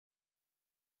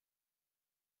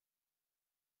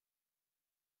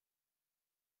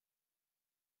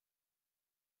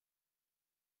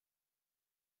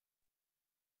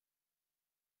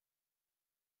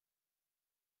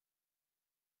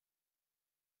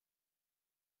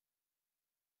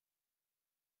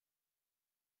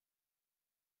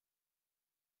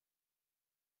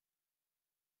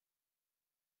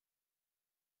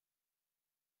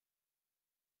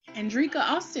Andrika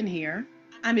Austin here.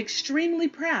 I'm extremely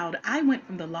proud I went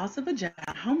from the loss of a job,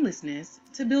 homelessness,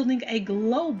 to building a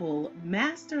global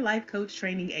master life coach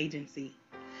training agency.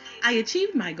 I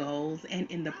achieved my goals and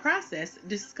in the process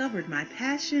discovered my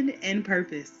passion and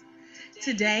purpose.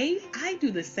 Today, I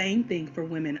do the same thing for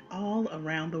women all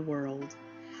around the world.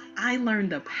 I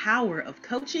learned the power of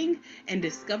coaching and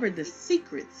discovered the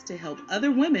secrets to help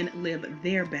other women live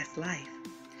their best life.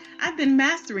 I've been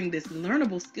mastering this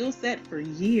learnable skill set for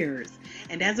years,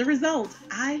 and as a result,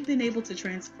 I've been able to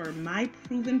transfer my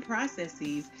proven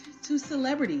processes to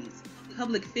celebrities,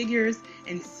 public figures,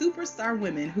 and superstar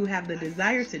women who have the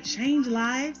desire to change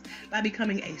lives by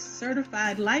becoming a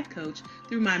certified life coach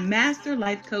through my Master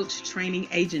Life Coach Training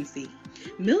Agency.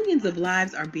 Millions of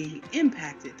lives are being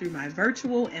impacted through my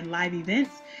virtual and live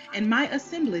events and my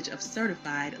assemblage of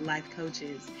certified life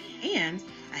coaches. And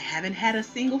I haven't had a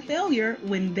single failure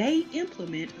when they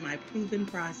implement my proven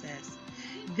process.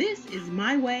 This is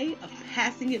my way of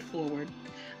passing it forward.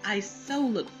 I so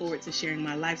look forward to sharing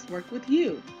my life's work with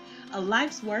you. A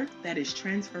life's work that is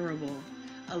transferable.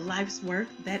 A life's work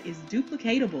that is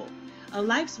duplicatable. A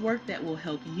life's work that will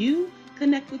help you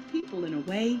connect with people in a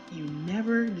way you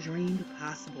never dreamed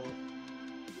possible.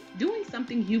 Doing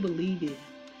something you believe in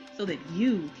so that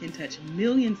you can touch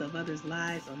millions of others'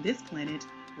 lives on this planet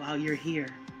while you're here.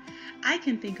 I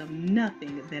can think of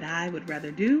nothing that I would rather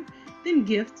do than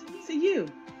gift to you.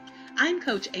 I'm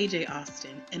Coach AJ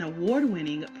Austin, an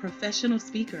award-winning professional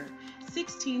speaker,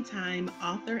 16-time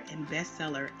author and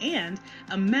bestseller, and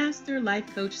a master life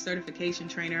coach certification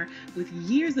trainer with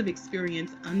years of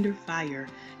experience under fire,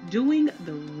 doing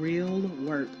the real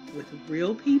work with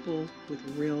real people with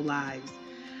real lives.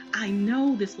 I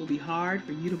know this will be hard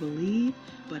for you to believe,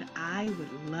 but I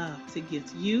would love to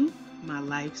gift you my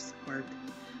life's work.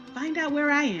 Find out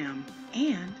where I am,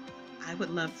 and I would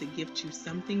love to gift you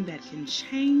something that can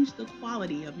change the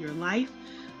quality of your life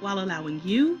while allowing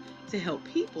you to help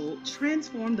people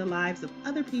transform the lives of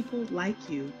other people like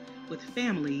you with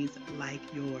families like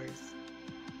yours.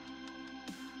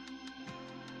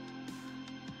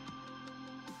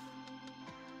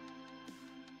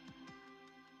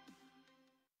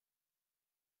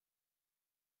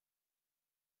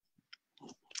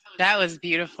 That was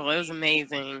beautiful. It was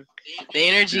amazing. The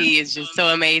Yeah. energy is just so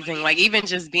amazing. Like even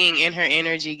just being in her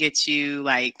energy gets you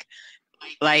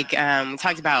we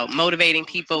talked about motivating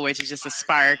people, which is just a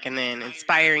spark, and then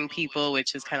inspiring people,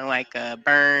 which is kind of like a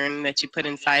burn that you put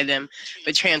inside them,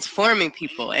 but transforming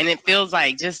people. And it feels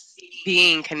like just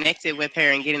being connected with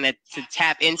her and getting to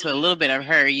tap into a little bit of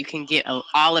her, you can get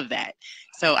all of that.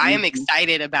 So I am Mhm.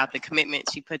 excited about the commitment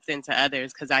she puts into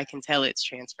others because I can tell it's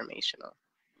transformational.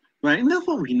 Right, and that's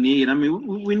what we need. I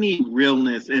mean, we need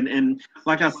realness, and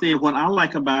like I said, what I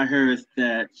like about her is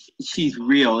that she's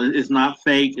real. It's not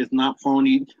fake. It's not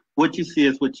phony. What you see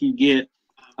is what you get.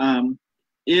 Um,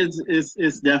 is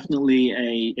definitely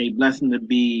a blessing to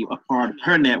be a part of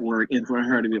her network and for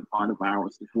her to be a part of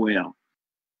ours as well.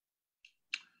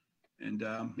 And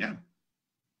yeah,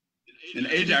 and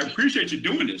AJ, I appreciate you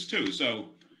doing this too. So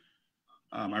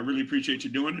I really appreciate you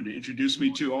doing it to introduce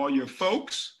me to all your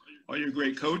folks, all your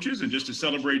great coaches, and just to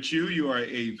celebrate you. You are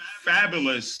a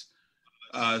fabulous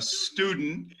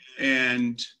student,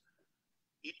 and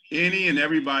any and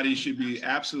everybody should be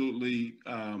absolutely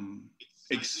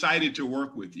excited to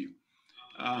work with you.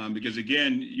 Because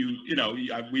again,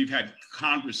 we've had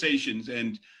conversations,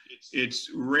 and it's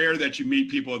rare that you meet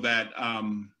people that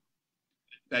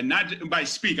not by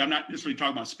speak, I'm not necessarily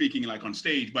talking about speaking like on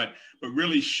stage, but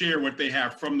really share what they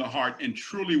have from the heart and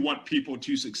truly want people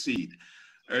to succeed.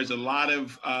 There's a lot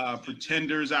of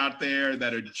pretenders out there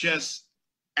that are just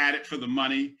at it for the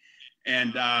money.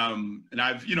 And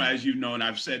I've, as you know, and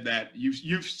I've said that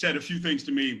you've said a few things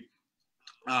to me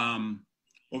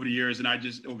over the years, and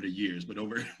over the years, but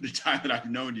over the time that I've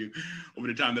known you,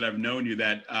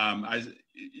 that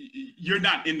you're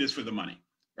not in this for the money,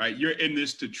 right? You're in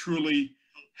this to truly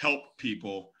help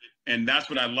people, and that's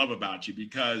what I love about you,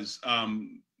 because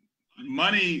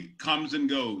money comes and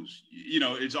goes.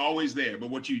 It's always there, but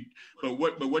what you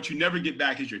never get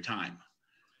back is your time,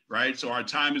 right? So our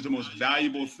time is the most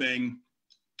valuable thing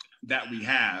that we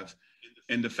have.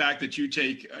 And the fact that you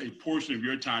take a portion of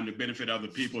your time to benefit other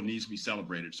people needs to be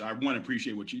celebrated. So I want to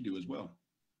appreciate what you do as well.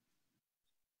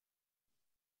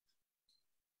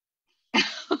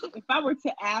 If I were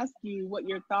to ask you what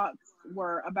your thoughts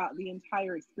were about the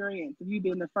entire experience of you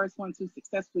being the first one to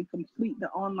successfully complete the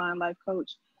online life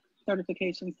coach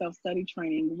certification self-study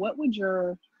training, what would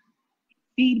your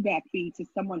feedback be to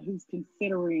someone who's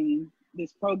considering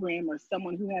this program or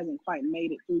someone who hasn't quite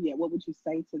made it through yet? What would you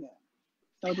say to them?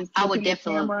 So just I look would in the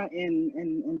definitely camera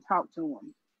and talk to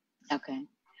them. Okay.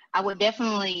 I would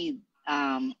definitely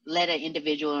let an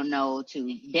individual know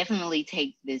to definitely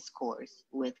take this course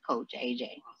with Coach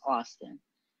AJ Austin.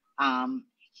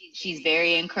 She's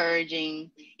very encouraging,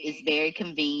 it's very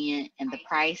convenient, and the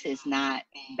price is not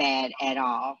bad at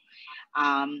all.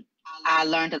 I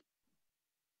learned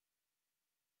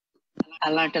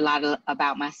a lot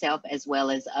about myself as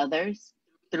well as others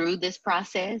through this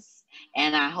process,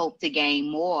 and I hope to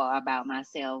gain more about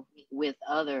myself with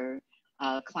other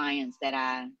clients that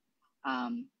I,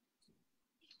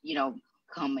 you know,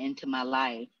 come into my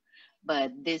life.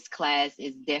 But this class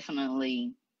is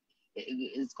definitely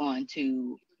is going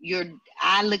to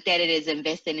I looked at it as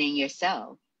investing in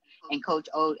yourself, and Coach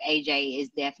AJ is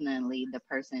definitely the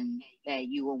person that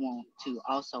you will want to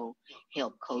also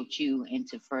help coach you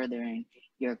into furthering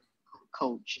your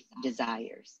coach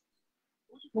desires.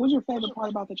 What was your favorite part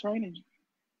about the training?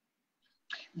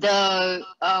 The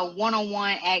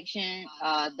one-on-one action,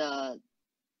 the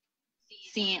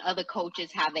seeing other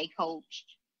coaches how they coached,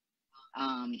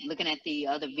 looking at the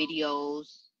other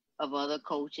videos of other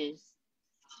coaches,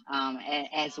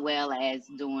 as well as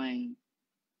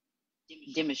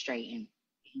demonstrating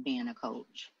being a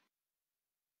coach.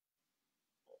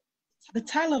 The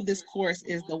title of this course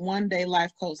is the One Day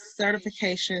Life Coach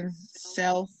Certification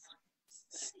Self-Study.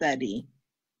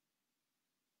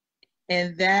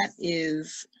 And that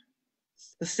is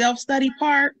the self-study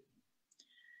part.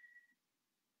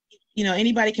 You know,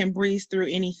 anybody can breeze through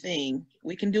anything.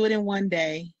 We can do it in one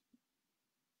day.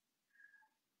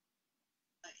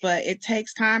 But it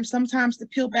takes time sometimes to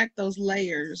peel back those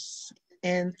layers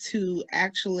and to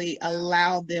actually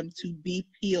allow them to be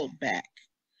peeled back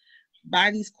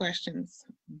by these questions,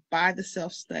 by the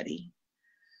self-study.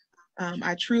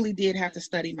 I truly did have to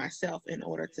study myself in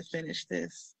order to finish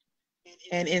this.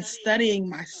 And in studying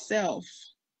myself,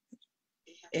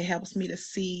 it helps me to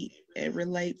see and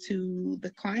relate to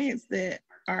the clients that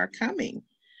are coming.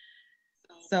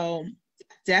 So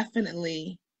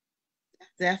definitely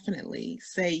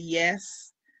say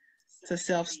yes to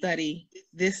self-study.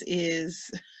 This is,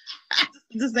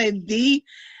 to say, the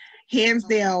hands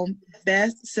down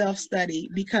best self-study,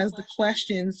 because the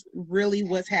questions, really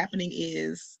what's happening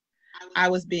is I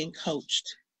was being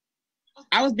coached.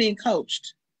 I was being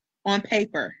coached on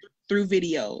paper through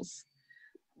videos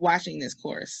watching this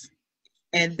course.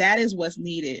 And that is what's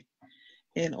needed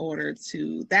in order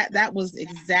to, that was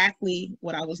exactly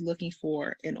what I was looking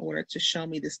for in order to show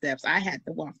me the steps. I had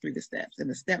to walk through the steps, and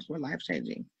the steps were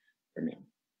life-changing for me.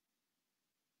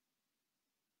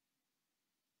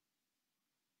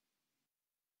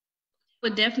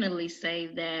 Would definitely say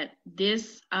that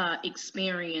this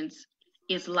experience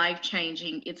is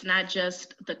life-changing. It's not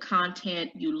just the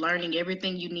content, you learning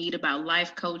everything you need about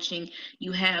life coaching.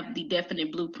 You have the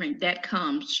definite blueprint that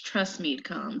comes, trust me, it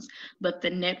comes. But the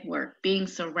network, being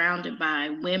surrounded by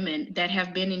women that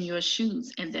have been in your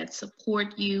shoes and that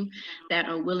support you, that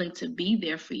are willing to be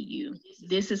there for you.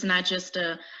 This is not just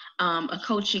a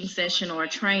coaching session or a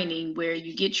training where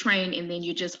you get trained and then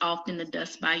you're just off in the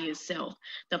dust by yourself.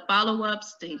 The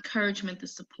follow-ups, the encouragement, the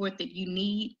support that you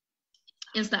need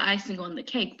is the icing on the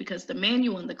cake, because the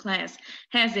manual in the class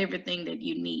has everything that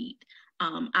you need.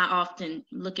 I often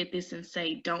look at this and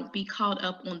say, don't be caught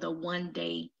up on the 1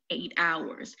 day, 8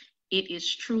 hours. It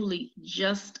is truly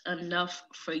just enough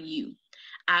for you.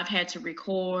 I've had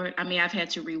to I've had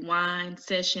to rewind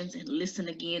sessions and listen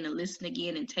again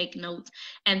and take notes.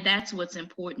 And that's what's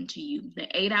important to you. The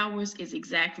 8 hours is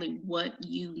exactly what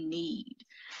you need.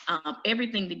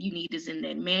 Everything that you need is in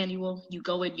that manual. You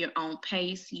go at your own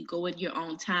pace, you go at your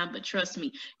own time, but trust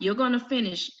me, you're going to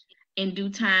finish in due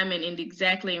time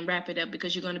and wrap it up,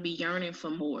 because you're going to be yearning for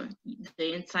more.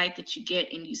 The insight that you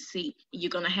get and you see, you're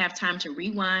going to have time to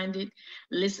rewind it,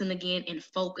 listen again, and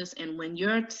focus. And when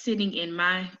you're sitting in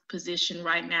my position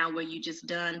right now, where you just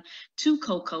done 2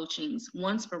 co-coachings,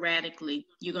 one sporadically,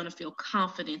 you're going to feel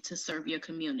confident to serve your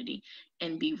community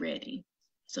and be ready.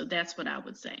 So that's what I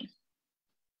would say.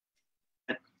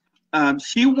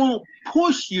 She won't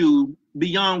push you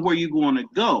beyond where you're going to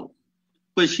go,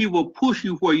 but she will push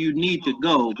you where you need to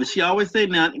go. But she always say,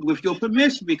 now, with your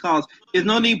permission, because there's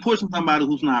no need pushing somebody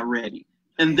who's not ready.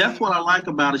 And that's what I like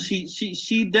about it.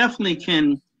 She definitely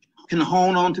can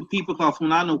hone on to people, because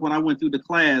when I went through the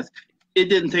class, it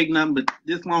didn't take nothing but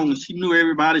this long. She knew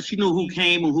everybody. She knew who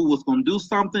came and who was going to do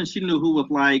something. She knew who was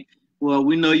like, well,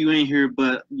 we know you ain't here,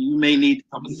 but you may need to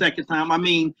come a second time. I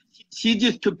mean, she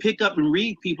just could pick up and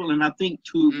read people. And I think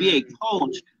to be a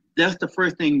coach, that's the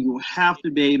first thing. You have to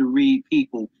be able to read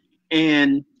people.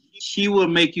 And she will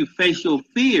make you face your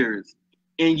fears,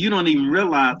 and you don't even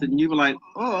realize it. And you're like,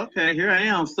 oh, okay, here I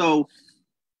am. So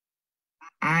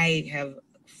I have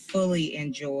fully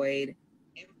enjoyed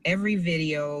every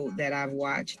video that I've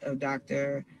watched of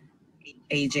Dr.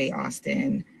 AJ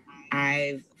Austin.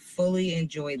 I've fully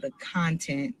enjoyed the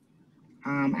content.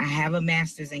 I have a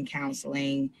master's in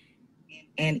counseling,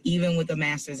 and even with a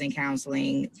master's in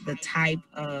counseling, the type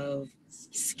of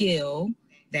skill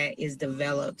that is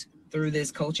developed through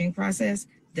this coaching process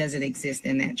doesn't exist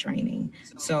in that training.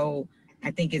 So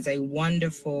I think it's a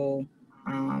wonderful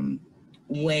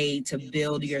way to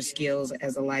build your skills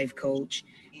as a life coach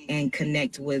and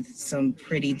connect with some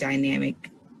pretty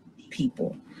dynamic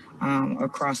people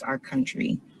across our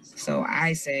country. So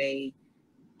I say,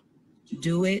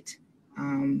 do it.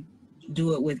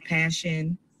 Do it with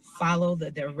passion. Follow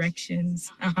the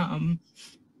directions,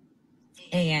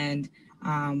 and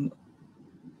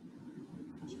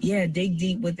yeah, dig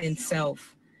deep within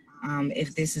self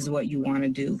if this is what you want to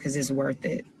do, because it's worth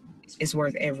it. It's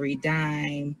worth every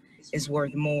dime. It's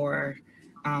worth more.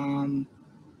 And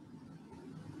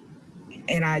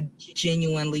I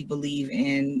genuinely believe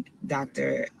in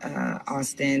Dr.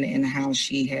 Austin and how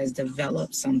she has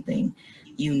developed something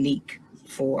unique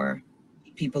for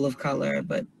people of color,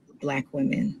 but Black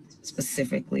women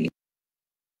specifically.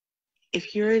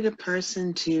 If you're the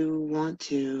person to want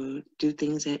to do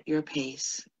things at your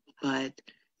pace, but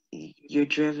you're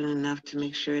driven enough to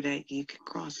make sure that you can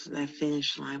cross that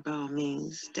finish line, by all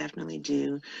means, definitely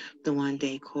do the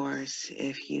 1-day course.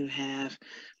 If you have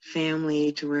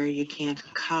family to where you can't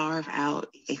carve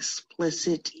out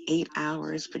explicit 8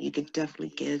 hours, but you could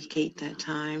definitely dedicate that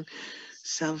time,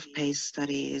 self-paced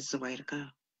study is the way to go.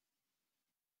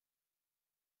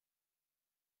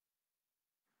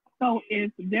 So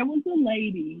if there was a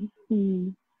lady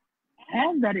who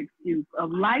has that excuse of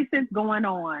life is going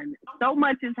on, so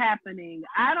much is happening,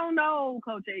 I don't know,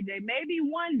 Coach AJ, maybe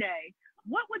one day,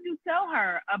 what would you tell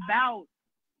her about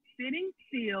sitting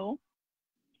still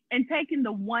and taking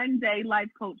the 1-day life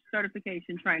coach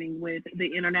certification training with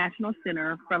the International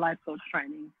Center for Life Coach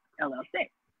Training, LLC?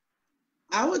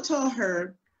 I would tell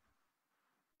her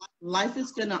life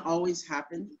is going to always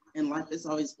happen and life is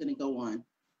always going to go on.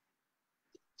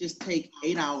 Just take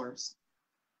 8 hours,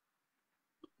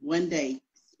 1 day,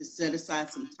 to set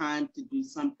aside some time to do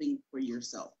something for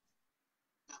yourself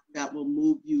that will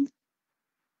move you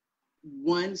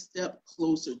one step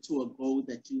closer to a goal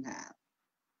that you have.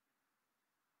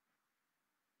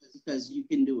 Because you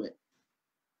can do it.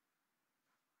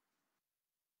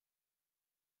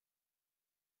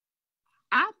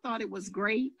 I thought it was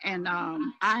great, and I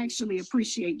actually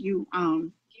appreciate you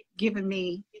giving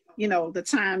me, the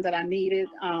time that I needed.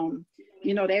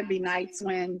 There'd be nights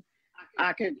when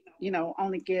I could,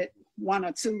 only get 1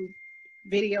 or 2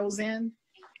 videos in,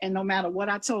 and no matter what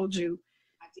I told you,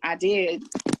 I did.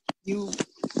 You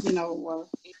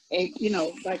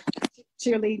like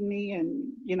cheerleading me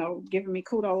and giving me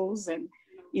kudos, and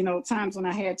times when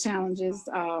I had challenges.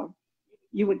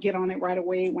 You would get on it right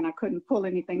away when I couldn't pull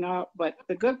anything up. But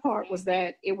the good part was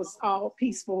that it was all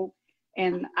peaceful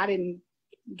and I didn't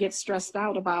get stressed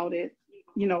out about it,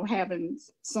 having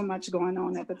so much going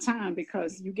on at the time,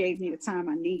 because you gave me the time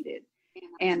I needed.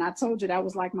 And I told you that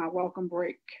was like my welcome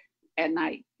break at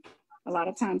night. A lot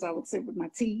of times I would sit with my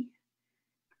tea,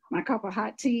 my cup of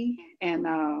hot tea, and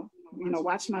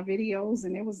watch my videos,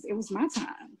 and it was my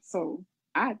time. So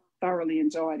I thoroughly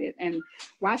enjoyed it, and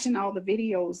watching all the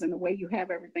videos and the way you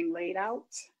have everything laid out,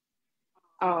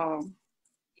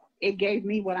 it gave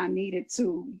me what I needed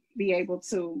to be able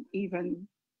to even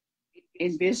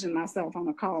envision myself on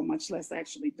a call, much less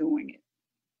actually doing it.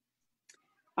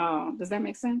 Does that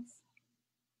make sense?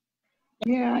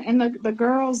 Yeah, and the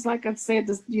girls, like I said,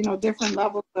 different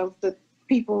levels of the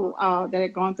people that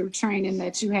had gone through training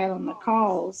that you had on the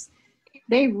calls,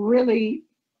 they really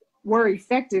were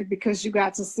effective because you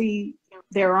got to see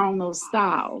their own those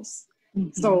styles. Mm-hmm.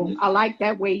 So I like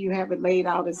that way you have it laid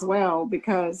out as well,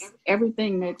 because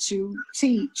everything that you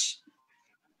teach,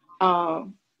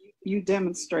 you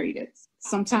demonstrate it.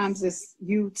 Sometimes it's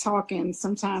you talking,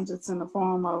 sometimes it's in the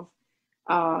form of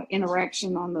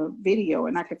interaction on the video.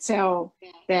 And I could tell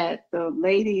that the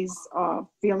ladies are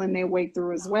feeling their way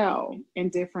through as well in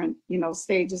different,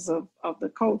 stages of the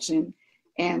coaching.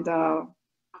 And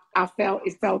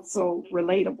it felt so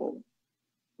relatable.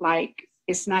 Like,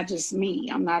 it's not just me.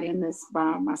 I'm not in this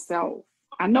by myself.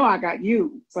 I know I got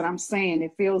you, but I'm saying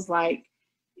it feels like,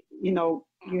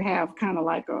 you have kind of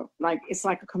it's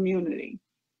like a community.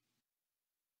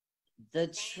 The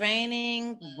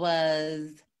training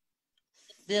was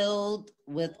filled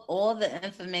with all the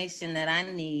information that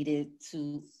I needed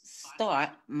to start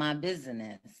my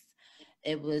business.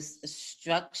 It was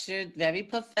structured very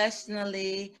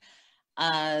professionally.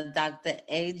 Dr.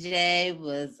 AJ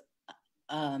was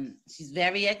She's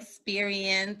very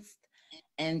experienced,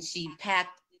 and she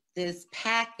packed this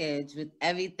package with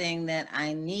everything that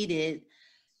I needed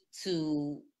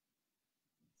to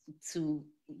to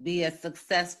be a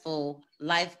successful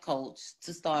life coach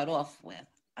to start off with.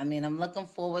 I mean, I'm looking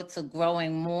forward to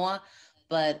growing more,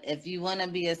 but if you want to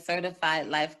be a certified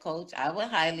life coach, I would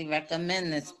highly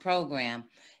recommend this program.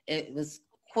 It was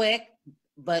quick,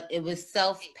 but it was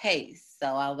self-paced. So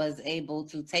I was able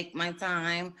to take my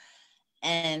time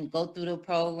and go through the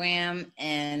program,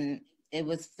 and it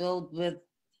was filled with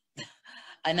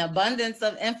an abundance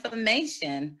of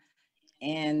information,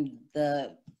 and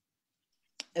the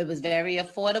it was very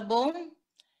affordable,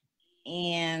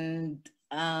 and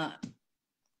I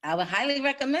would highly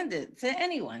recommend it to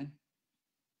anyone.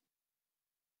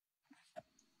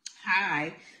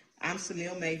 Hi, I'm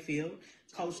Sunil Mayfield,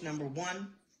 coach number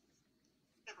one.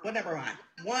 What number am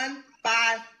I?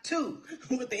 152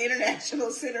 with the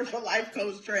International Center for Life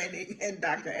Coach Training and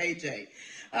Dr. AJ.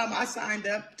 I signed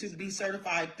up to be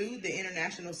certified through the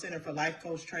International Center for Life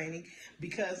Coach Training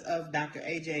because of Dr.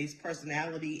 AJ's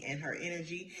personality and her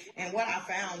energy. And what I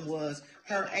found was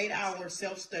her 8-hour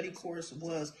self-study course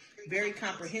was very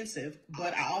comprehensive,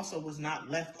 but I also was not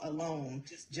left alone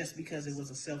just because it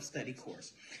was a self-study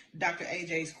course. Dr.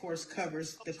 AJ's course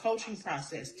covers the coaching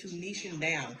process to niching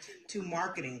down, to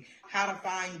marketing, how to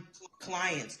find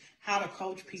clients, how to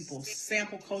coach people,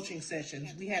 sample coaching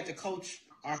sessions. We had to coach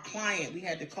our client. We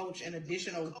had to coach an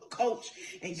additional coach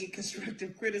and get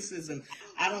constructive criticism.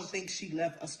 I don't think she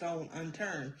left a stone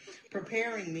unturned,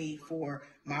 preparing me for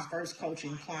my first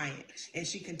coaching client. And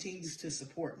she continues to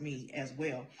support me as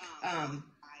well.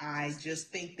 I just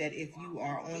think that if you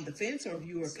are on the fence or if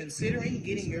you are considering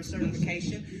getting your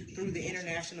certification through the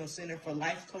International Center for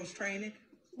Life Coach Training,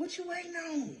 what you waiting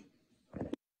on?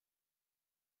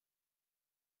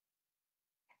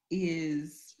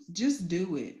 Is just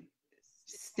do it.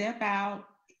 Step out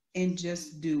and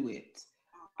just do it.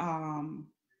 Um,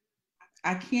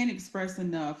 I can't express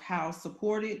enough how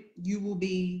supported you will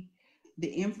be. The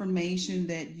information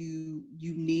that you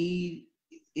need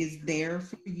is there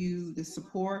for you. The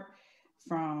support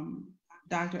from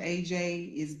Dr.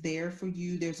 AJ is there for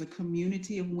you. There's a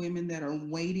community of women that are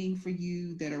waiting for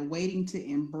you, that are waiting to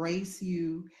embrace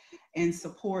you and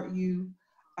support you.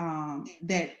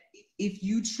 That if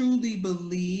you truly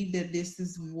believe that this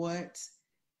is what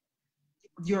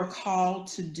you're called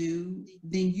to do,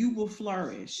 then you will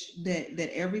flourish.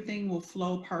 That everything will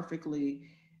flow perfectly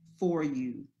for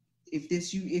you.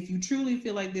 If you truly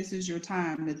feel like this is your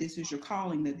time, that this is your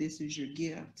calling, that this is your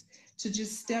gift, to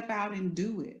just step out and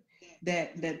do it.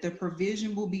 That the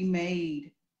provision will be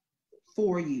made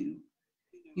for you,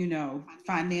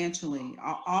 financially.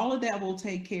 All of that will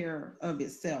take care of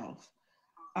itself.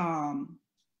 Um,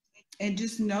 and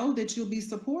just know that you'll be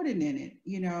supported in it,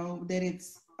 that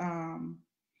it's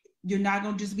you're not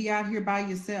going to just be out here by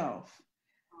yourself.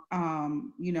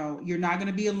 You're not going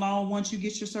to be alone once you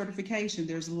get your certification.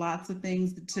 There's lots of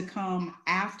things to come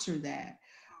after that,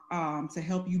 to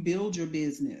help you build your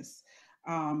business,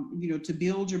 to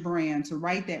build your brand, to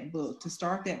write that book, to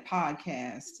start that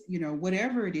podcast,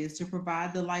 whatever it is, to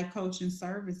provide the life coaching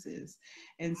services.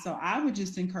 And so I would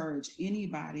just encourage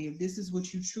anybody, if this is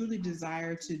what you truly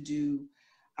desire to do.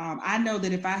 I know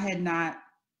that if I had not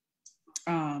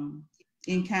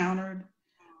encountered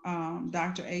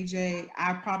Dr. AJ,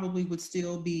 I probably would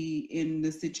still be in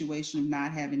the situation of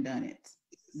not having done it.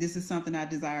 This is something I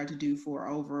desired to do for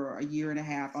over a year and a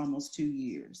half, almost 2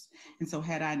 years. And so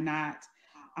had I not,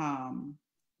 known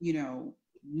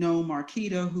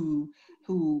Marquita, who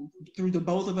through the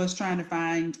both of us trying to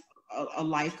find a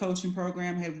life coaching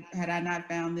program, had I not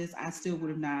found this, I still would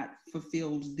have not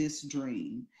fulfilled this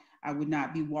dream. I would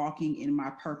not be walking in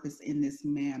my purpose in this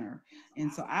manner.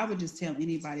 And so I would just tell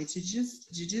anybody to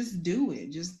just do it.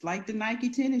 Just like the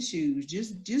Nike tennis shoes,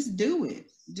 just do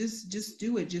it. Just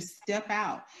do it. Just step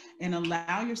out and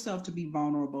allow yourself to be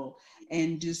vulnerable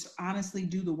and just honestly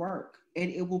do the work, and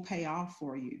it will pay off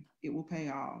for you. It will pay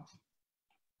off.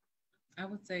 I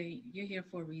would say you're here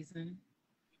for a reason.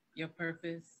 Your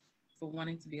purpose for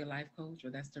wanting to be a life coach,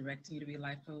 or that's directing you to be a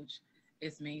life coach,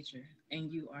 is major,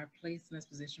 and you are placed in this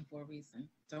position for a reason.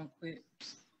 Don't quit.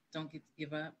 Don't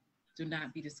give up. Do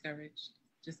not be discouraged.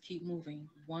 Just keep moving,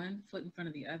 one foot in front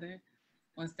of the other,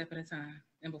 one step at a time.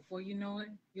 And before you know it,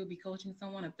 you'll be coaching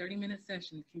someone a 30-minute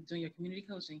session, keep doing your community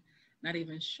coaching, not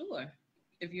even sure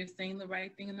if you're saying the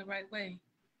right thing in the right way.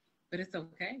 But it's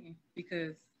okay,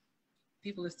 because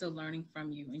people are still learning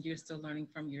from you, and you're still learning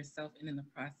from yourself and in the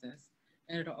process.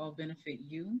 And it'll all benefit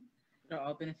you. It'll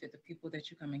all benefit the people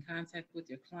that you come in contact with,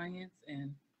 your clients,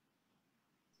 and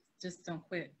just don't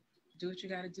quit. Do what you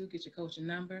got to do. Get your coaching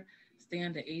number. Stay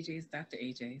under Dr.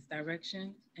 AJ's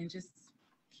direction, and just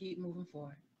keep moving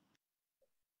forward.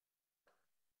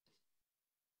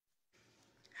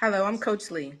 Hello, I'm Coach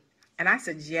Lee, and I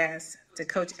said yes to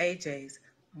Coach AJ's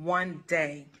one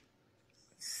day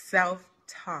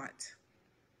self-taught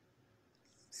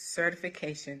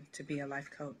certification to be a life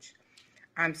coach.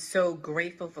 I'm so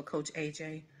grateful for Coach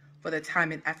AJ for the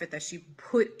time and effort that she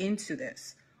put into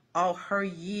this. All her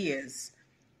years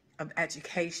of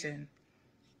education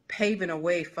paving a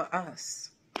way for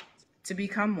us to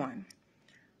become one.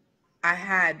 I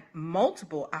had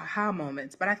multiple aha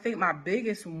moments, but I think my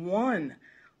biggest one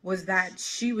was that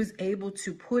she was able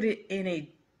to put it in a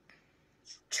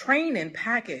training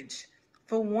package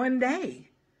for one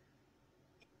day.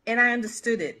 And I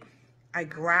understood it. I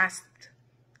grasped,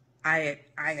 I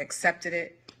accepted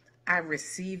it, I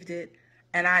received it,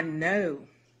 and I know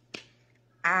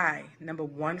I, number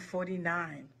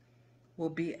 149, will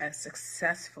be a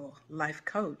successful life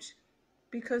coach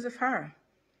because of her.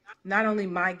 Not only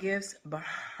my gifts, but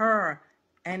her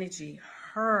energy,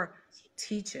 her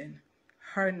teaching,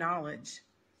 her knowledge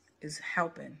is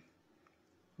helping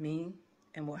me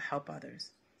and will help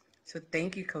others. So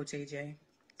thank you, Coach AJ.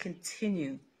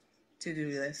 Continue to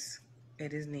do this.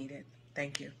 It is needed.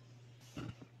 Thank you.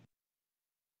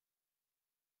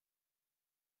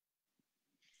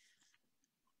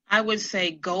 I would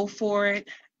say go for it.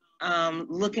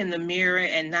 Look in the mirror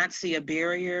and not see a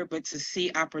barrier, but to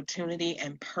see opportunity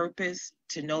and purpose,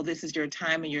 to know this is your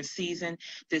time and your season.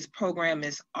 This program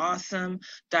is awesome.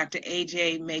 Dr.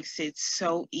 AJ makes it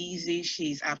so easy.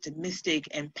 She's optimistic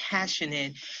and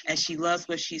passionate, and she loves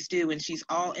what she's doing. And she's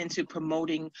all into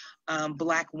promoting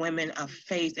Black women of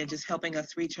faith and just helping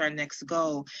us reach our next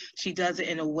goal. She does it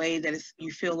in a way that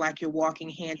you feel like you're walking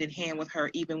hand in hand with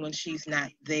her, even when she's not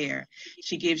there.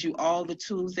 She gives you all the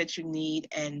tools that you need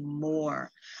and more.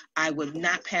 I would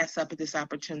not pass up at this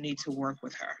opportunity to work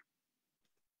with her.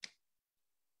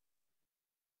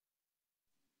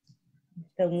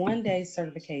 The one-day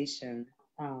certification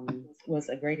was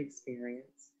a great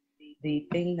experience. The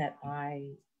thing that I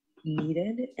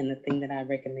needed and the thing that I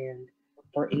recommend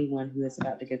for anyone who is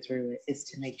about to go through it is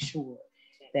to make sure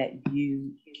that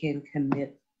you can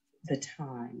commit the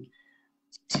time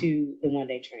to the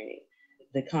one-day training.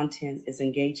 The content is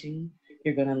engaging.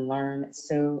 You're going to learn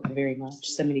so very much.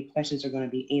 So many questions are going to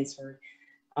be answered.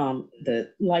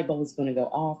 The light bulb is going to go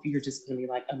off. You're just going to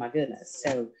be like, oh my goodness.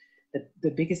 So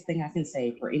the biggest thing I can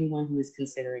say for anyone who is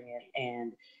considering it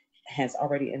and has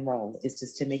already enrolled is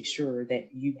just to make sure that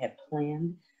you have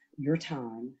planned your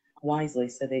time wisely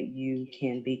so that you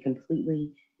can be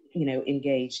completely,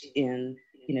 engaged in,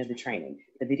 the training.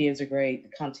 The videos are great.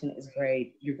 The content is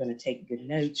great. You're going to take good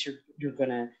notes. You're going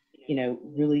to,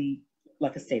 really,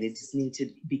 like I stated, just need to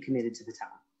be committed to the time.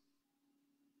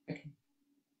 Okay.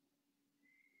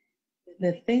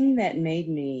 The thing that made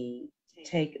me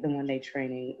take the one-day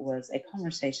training was a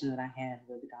conversation that I had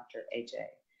with Dr. AJ.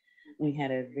 We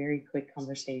had a very quick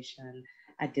conversation.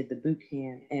 I did the boot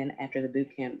camp, and after the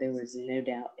boot camp, there was no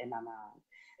doubt in my mind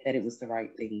that it was the right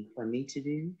thing for me to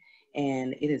do,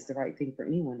 and it is the right thing for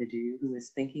anyone to do who is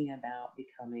thinking about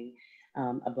becoming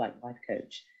a Black life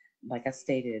coach. Like I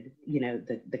stated,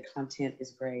 the content is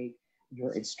great.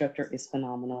 Your instructor is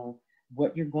phenomenal.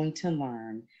 What you're going to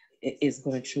learn is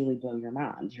going to truly blow your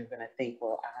mind. You're going to think,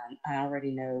 well, I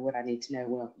already know what I need to know.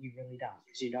 Well, you really don't,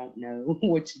 because you don't know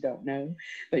what you don't know,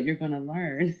 but you're going to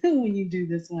learn when you do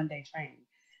this one-day training.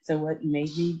 So what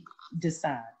made me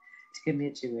decide to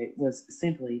commit to it was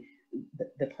simply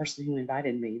the person who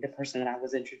invited me, the person that I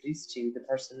was introduced to, the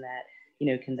person that,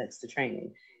 conducts the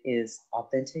training is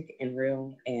authentic and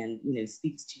real and,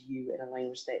 speaks to you in a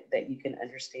language that you can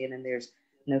understand, and there's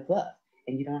no fluff.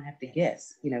 And you don't have to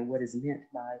guess, what is meant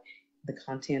by the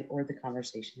content or the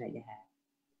conversation that you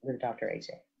have with Dr. AJ.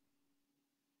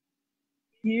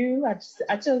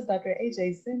 I chose Dr.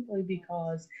 AJ simply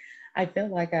because I felt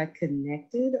like I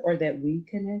connected, or that we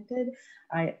connected.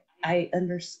 I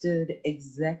understood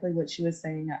exactly what she was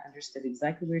saying. I understood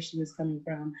exactly where she was coming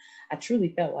from. I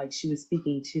truly felt like she was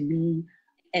speaking to me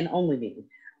and only me.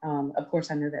 Of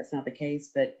course, I know that's not the case,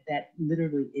 but that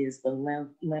literally is the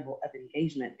level of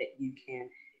engagement that you can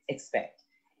expect.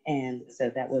 And so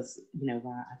that was,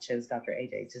 why I chose Dr.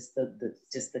 AJ. Just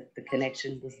the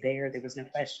connection was there. There was no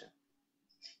question.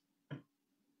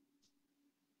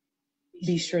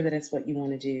 Be sure that it's what you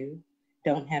want to do.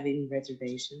 Don't have any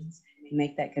reservations.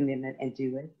 Make that commitment and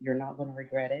do it. You're not going to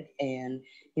regret it. And,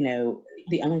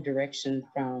 the only direction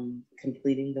from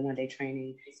completing the one-day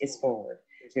training is forward.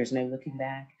 There's no looking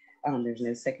back. There's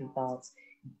no second thoughts.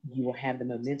 You will have the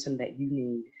momentum that you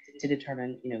need to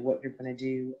determine, what you're going to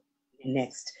do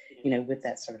next, with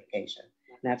that certification.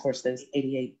 Now, of course, those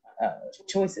 88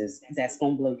 choices, that's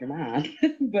going to blow your mind.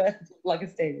 But like I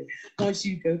stated, once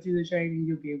you go through the training,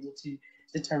 you'll be able to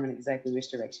determine exactly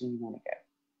which direction you want to go.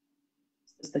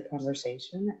 It's the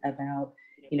conversation about,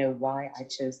 why I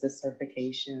chose the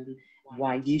certification,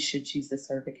 why you should choose the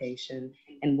certification,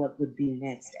 and what would be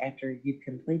next after you've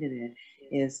completed it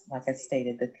is, like I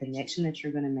stated, the connection that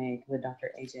you're going to make with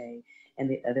Dr. AJ and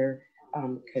the other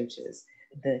coaches,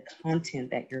 the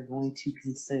content that you're going to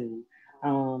consume,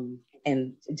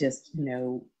 and just,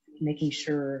 making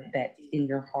sure that in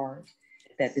your heart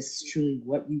that this is truly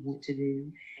what you want to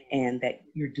do and that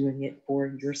you're doing it for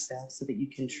yourself so that you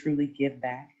can truly give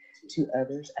back to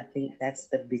others. I think that's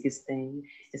the biggest thing,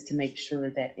 is to make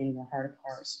sure that in your heart of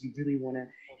hearts, you really want to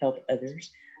help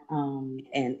others. And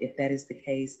if that is the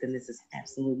case, then this is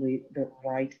absolutely the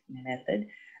right method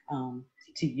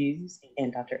to use.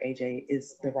 And Dr. AJ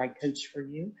is the right coach for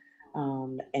you.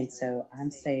 And so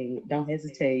I'm saying, don't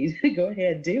hesitate. Go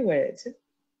ahead, do it.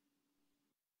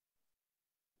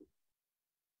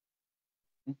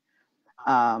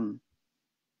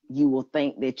 You will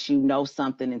think that you know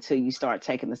something until you start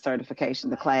taking the certification,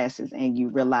 the classes, and you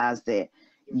realize that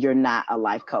you're not a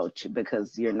life coach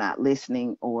because you're not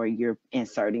listening or you're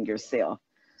inserting yourself.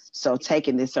 So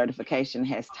taking this certification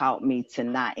has taught me to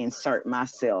not insert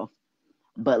myself,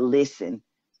 but listen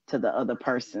to the other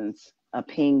person's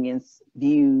opinions,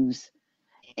 views.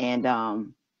 And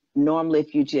normally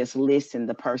if you just listen,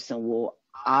 the person will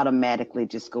automatically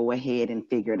just go ahead and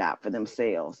figure it out for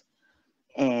themselves.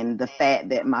 And the fact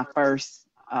that my first,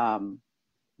 the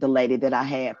lady that I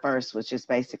had first was just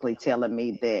basically telling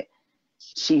me that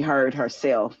she heard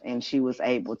herself and she was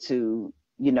able to,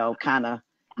 kind of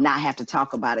not have to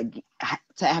talk about it,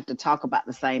 to have to talk about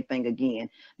the same thing again.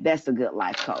 That's a good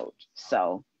life coach.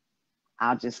 So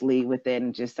I'll just leave with it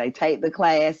and just say, take the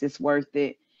class. It's worth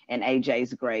it. And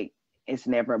AJ's great. It's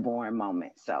never a boring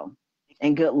moment. So,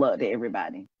 and good luck to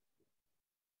everybody.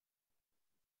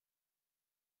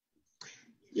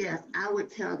 Yes, I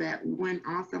would tell that one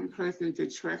awesome person to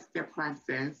trust their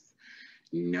process.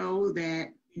 Know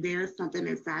that there's something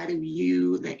inside of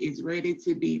you that is ready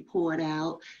to be poured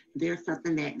out. There's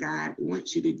something that God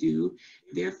wants you to do.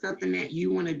 There's something that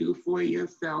you want to do for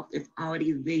yourself. It's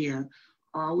already there.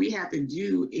 All we have to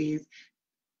do is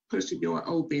push the door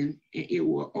open and it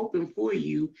will open for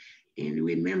you. And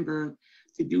remember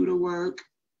to do the work,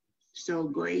 show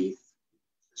grace,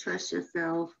 trust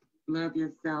yourself, love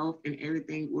yourself, and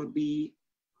everything will be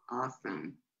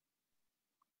awesome.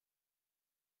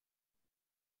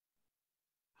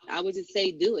 I would just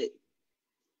say do it.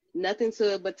 Nothing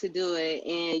to it but to do it,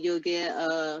 and you'll get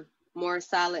a more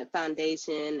solid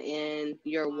foundation in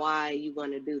your why you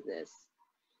want to do this.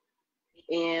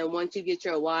 And once you get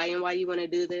your why and why you want to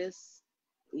do this,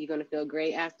 you're going to feel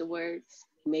great afterwards.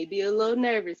 Maybe a little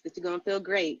nervous, but you're going to feel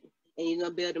great. And you're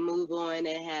going to be able to move on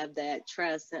and have that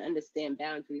trust and understand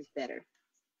boundaries better.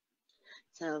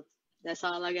 So that's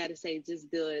all I got to say. Just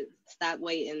do it. Stop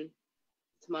waiting.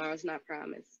 Tomorrow's not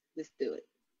promised. Just do it.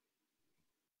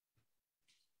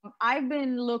 I've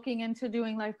been looking into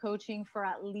doing life coaching for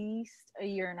at least a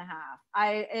year and a half.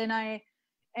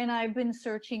 I've been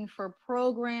searching for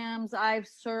programs. I've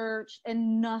searched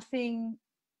and nothing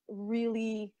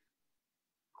really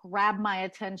grabbed my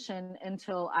attention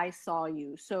until I saw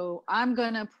you. So I'm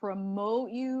going to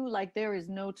promote you like there is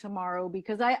no tomorrow,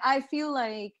 because I feel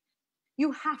like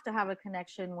you have to have a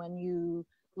connection when you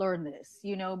learn this,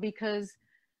 because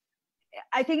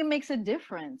I think it makes a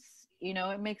difference.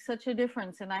 It makes such a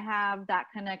difference. And I have that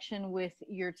connection with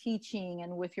your teaching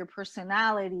and with your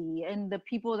personality and the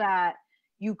people that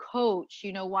you coach,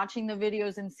 watching the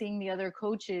videos and seeing the other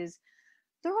coaches.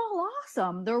 They're all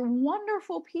awesome. They're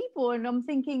wonderful people. And I'm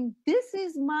thinking, this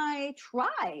is my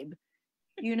tribe,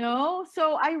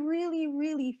 So I really,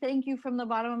 really thank you from the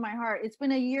bottom of my heart. It's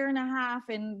been a year and a half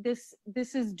and this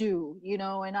is due,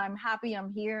 and I'm happy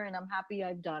I'm here and I'm happy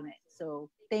I've done it.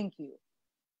 So thank you.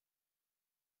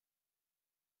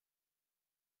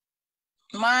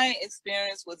 My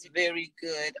experience was very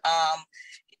good.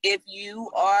 If you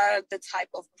are the type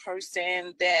of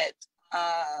person that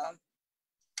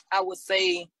I would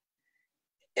say,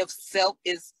 if self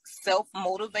is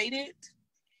self-motivated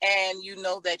and you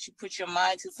know that you put your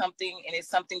mind to something and it's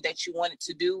something that you wanted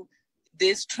to do,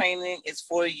 this training is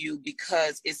for you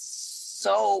because it's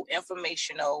so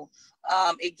informational.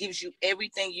 It gives you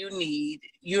everything you need.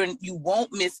 You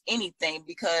won't miss anything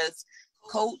because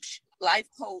life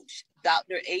coach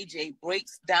Dr. AJ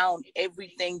breaks down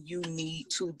everything you need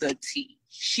to the T.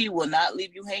 She will not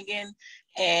leave you hanging,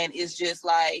 and it's just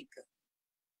like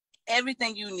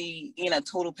everything you need in a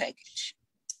total package.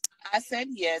 I said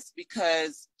yes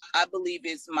because I believe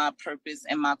it's my purpose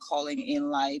and my calling in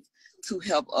life to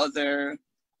help other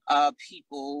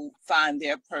people find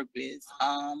their purpose.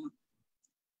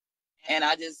 And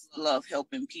I just love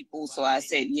helping people. So I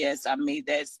said yes, I made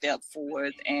that step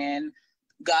forward. And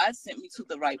God sent me to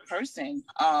the right person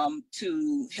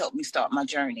to help me start my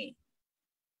journey.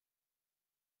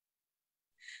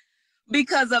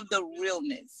 Because of the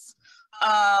realness.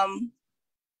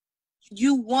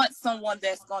 You want someone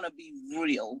that's going to be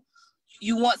real.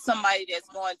 You want somebody that's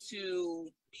going to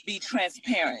be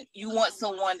transparent. You want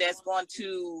someone that's going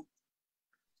to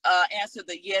answer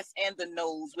the yes and the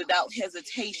no's without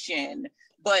hesitation,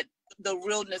 but the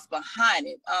realness behind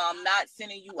it. Not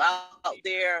sending you out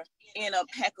there in a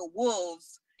pack of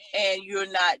wolves and you're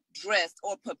not dressed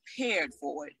or prepared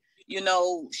for it. You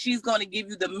know, she's going to give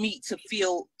you the meat to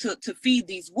feed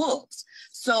these wolves.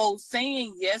 So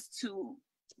saying yes to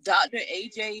Dr.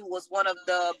 AJ was one of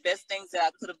the best things that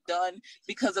I could have done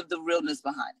because of the realness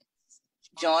behind it.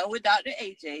 Join with Dr.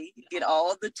 AJ, get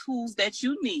all the tools that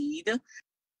you need.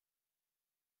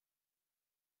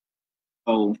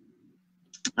 So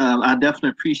I definitely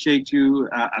appreciate you.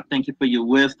 I thank you for your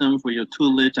wisdom, for your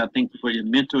tutelage. I thank you for your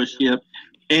mentorship.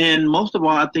 And most of all,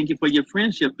 I thank you for your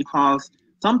friendship, because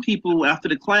some people after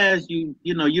the class, you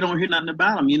don't hear nothing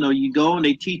about them. You go and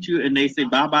they teach you and they say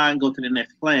bye-bye and go to the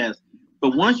next class.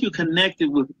 But once you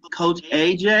connected with Coach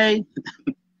AJ,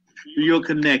 you're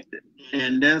connected.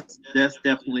 And that's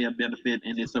definitely a benefit,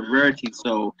 and it's a rarity.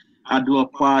 So I do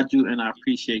applaud you and I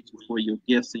appreciate you for your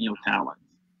gifts and your talents.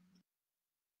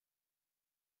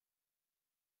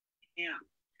 Yeah.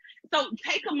 So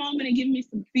take a moment and give me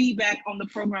some feedback on the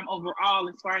program overall,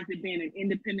 as far as it being an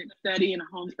independent study and a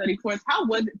home study course. How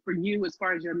was it for you as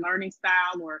far as your learning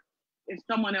style, or if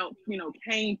someone else,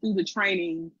 came through the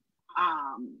training,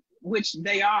 which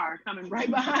they are coming right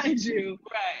behind you.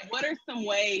 Right. What are some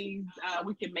ways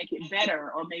we can make it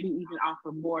better, or maybe even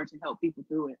offer more to help people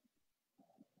through it?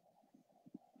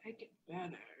 Make it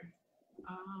better.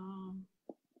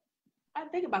 I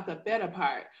think about the better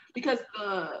part, because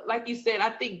like you said, I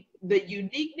think the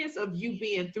uniqueness of you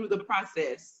being through the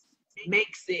process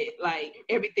makes it like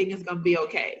everything is going to be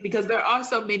okay, because there are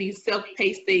so many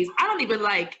self-paced things. I don't even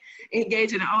like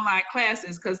engaging in online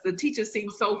classes because the teachers seem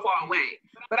so far away,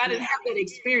 but I didn't have that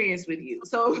experience with you.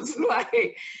 So it's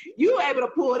like you were able to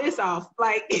pull this off.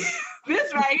 Like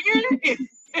this right here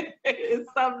is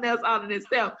something else all in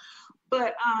itself.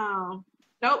 But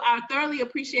nope, I thoroughly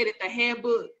appreciated the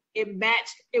handbook. It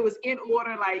matched, it was in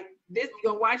order, like this,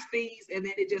 you're gonna watch these and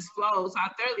then it just flows. So I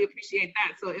thoroughly appreciate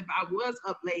that. So if I was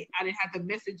up late, I didn't have to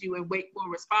message you and wait for a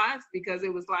response, because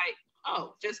it was like,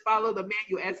 oh, just follow the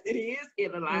manual as it is.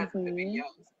 It aligns with the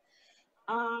videos.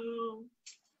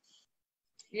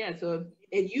 Yeah, so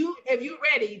if you're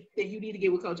ready, then you need to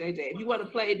get with Coach AJ. If you want to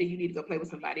play, then you need to go play with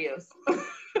somebody else.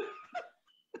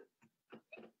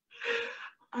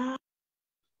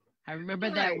 I remember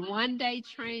that one day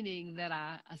training that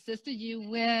I assisted you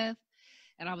with,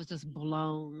 and I was just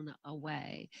blown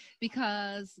away,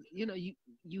 because you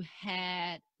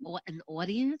had an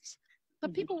audience,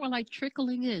 but people were like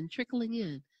trickling in.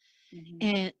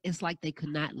 And it's like they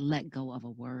could not let go of a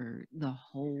word the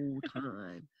whole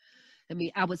time. I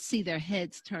mean, I would see their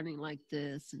heads turning like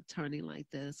this and turning like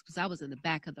this, because I was in the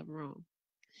back of the room,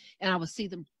 and I would see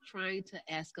them trying to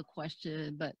ask a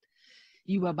question, but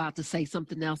you were about to say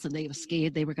something else and they were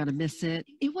scared they were going to miss it.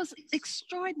 It was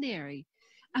extraordinary.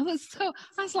 I was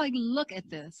like, look at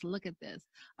this,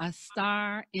 a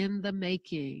star in the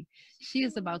making. She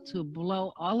is about to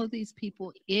blow all of these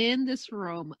people in this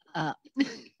room up.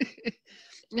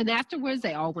 And afterwards,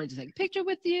 they all wanted to take a picture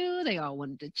with you. They all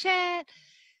wanted to chat.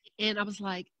 And I was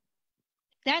like,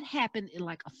 that happened in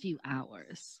like a few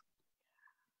hours.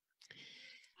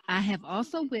 I have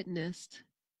also witnessed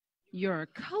your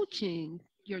coaching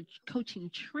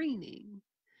training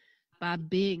by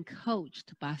being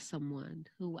coached by someone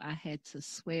who I had to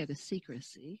swear to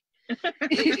secrecy.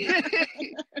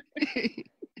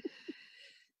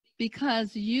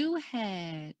 Because you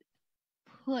had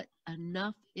put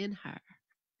enough in her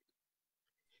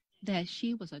that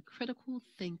she was a critical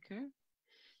thinker.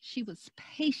 She was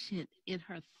patient in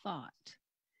her thought,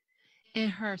 and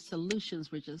her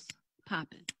solutions were just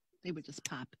popping. They were just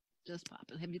popping.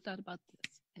 Have you thought about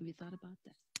this? Have you thought about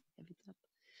that? I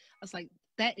was like,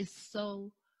 that is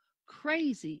so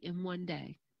crazy in one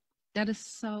day. That is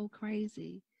so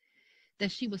crazy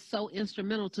that she was so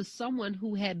instrumental to someone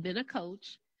who had been a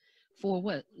coach for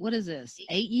what is this,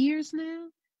 8 years now?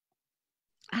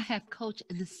 I have coached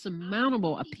an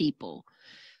insurmountable of people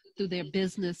through their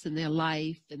business and their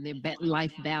life and their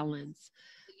life balance.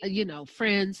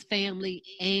 friends, family,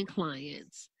 and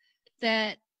clients,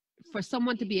 that for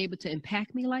someone to be able to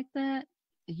impact me like that,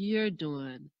 you're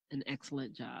doing an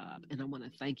excellent job. And I want to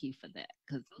thank you for that,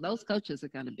 because those coaches are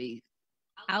going to be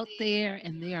out there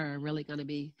and they are really going to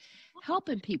be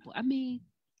helping people. I mean,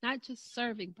 not just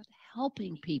serving, but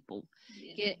helping people.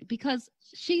 Because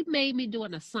she made me do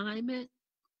an assignment,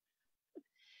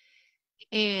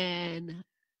 and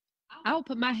I'll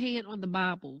put my hand on the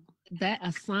Bible. That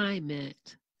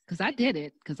assignment, because I did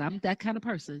it, because I'm that kind of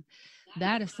person,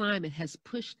 that assignment has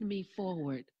pushed me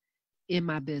forward in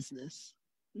my business.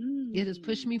 It has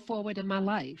pushed me forward in my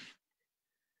life.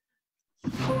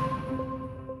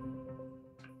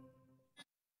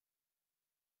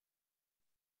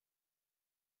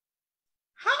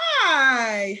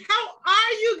 Hi, how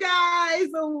are you guys?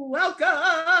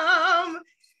 Welcome.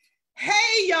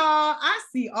 Hey, y'all. I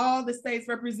see all the states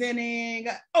representing.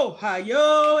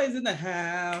 Ohio is in the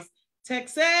house.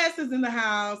 Texas is in the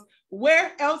house.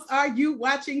 Where else are you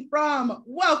watching from?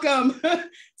 Welcome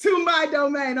to my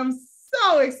domain. I'm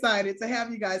so excited to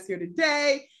have you guys here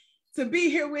today, to be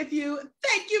here with you.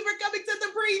 Thank you for coming to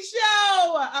the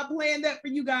pre-show. I planned that for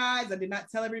you guys. I did not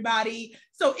tell everybody.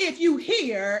 So if you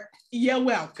here, you're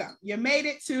welcome. You made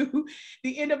it to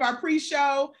the end of our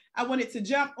pre-show. I wanted to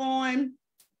jump on,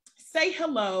 say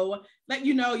hello, let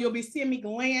you know you'll be seeing me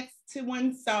glance to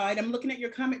one side. I'm looking at your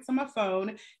comments on my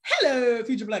phone. Hello,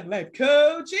 Future Black Life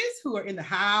Coaches who are in the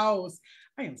house.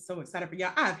 I am so excited for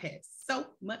y'all. I've had so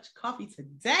much coffee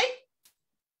today.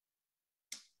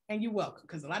 And you're welcome,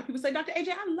 because a lot of people say, Dr. AJ,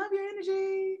 I love your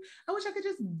energy. I wish I could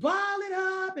just bottle it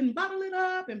up and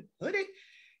put it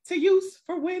to use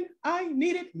for when I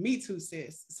need it. Me too,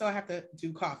 sis. So I have to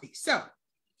do coffee. So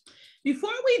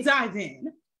before we dive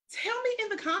in, tell me in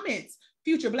the comments,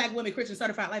 future Black women Christian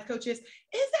certified life coaches,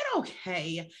 is that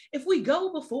okay if we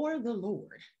go before the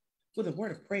Lord with a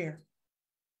word of prayer?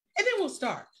 And then we'll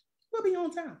start. We'll be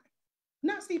on time.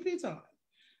 Not CP time,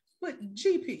 but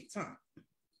GP time.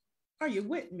 Are you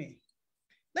with me?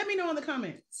 Let me know in the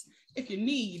comments if you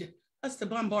need us to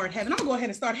bombard heaven. I'm gonna go ahead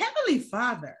and start. Heavenly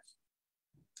Father.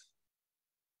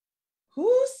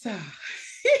 Whoosah.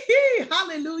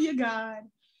 Hallelujah, God.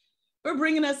 For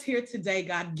bringing us here today,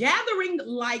 God, gathering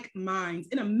like minds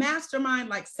in a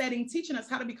mastermind-like setting, teaching us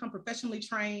how to become professionally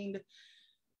trained,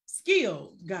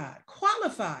 skilled, God,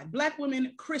 qualified Black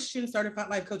women, Christian, certified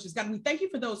life coaches. God, we thank you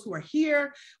for those who are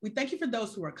here. We thank you for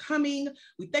those who are coming.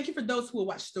 We thank you for those who will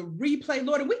watch the replay,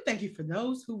 Lord. And we thank you for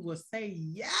those who will say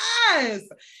yes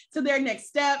to their next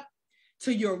step,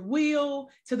 to your will,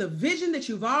 to the vision that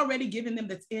you've already given them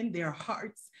that's in their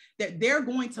hearts, that they're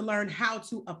going to learn how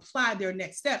to apply their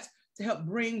next steps to help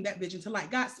bring that vision to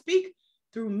light. God, speak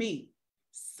through me.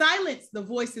 Silence the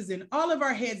voices in all of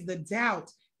our heads, the doubt,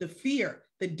 the fear,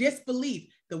 the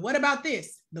disbelief, the what about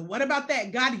this, the what about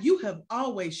that. God, you have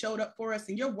always showed up for us,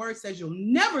 and your word says you'll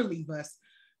never leave us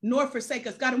nor forsake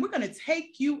us, God. And we're going to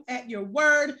take you at your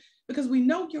word, because we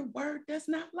know your word does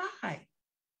not lie.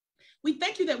 We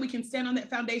thank you that we can stand on that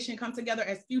foundation, come together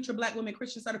as future Black women,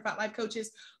 Christian certified life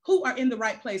coaches who are in the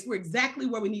right place. We're exactly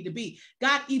where we need to be.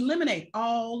 God, eliminate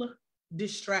all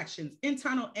distractions,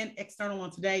 internal and external, on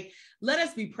today. Let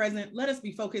us be present. Let us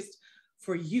be focused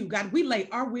for you. God, we lay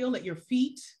our will at your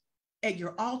feet, at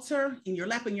your altar, in your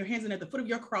lap, in your hands, and at the foot of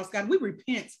your cross. God, we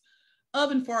repent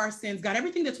of and for our sins. God,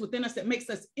 everything that's within us that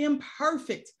makes us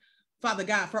imperfect, Father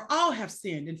God, for all have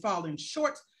sinned and fallen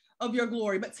short of your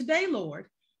glory. But today, Lord,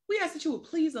 we ask that you would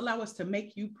please allow us to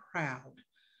make you proud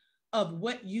of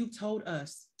what you've told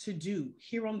us to do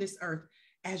here on this earth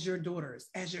as your daughters,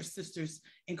 as your sisters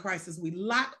in Christ, as we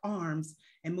lock arms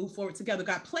and move forward together.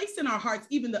 God, place in our hearts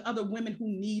even the other women who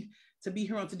need to be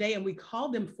here on today, and we call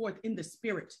them forth in the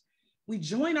spirit. We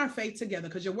join our faith together,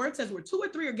 because your word says where 2 or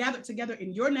 3 are gathered together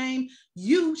in your name,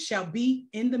 you shall be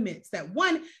in the midst. That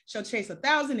 1 shall chase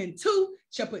 1,000 and 2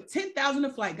 shall put 10,000 to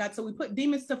flight. God, so we put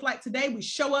demons to flight today. We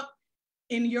show up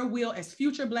in your will as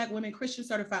future Black women, Christian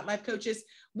certified life coaches.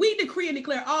 We decree and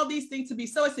declare all these things to be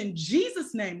so. It's in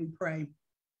Jesus' name we pray.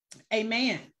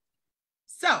 Amen.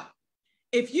 So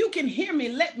if you can hear me,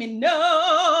 let me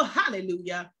know.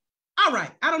 Hallelujah. All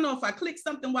right. I don't know if I clicked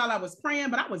something while I was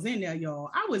praying, but I was in there, y'all.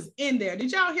 I was in there.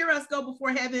 Did y'all hear us go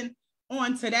before heaven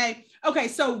on today? Okay,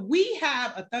 so we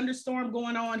have a thunderstorm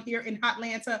going on here in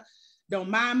Hotlanta. Don't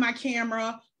mind my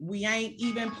camera. We ain't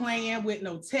even playing with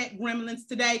no tech gremlins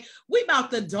today. We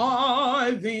about to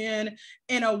dive in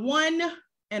a 1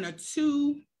 and a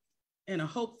 2 and a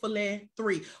hopefully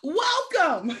 3.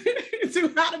 Welcome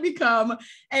to How to Become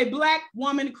a Black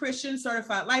Woman Christian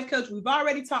Certified Life Coach. We've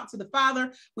already talked to the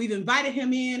Father. We've invited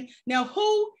him in. Now,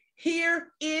 who here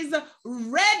is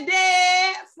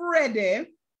ready?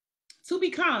 to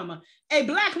become a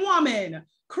Black woman,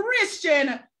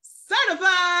 Christian,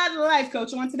 certified life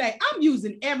coach on today. I'm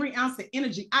using every ounce of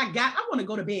energy I got. I want to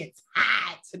go to bed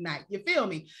tired tonight. You feel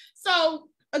me? So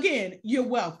again, you're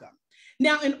welcome.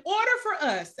 Now, in order for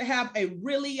us to have a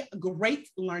really great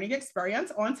learning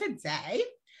experience on today,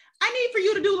 I need for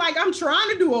you to do like I'm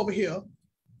trying to do over here.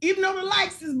 Even though the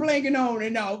lights is blinking on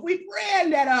and off, we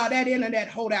ran that internet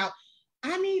holdout.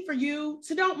 I need for you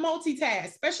to don't multitask,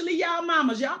 especially y'all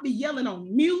mamas. Y'all be yelling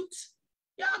on mute.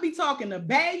 Y'all be talking to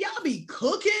babe. Y'all be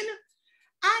cooking.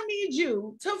 I need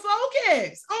you to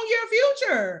focus on your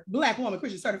future. Black woman,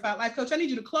 Christian certified life coach. I need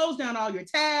you to close down all your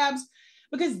tabs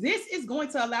because this is going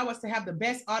to allow us to have the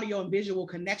best audio and visual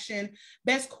connection,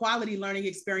 best quality learning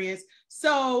experience.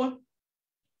 So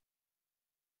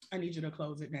I need you to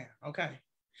close it down, okay?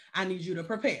 I need you to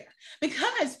prepare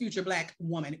because future Black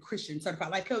woman, Christian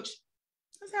certified life coach,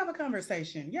 let's have a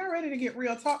conversation. Y'all ready to get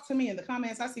real? Talk to me in the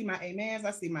comments. I see my amens.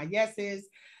 I see my yeses.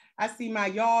 I see my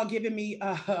y'all giving me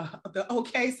the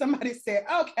okay. Somebody said,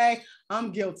 okay,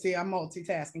 I'm guilty. I'm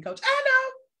multitasking, coach. I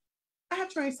know. I have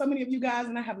trained so many of you guys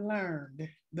and I have learned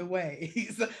the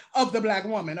ways of the Black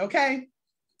woman, okay?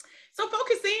 So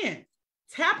focus in.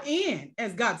 Tap in,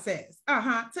 as God says,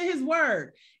 to his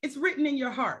word. It's written in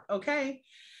your heart, okay?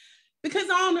 Because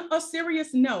on a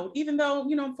serious note, even though,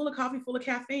 you know, I'm full of coffee, full of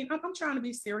caffeine, I'm trying to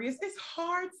be serious. It's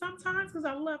hard sometimes because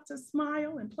I love to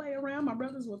smile and play around. My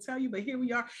brothers will tell you, but here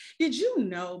we are. Did you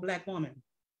know, Black woman,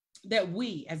 that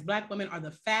we as Black women are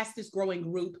the fastest growing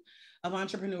group of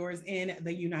entrepreneurs in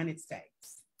the United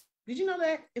States? Did you know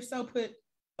that? If so, put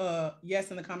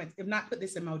yes in the comments. If not, put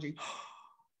this emoji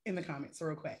in the comments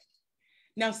real quick.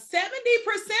 Now, 70%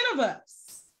 of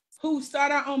us who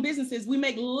start our own businesses, we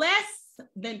make less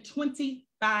than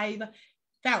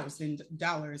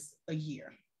 $25,000 a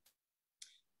year.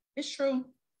 It's true.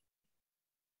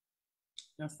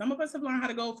 Now, some of us have learned how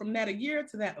to go from that a year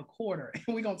to that a quarter. And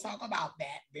we're going to talk about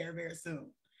that very, very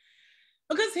soon.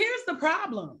 Because here's the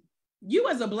problem. You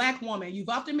as a Black woman, you've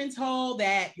often been told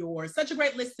that you're such a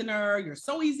great listener. You're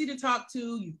so easy to talk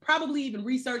to. You've probably even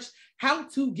researched how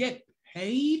to get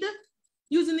paid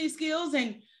using these skills.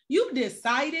 And you've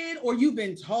decided or you've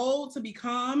been told to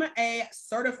become a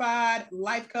certified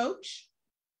life coach.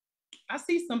 I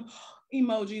see some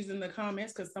emojis in the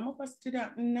comments because some of us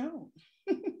didn't know.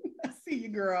 I see you,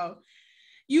 girl.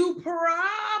 You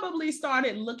probably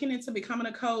started looking into becoming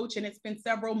a coach and it's been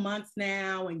several months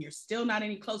now and you're still not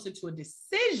any closer to a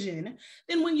decision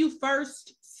than when you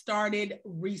first started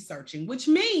researching, which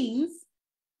means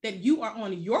that you are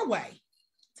on your way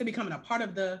to becoming a part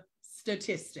of the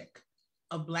statistic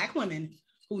of Black women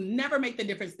who never make the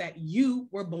difference that you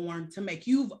were born to make.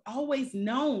 You've always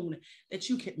known that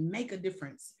you could make a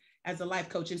difference as a life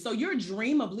coach. And so your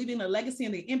dream of leaving a legacy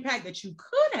and the impact that you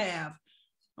could have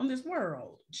on this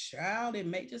world, child, it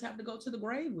may just have to go to the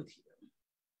grave with you.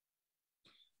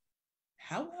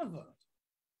 However,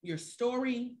 your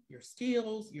story, your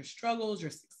skills, your struggles,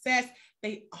 your success,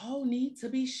 they all need to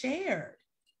be shared.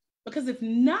 Because if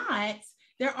not,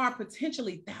 there are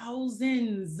potentially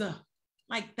thousands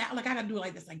like that. Like I gotta do it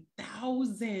like this, like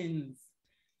thousands.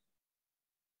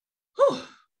 Whew.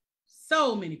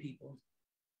 So many people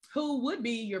who would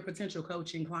be your potential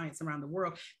coaching clients around the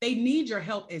world. They need your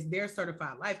help as their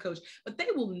certified life coach, but they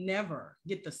will never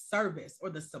get the service or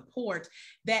the support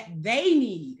that they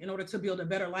need in order to build a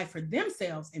better life for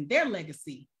themselves and their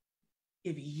legacy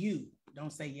if you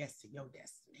don't say yes to your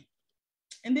destiny.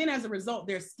 And then as a result,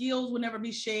 their skills will never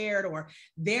be shared or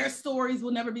their stories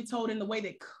will never be told in the way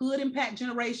that could impact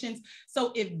generations.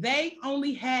 So if they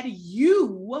only had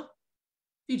you,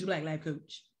 future Black life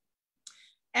coach,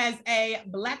 as a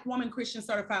Black woman Christian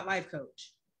certified life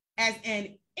coach, as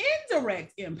an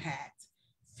indirect impact,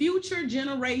 future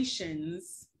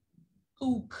generations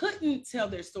who couldn't tell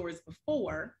their stories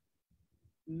before,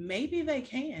 maybe they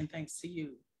can thanks to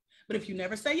you. But if you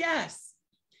never say yes,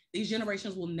 these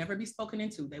generations will never be spoken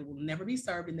into, they will never be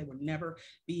served, and they will never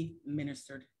be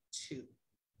ministered to.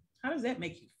 How does that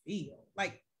make you feel?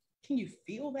 Like, can you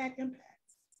feel that impact?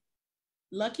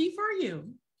 Lucky for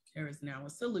you, there is now a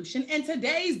solution, and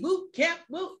today's boot camp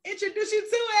will introduce you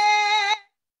to it.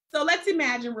 So let's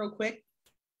imagine real quick.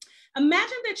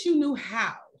 Imagine that you knew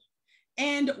how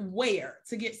and where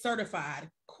to get certified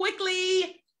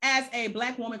quickly as a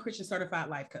Black woman Christian certified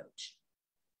life coach.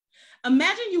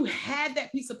 Imagine you had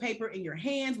that piece of paper in your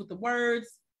hands with the words,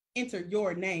 enter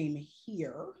your name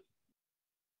here,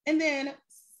 and then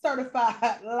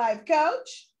certified life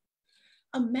coach.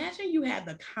 Imagine you had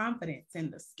the confidence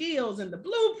and the skills and the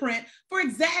blueprint for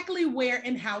exactly where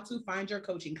and how to find your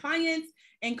coaching clients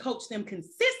and coach them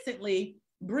consistently,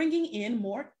 bringing in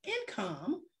more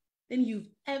income than you've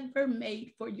ever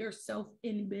made for yourself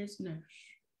in business.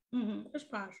 It's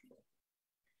possible.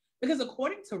 Because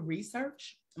according to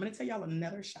research, I'm going to tell y'all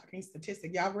another shocking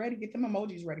statistic. Y'all ready? Get them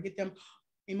emojis ready. Get them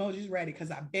emojis ready,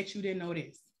 because I bet you didn't know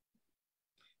this.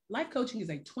 Life coaching is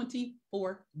a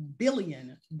 $24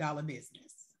 billion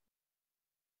business.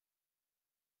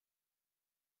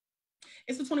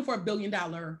 It's a $24 billion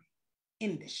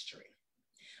industry.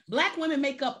 Black women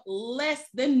make up less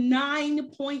than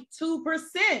 9.2%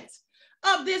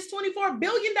 of this $24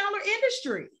 billion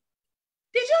industry.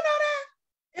 Did you know that?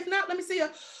 If not, let me see you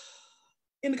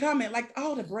in the comment, like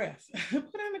all the breath. Put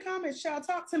it in the comments, y'all.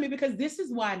 Talk to me, because this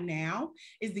is why now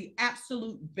is the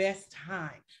absolute best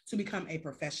time to become a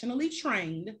professionally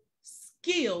trained,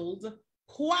 skilled,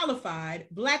 qualified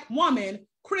Black woman,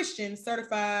 Christian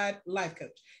certified life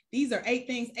coach. These are 8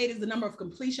 things. 8 is the number of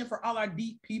completion for all our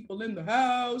deep people in the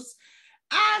house.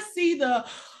 I see the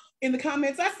in the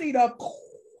comments. I see the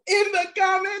in the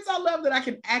comments. I love that I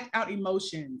can act out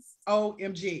emotions.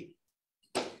 OMG.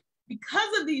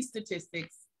 Because of these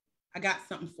statistics, I got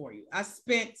something for you. I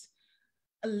spent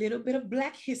a little bit of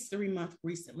Black History Month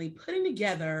recently putting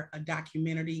together a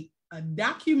documentary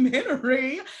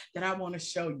that I want to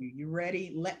show you. You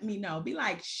ready? Let me know. Be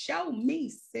like, show me,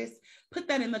 sis. Put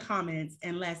that in the comments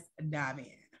and let's dive in.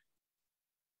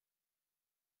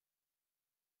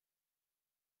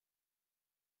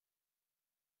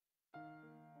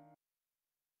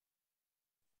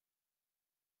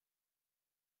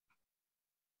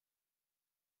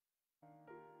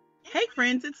 Hey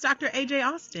friends, it's Dr. AJ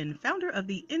Austin, founder of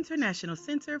the International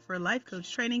Center for Life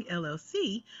Coach Training,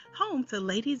 LLC, home to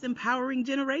ladies empowering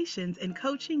generations and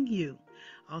coaching you,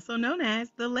 also known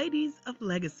as the Ladies of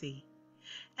Legacy.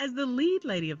 As the lead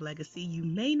lady of Legacy, you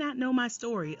may not know my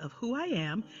story of who I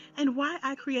am and why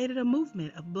I created a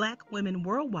movement of Black women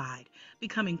worldwide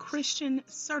becoming Christian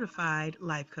certified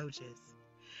life coaches.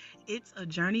 It's a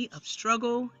journey of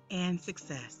struggle and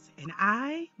success, and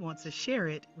I want to share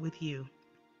it with you.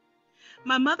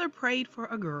 My mother prayed for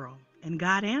a girl, and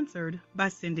God answered by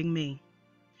sending me.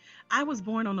 I was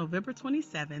born on November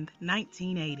 27th,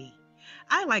 1980.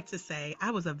 I like to say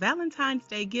I was a Valentine's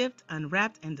Day gift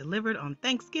unwrapped and delivered on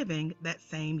Thanksgiving that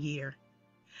same year.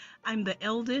 I'm the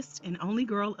eldest and only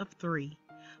girl of 3,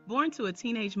 born to a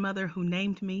teenage mother who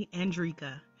named me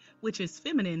Andrika, which is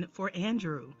feminine for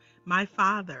Andrew, my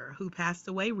father, who passed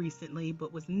away recently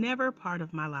but was never part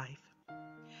of my life.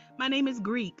 My name is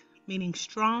Greek, meaning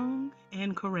strong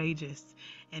and courageous,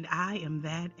 and I am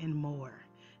that and more.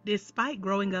 Despite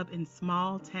growing up in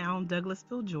small town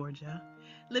Douglasville, Georgia,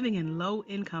 living in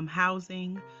low-income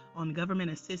housing, on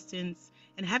government assistance,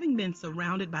 and having been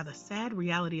surrounded by the sad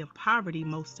reality of poverty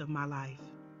most of my life.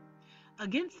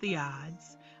 Against the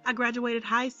odds, I graduated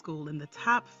high school in the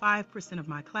top 5% of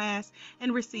my class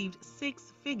and received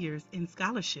 6 figures in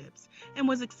scholarships and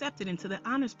was accepted into the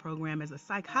honors program as a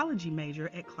psychology major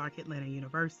at Clark Atlanta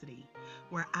University,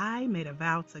 where I made a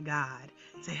vow to God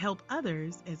to help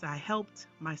others as I helped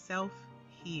myself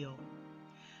heal.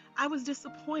 I was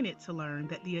disappointed to learn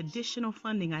that the additional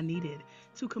funding I needed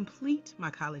to complete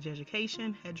my college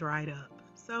education had dried up,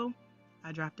 so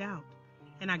I dropped out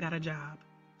and I got a job.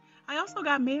 I also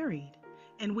got married,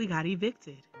 and we got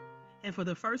evicted. And for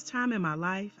the first time in my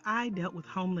life, I dealt with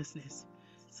homelessness,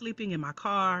 sleeping in my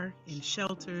car, in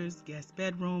shelters, guest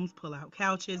bedrooms, pull-out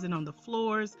couches, and on the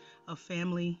floors of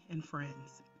family and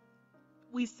friends.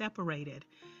 We separated,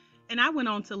 and I went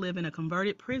on to live in a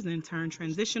converted prison turned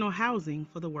transitional housing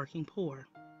for the working poor.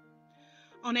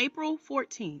 On April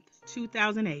 14th,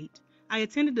 2008, I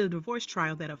attended the divorce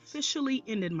trial that officially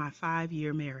ended my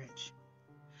 5-year marriage.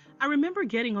 I remember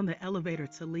getting on the elevator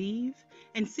to leave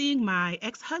and seeing my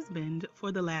ex-husband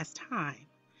for the last time,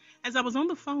 as I was on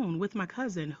the phone with my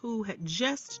cousin who had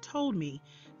just told me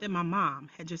that my mom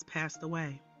had just passed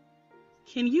away.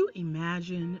 Can you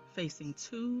imagine facing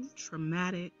 2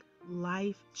 traumatic,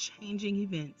 life-changing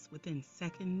events within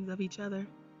seconds of each other?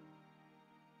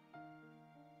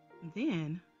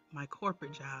 Then my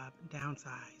corporate job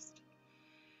downsized.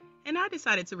 And I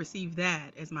decided to receive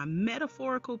that as my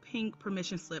metaphorical pink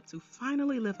permission slip to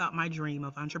finally live out my dream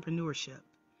of entrepreneurship.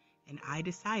 And I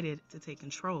decided to take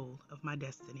control of my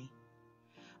destiny.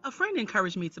 A friend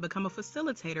encouraged me to become a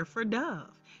facilitator for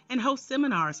Dove and host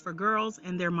seminars for girls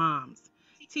and their moms,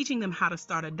 teaching them how to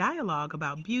start a dialogue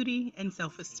about beauty and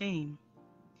self-esteem.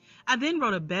 I then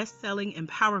wrote a best-selling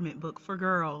empowerment book for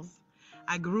girls.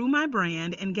 I grew my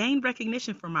brand and gained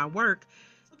recognition for my work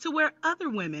to where other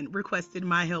women requested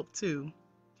my help too.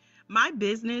 My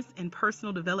business and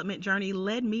personal development journey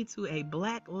led me to a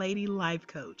Black lady life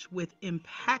coach with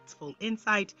impactful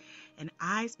insight, and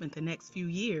I spent the next few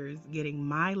years getting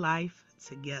my life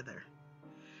together.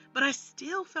 But I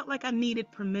still felt like I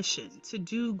needed permission to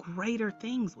do greater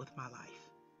things with my life.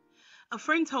 A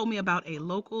friend told me about a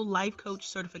local life coach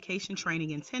certification training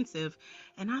intensive,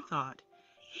 and I thought,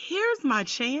 here's my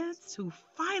chance to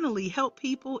finally help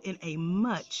people in a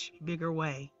much bigger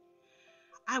way.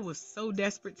 I was so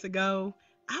desperate to go,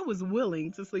 I was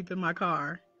willing to sleep in my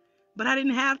car. But I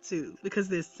didn't have to because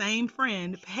this same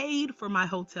friend paid for my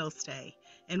hotel stay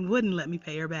and wouldn't let me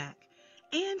pay her back.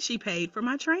 And she paid for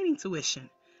my training tuition.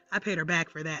 I paid her back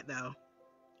for that though.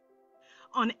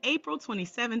 On April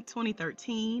 27,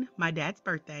 2013, my dad's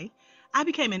birthday, I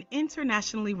became an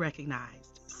internationally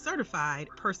recognized, certified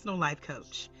personal life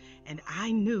coach. And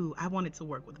I knew I wanted to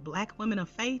work with Black women of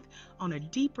faith on a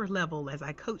deeper level as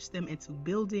I coached them into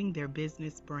building their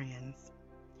business brands.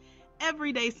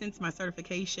 Every day since my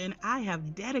certification, I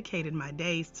have dedicated my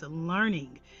days to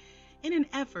learning in an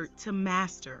effort to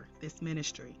master this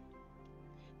ministry.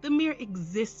 The mere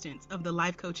existence of the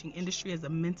life coaching industry as a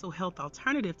mental health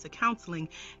alternative to counseling,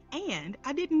 and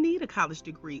I didn't need a college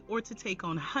degree or to take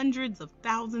on hundreds of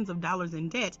thousands of dollars in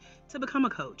debt to become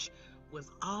a coach, was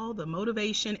all the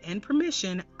motivation and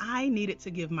permission I needed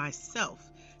to give myself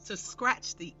to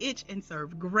scratch the itch and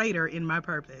serve greater in my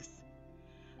purpose.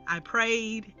 I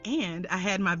prayed, and I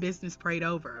had my business prayed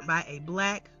over by a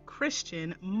Black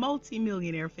Christian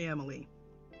multimillionaire family.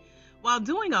 While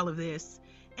doing all of this,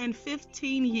 and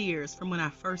 15 years from when I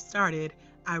first started,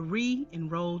 I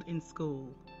re-enrolled in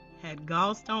school, had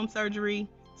gallstone surgery,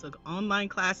 took online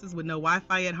classes with no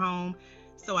Wi-Fi at home,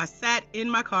 so I sat in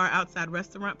my car outside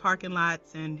restaurant parking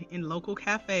lots and in local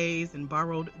cafes and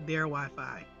borrowed their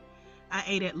Wi-Fi. I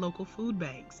ate at local food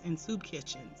banks and soup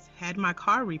kitchens, had my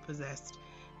car repossessed,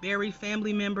 buried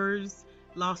family members,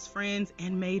 lost friends,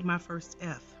 and made my first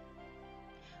F.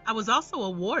 I was also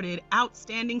awarded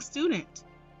Outstanding Student,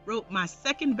 wrote my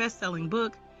second best-selling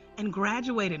book, and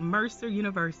graduated Mercer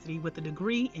University with a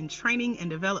degree in training and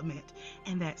development,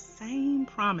 and that same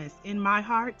promise in my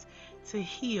heart to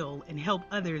heal and help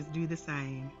others do the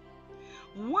same.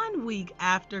 1 week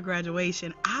after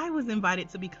graduation, I was invited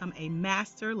to become a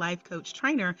master life coach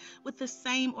trainer with the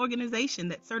same organization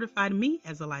that certified me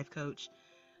as a life coach.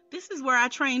 This is where I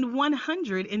trained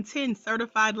 110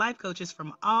 certified life coaches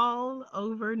from all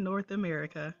over North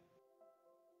America.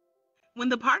 When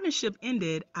the partnership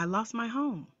ended, I lost my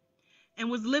home and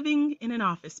was living in an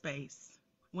office space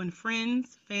when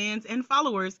friends, fans, and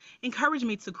followers encouraged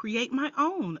me to create my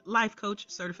own life coach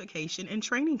certification and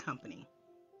training company.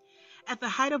 At the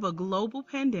height of a global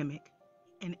pandemic,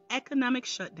 an economic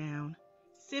shutdown,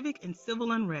 civic and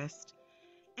civil unrest,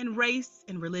 and race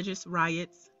and religious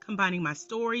riots, combining my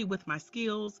story with my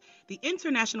skills, the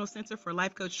International Center for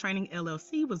Life Coach Training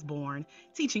LLC was born,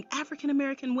 teaching African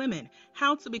American women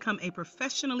how to become a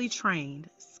professionally trained,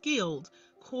 skilled,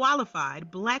 qualified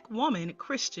Black woman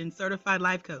Christian certified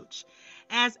life coach.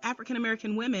 As African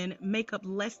American women make up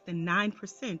less than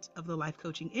 9% of the life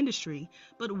coaching industry,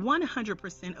 but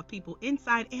 100% of people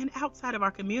inside and outside of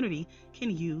our community can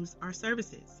use our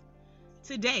services.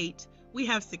 To date, we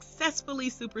have successfully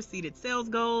superseded sales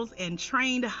goals and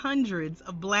trained hundreds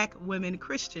of Black women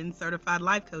Christian certified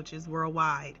life coaches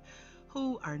worldwide,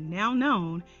 who are now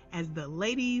known as the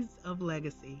Ladies of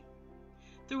Legacy.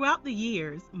 Throughout the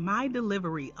years, my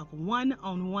delivery of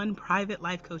one-on-one private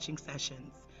life coaching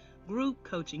sessions, group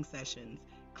coaching sessions,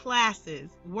 classes,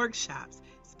 workshops,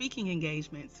 speaking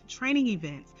engagements, training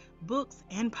events, books,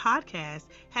 and podcasts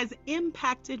has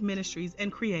impacted ministries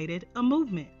and created a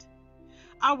movement.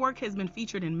 Our work has been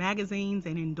featured in magazines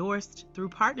and endorsed through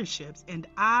partnerships, and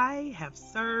I have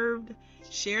served,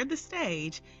 shared the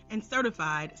stage, and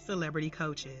certified celebrity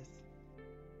coaches.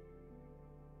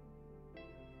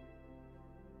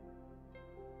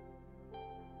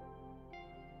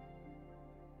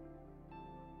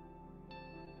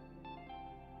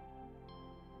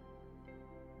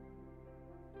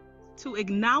 To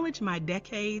acknowledge my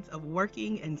decades of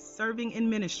working and serving in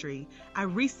ministry, I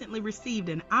recently received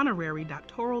an honorary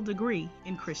doctoral degree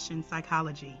in Christian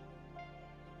psychology.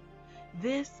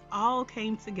 This all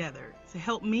came together to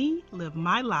help me live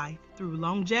my life through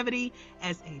longevity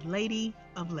as a lady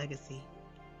of legacy.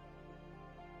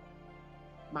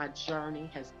 My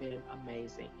journey has been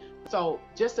amazing. So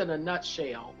just in a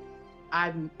nutshell,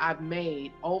 I've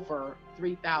made over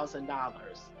 $3,000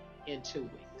 in 2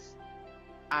 weeks.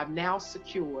 I've now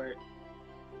secured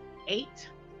 8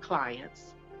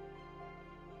 clients.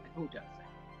 Who does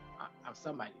it?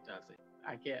 Somebody does it,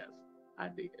 I guess. I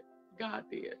did. God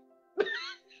did.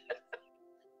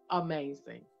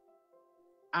 Amazing.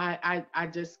 I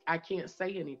can't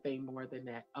say anything more than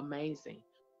that. Amazing.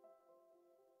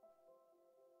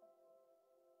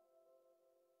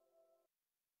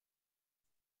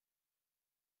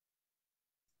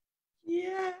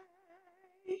 Yay.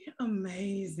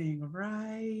 Amazing,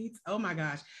 right? Oh my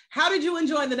gosh. How did you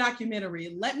enjoy the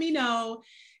documentary? Let me know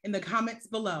in the comments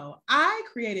below. I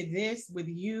created this with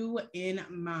you in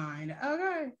mind.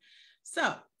 Okay.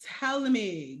 So tell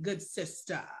me, good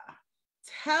sister,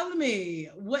 tell me,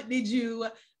 what did you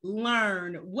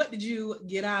learn? What did you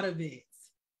get out of it?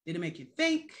 Did it make you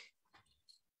think?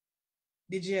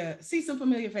 Did you see some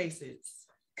familiar faces?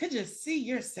 Could you see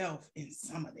yourself in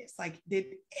some of this? Like, did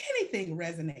anything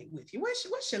resonate with you?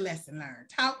 What's your lesson learned?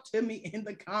 Talk to me in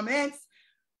the comments,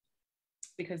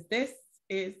 because this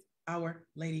is our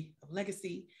Lady of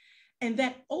Legacy. And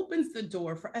that opens the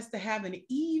door for us to have an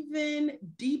even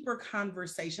deeper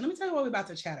conversation. Let me tell you what we're about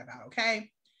to chat about,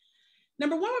 okay?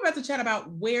 Number one, we're about to chat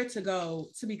about where to go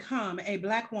to become a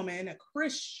Black woman, a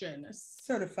Christian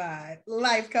certified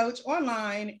life coach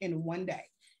online in one day.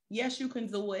 Yes, you can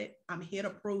do it. I'm here to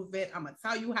prove it. I'm going to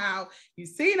tell you how. You've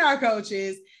seen our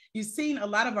coaches. You've seen a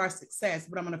lot of our success,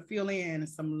 but I'm going to fill in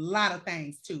a lot of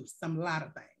things too. Lot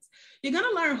of things. You're going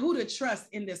to learn who to trust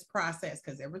in this process,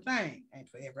 because everything ain't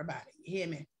for everybody. You hear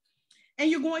me?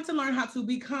 And you're going to learn how to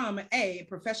become a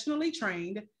professionally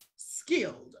trained,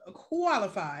 skilled,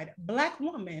 qualified Black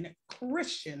woman,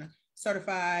 Christian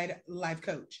certified life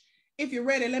coach. If you're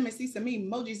ready, let me see some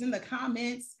emojis in the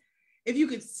comments. If you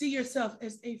could see yourself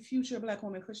as a future Black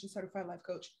woman, Christian certified life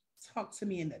coach, talk to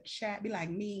me in the chat. Be like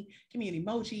me. Give me an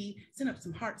emoji. Send up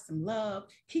some hearts, some love.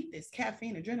 Keep this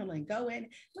caffeine, adrenaline going.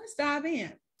 Let's dive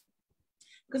in,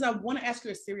 because I want to ask you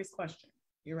a serious question.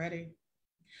 You ready?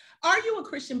 Are you a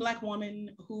Christian Black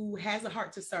woman who has a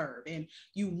heart to serve, and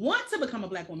you want to become a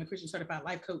Black woman, Christian certified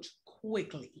life coach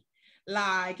quickly?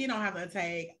 Like, you don't have to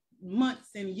take months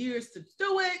and years to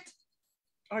do it.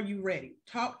 Are you ready?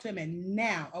 Talk to me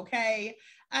now, okay?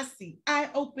 I see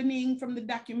eye-opening from the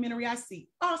documentary. I see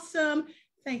awesome.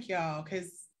 Thank y'all,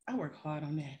 because I work hard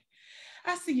on that.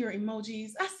 I see your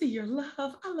emojis. I see your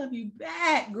love. I love you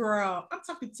back, girl. I'm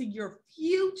talking to your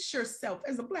future self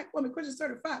as a Black woman, Christian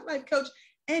certified life coach,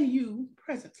 and you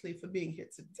presently for being here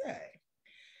today.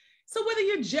 So whether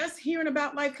you're just hearing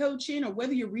about life coaching, or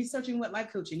whether you're researching what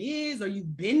life coaching is, or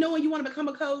you've been knowing you want to become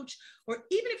a coach, or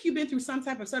even if you've been through some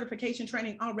type of certification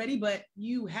training already, but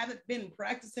you haven't been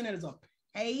practicing it as a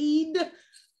paid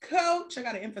coach, I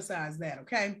got to emphasize that,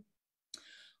 okay?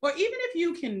 Or even if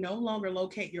you can no longer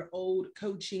locate your old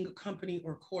coaching company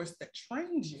or course that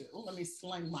trained you, let me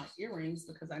sling my earrings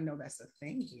because I know that's a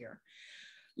thing here.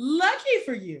 Lucky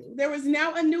for you, there is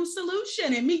now a new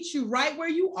solution. It meets you right where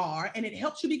you are, and it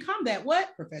helps you become that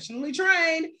what? Professionally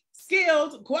trained,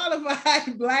 skilled,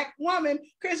 qualified Black woman,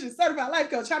 Christian certified life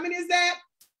coach. How many is that?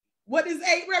 What does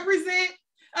 8 represent?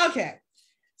 Okay,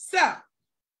 so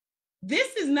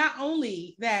this is not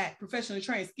only that professionally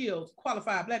trained, skilled,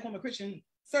 qualified Black woman, Christian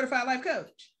certified life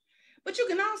coach, but you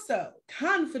can also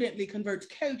confidently convert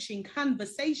coaching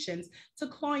conversations to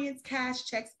clients' cash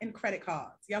checks and credit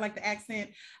cards. Y'all like the accent?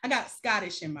 I got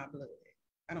Scottish in my blood.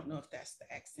 I don't know if that's the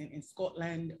accent in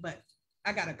Scotland, but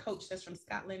I got a coach that's from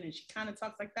Scotland and she kind of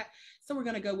talks like that. So we're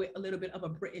going to go with a little bit of a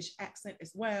British accent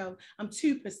as well. I'm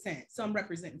 2%, so I'm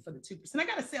representing for the 2%. I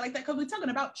got to say it like that because we're talking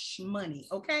about money,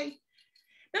 okay?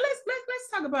 Now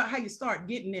let's talk about how you start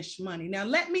getting this money. Now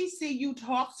let me see you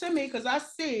talk to me, because I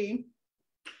see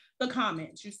the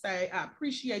comments. You say, I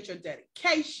appreciate your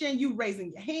dedication. You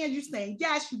raising your hand. You saying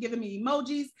yes. You giving me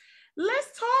emojis.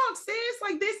 Let's talk, sis.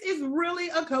 Like, this is really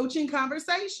a coaching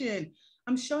conversation.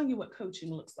 I'm showing you what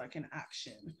coaching looks like in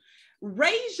action.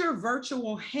 Raise your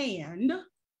virtual hand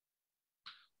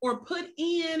or put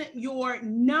in your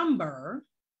number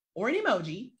or an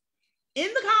emoji in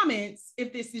the comments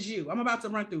if this is you. I'm about to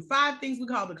run through 5 things we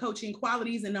call the coaching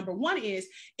qualities. And number 1 is,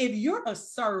 if you're a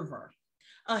server,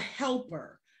 a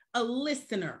helper, a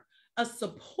listener, a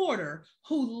supporter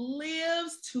who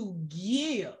lives to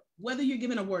give, whether you're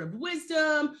giving a word of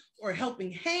wisdom or a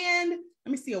helping hand.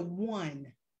 Let me see a 1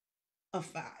 of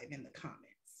 5 in the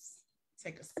comments.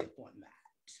 Take a sip on that.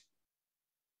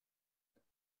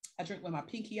 I drink with my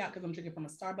pinky out because I'm drinking from a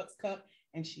Starbucks cup,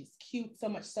 and she's cute, so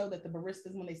much so that the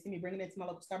baristas, when they see me bringing it to my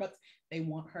local Starbucks, they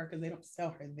want her because they don't sell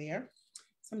her there.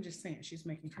 So I'm just saying, she's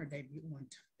making her debut one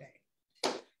today.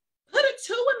 Put a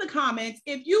 2 in the comments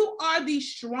if you are the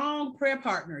strong prayer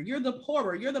partner, you're the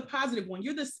pourer, you're the positive one,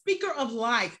 you're the speaker of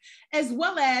life, as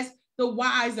well as the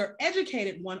wise or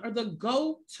educated one, or the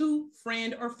go-to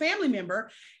friend or family member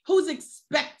who's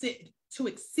expected to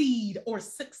exceed or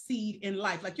succeed in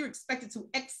life. Like you're expected to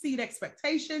exceed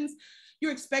expectations.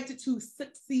 You're expected to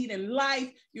succeed in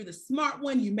life. You're the smart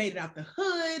one. You made it out the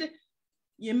hood.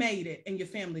 You made it, and your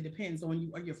family depends on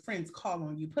you, or your friends call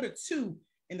on you. Put a 2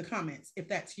 in the comments if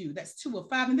that's you. That's 2 of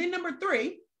 5. And then number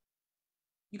 3,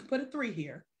 you can put a 3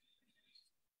 here.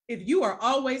 If you are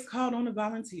always called on to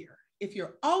volunteer, if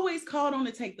you're always called on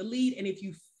to take the lead, and if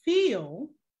you feel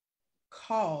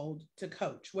called to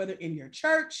coach, whether in your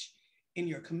church, in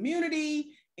your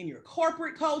community, in your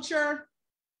corporate culture,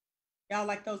 y'all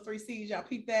like those 3 C's? Y'all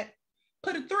peep that?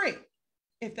 Put a 3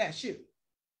 if that's you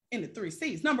in the 3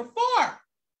 C's. Number 4,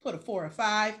 put a 4 or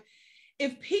 5.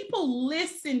 If people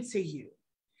listen to you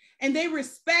and they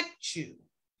respect you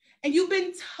and you've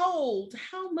been told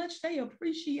how much they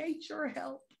appreciate your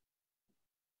help,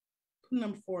 put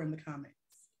number 4 in the comments.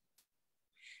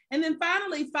 And then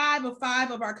finally, 5 of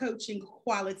 5 of our coaching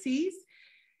qualities.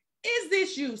 Is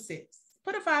this you, sis?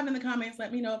 Put a 5 in the comments.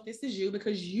 Let me know if this is you,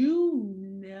 because you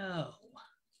know.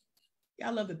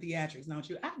 Y'all love the theatrics, don't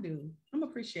you? I do. I'm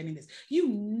appreciating this. You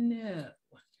know,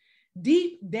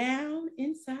 deep down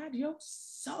inside your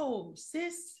soul,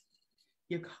 sis,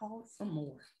 you're called for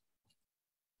more.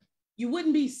 You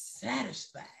wouldn't be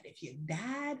satisfied if you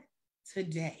died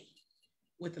today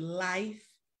with life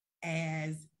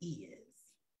as is,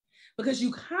 because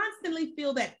you constantly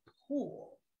feel that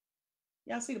pull.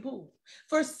 Y'all see the pull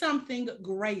for something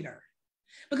greater,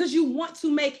 because you want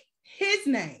to make his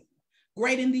name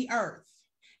great in the earth,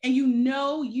 and you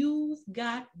know you've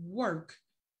got work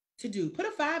to do. Put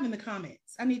a 5 in the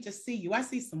comments. I need to see you. I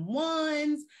see some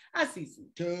 1s, I see some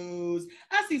 2s,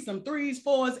 I see some 3s,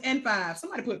 4s, and 5s.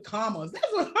 Somebody put commas.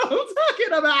 That's what I'm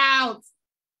talking about.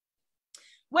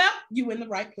 Well, you in the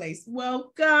right place.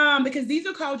 Welcome, because these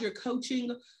are called your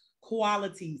coaching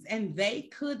qualities, and they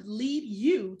could lead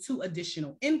you to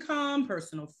additional income,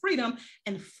 personal freedom,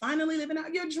 and finally living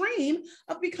out your dream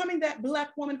of becoming that Black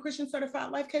woman Christian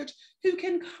certified life coach who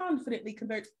can confidently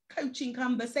convert coaching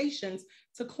conversations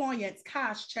to clients,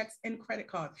 cash, checks, and credit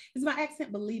cards. Is my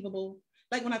accent believable?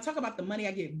 Like when I talk about the money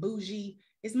I get bougie,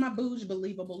 is my bougie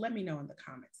believable? Let me know in the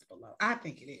comments below. I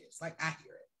think it is. Like, I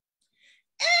hear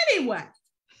it. Anyway.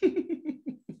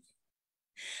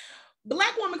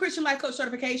 Black woman Christian life coach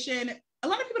certification, a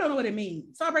lot of people don't know what it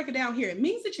means. So I'll break it down here. It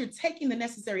means that you're taking the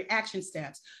necessary action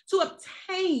steps to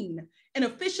obtain an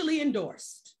officially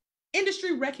endorsed,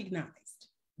 industry recognized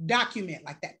document,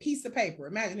 like that piece of paper.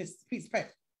 Imagine this piece of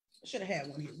paper. I should have had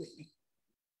one here with me.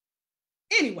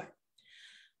 Anyway,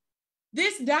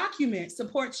 this document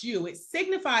supports you. It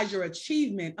signifies your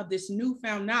achievement of this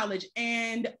newfound knowledge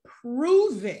and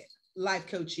proven life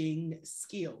coaching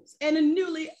skills and a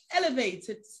newly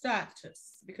elevated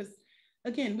status, because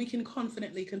again, we can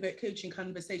confidently convert coaching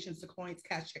conversations to clients,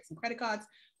 cash checks, and credit cards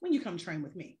when you come train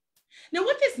with me. Now,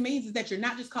 what this means is that you're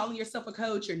not just calling yourself a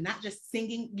coach, you're not just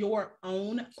singing your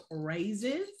own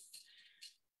praises.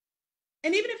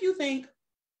 And even if you think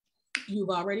you've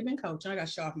already been coaching, I got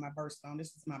to show off my birthstone.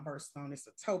 This is my birthstone. It's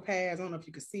a topaz. I don't know if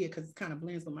you can see it because it kind of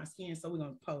blends with my skin. So we're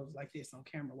going to pose like this on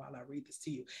camera while I read this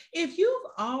to you. If you've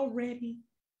already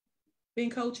been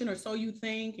coaching, or so you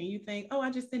think, and you think, oh,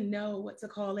 I just didn't know what to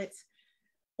call it,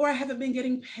 or I haven't been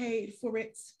getting paid for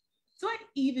it, do I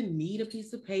even need a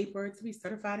piece of paper to be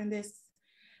certified in this?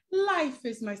 Life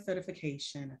is my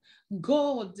certification.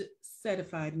 God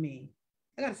certified me.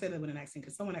 I got to say that with an accent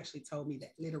because someone actually told me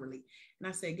that literally. And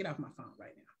I said, get off my phone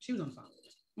right now. She was on the phone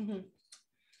with me.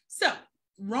 So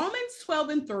Romans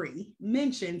 12:3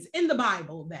 mentions in the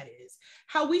Bible, that is,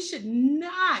 how we should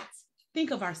not think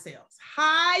of ourselves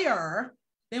higher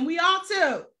than we ought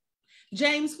to.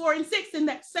 James 4:6 in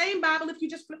that same Bible, if you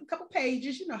just flip a couple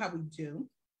pages, you know how we do.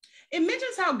 It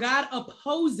mentions how God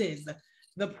opposes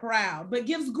the proud, but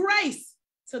gives grace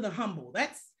to the humble.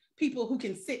 That's people who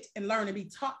can sit and learn and be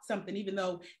taught something, even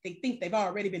though they think they've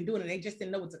already been doing it. They just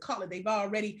didn't know what to call it. They've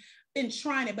already been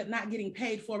trying it, but not getting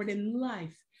paid for it. And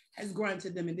life has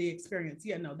granted them in the experience.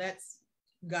 Yeah, no, that's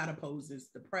God opposes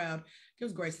the proud,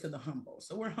 gives grace to the humble.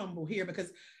 So we're humble here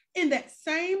because in that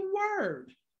same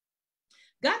word,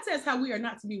 God says how we are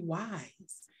not to be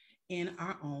wise in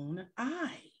our own eyes.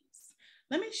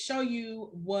 Let me show you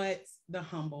what the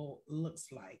humble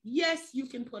looks like. Yes, you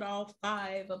can put all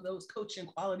 5 of those coaching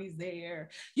qualities there.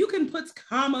 You can put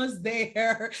commas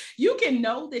there. You can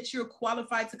know that you're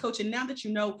qualified to coach. And now that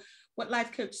you know what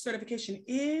life coach certification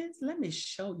is, let me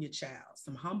show you, child,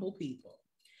 some humble people.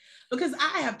 Because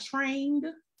I have trained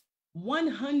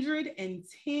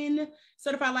 110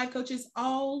 certified life coaches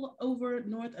all over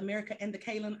North America and the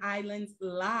Cayman Islands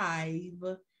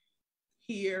live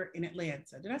here in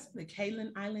Atlanta. Did I say the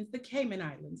Cayman Islands? The Cayman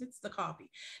Islands. It's the coffee.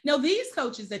 Now, these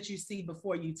coaches that you see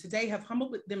before you today have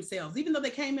humbled themselves, even though they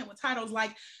came in with titles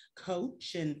like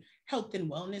coach and health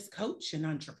and wellness coach and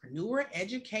entrepreneur,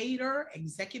 educator,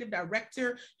 executive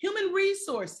director, human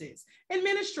resources,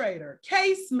 administrator,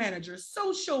 case manager,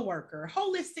 social worker,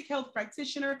 holistic health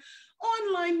practitioner,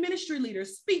 online ministry leader,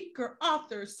 speaker,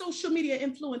 author, social media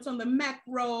influence on the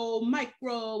macro,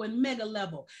 micro, and mega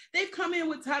level. They've come in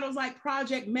with titles like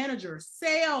project manager,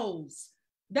 sales,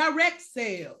 direct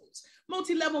sales,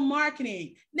 multi-level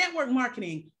marketing, network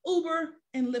marketing, Uber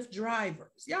and Lyft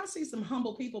drivers. Y'all see some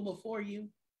humble people before you.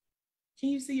 Can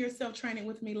you see yourself training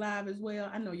with me live as well?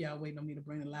 I know y'all waiting on me to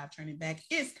bring the live training back.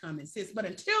 It's coming, sis. But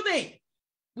until then,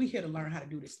 we here to learn how to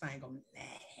do this thing on the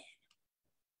land.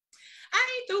 I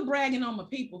ain't through bragging on my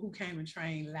people who came and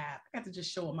trained live. I got to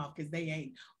just show them off because they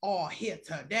ain't all here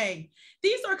today.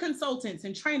 These are consultants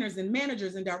and trainers and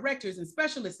managers and directors and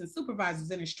specialists and supervisors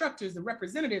and instructors and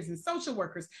representatives and social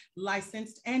workers,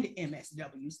 licensed and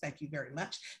MSWs. Thank you very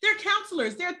much. They're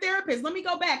counselors. They're therapists. Let me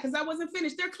go back because I wasn't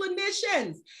finished. They're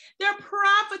clinicians. They're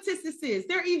prophetesses.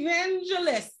 They're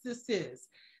evangelists.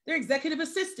 They're executive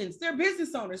assistants. They're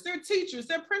business owners. They're teachers.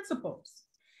 They're principals.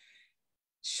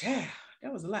 Yeah.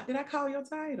 That was a lot. Did I call your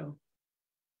title?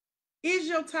 Is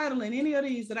your title in any of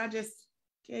these that I just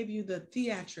gave you the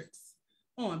theatrics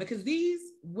on? Because these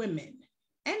women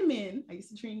and men, I used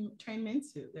to train men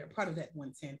too. They're part of that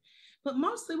 110. But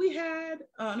mostly we had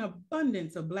an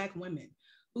abundance of Black women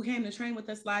who came to train with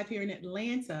us live here in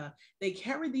Atlanta. They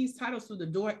carried these titles through the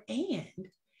door and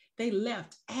they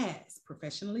left as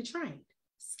professionally trained,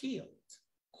 skilled,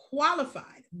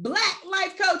 qualified Black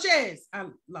life coaches. I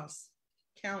lost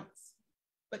counts.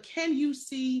 But can you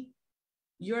see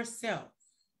yourself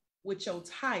with your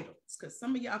titles? Because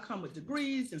some of y'all come with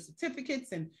degrees and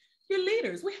certificates and you're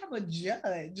leaders. We have a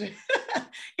judge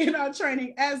in our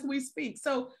training as we speak.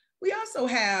 So we also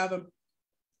have,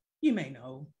 you may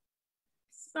know,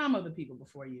 some of the people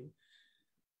before you,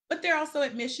 but they're also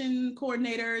admission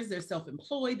coordinators, they're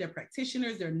self-employed, they're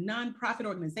practitioners, they're nonprofit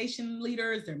organization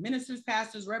leaders, they're ministers,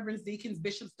 pastors, reverends, deacons,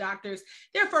 bishops, doctors,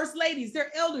 they're first ladies,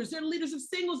 they're elders, they're leaders of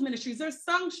singles ministries, they're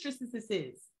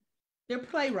songstresses, they're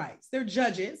playwrights, they're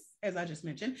judges, as I just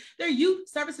mentioned, they're youth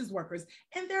services workers,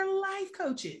 and they're life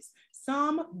coaches,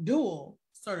 some dual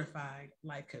certified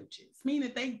life coaches, meaning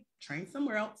that they trained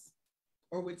somewhere else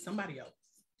or with somebody else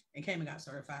and came and got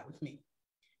certified with me,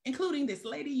 including this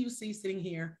lady you see sitting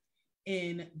here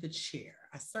in the chair.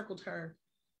 I circled her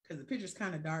because the picture's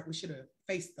kind of dark. We should have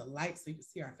faced the light so you can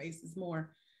see our faces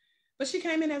more. But she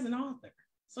came in as an author.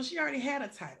 So she already had a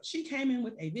title. She came in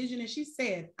with a vision and she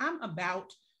said, I'm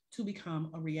about to become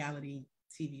a reality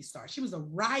TV star. She was a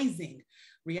rising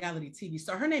reality TV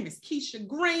star. Her name is Keisha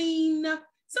Green.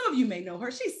 Some of you may know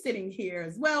her. She's sitting here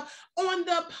as well on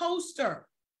the poster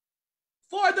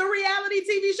for the reality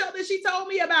TV show that she told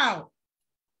me about.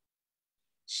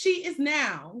 She is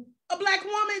now a Black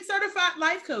woman certified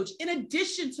life coach, in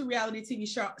addition to reality TV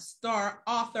star,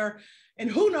 author, and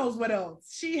who knows what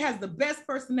else. She has the best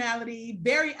personality,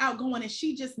 very outgoing, and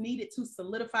she just needed to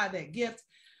solidify that gift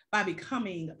by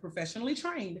becoming professionally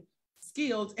trained,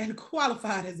 skilled, and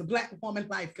qualified as a Black woman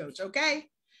life coach, okay?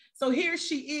 So here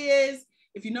she is.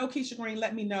 If you know Keisha Green,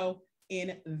 let me know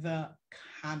in the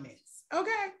comments,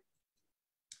 okay?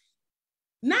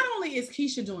 Not only is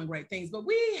Keisha doing great things, but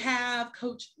we have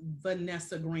Coach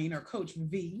Vanessa Green, or Coach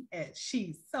V, as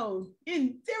she's so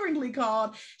endearingly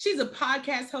called. She's a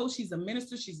podcast host. She's a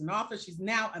minister. She's an author. She's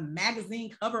now a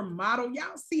magazine cover model.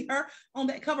 Y'all see her on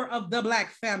that cover of The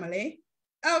Black Family.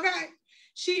 Okay.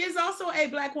 She is also a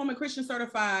Black woman Christian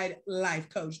certified life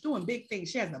coach, doing big things.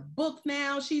 She has a book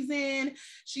now she's in.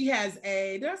 She has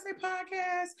did I say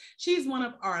podcast? She's one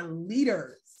of our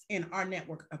leaders in our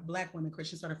network of Black women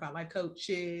Christian certified life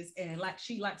coaches. And like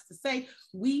she likes to say,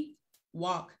 we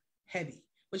walk heavy,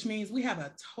 which means we have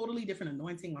a totally different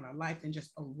anointing on our life than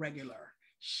just a regular,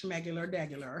 schmegular,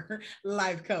 degular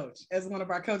life coach, as one of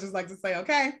our coaches like to say,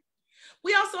 okay?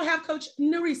 We also have Coach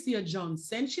Naricia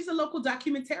Johnson. She's a local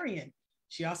documentarian.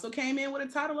 She also came in with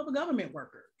a title of a government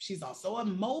worker. She's also a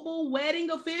mobile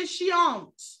wedding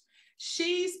officiant.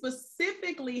 She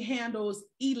specifically handles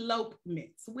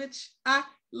elopements, which I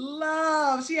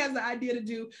love. She has the idea to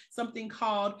do something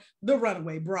called The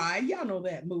Runaway Bride. Y'all know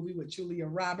that movie with Julia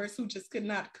Roberts, who just could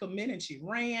not commit and she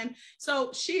ran.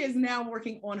 So she is now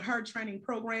working on her training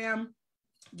program,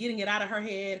 getting it out of her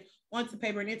head onto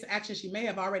paper and into action. She may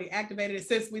have already activated it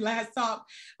since we last talked,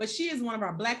 but she is one of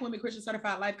our Black women Christian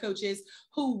certified life coaches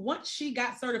who, once she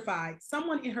got certified,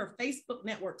 someone in her Facebook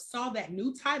network saw that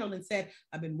new title and said,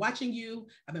 I've been watching you.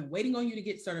 I've been waiting on you to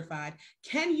get certified.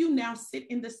 Can you now sit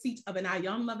in the seat of an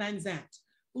Ayanla Van Zant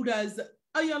who does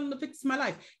Ayanla Fix My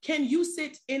Life? Can you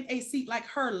sit in a seat like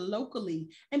her locally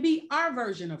and be our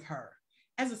version of her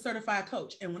as a certified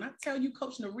coach? And when I tell you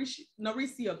Coach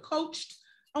Naricia coached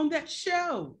on that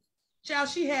show, child,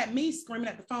 she had me screaming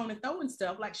at the phone and throwing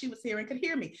stuff like she was here and could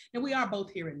hear me. And we are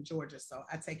both here in Georgia, so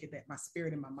I take it that my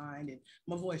spirit and my mind and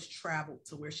my voice traveled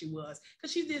to where she was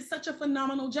because she did such a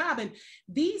phenomenal job. And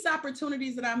these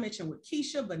opportunities that I mentioned with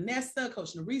Keisha, Vanessa,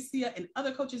 Coach Naricia, and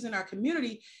other coaches in our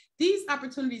community, these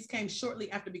opportunities came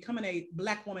shortly after becoming a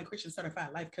Black woman Christian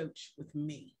certified life coach with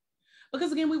me.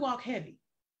 Because again, we walk heavy.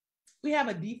 We have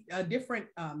a different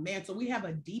mantle. We have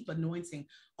a deep anointing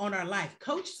on our life.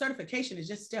 Coach certification is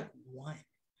just step one.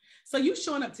 So you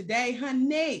showing up today,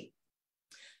 honey,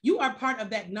 you are part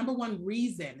of that number one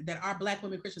reason that our Black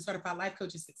women Christian certified life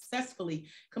coaches successfully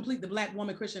complete the Black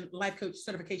woman Christian life coach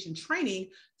certification training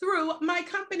through my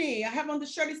company. I have on the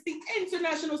shirt, it's the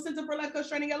International Center for Life Coach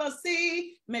Training, LLC.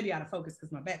 Maybe out of focus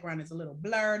because my background is a little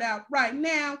blurred out right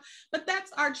now, but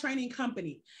that's our training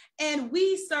company. And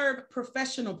we serve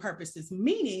professional purposes,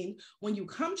 meaning when you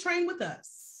come train with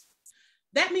us,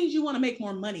 that means you want to make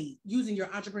more money using your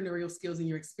entrepreneurial skills and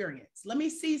your experience. Let me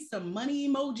see some money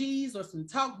emojis or some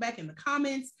talk back in the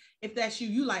comments. If that's you,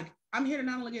 you like, I'm here to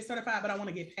not only get certified, but I want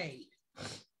to get paid.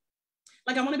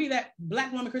 Like I want to be that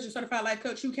Black woman Christian certified life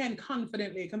coach who can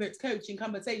confidently convert coaching,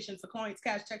 conversations for clients,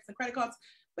 cash checks, and credit cards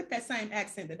with that same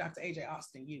accent that Dr. AJ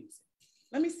Austin used.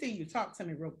 Let me see you talk to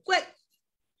me real quick.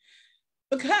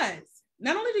 Because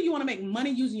not only do you want to make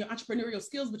money using your entrepreneurial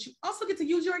skills, but you also get to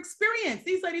use your experience.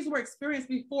 These ladies were experienced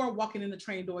before walking in the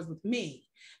training doors with me.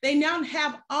 They now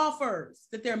have offers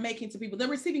that they're making to people. They're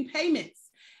receiving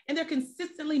payments and they're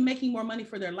consistently making more money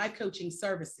for their life coaching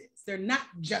services. They're not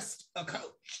just a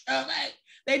coach, okay?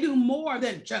 They do more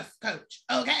than just coach,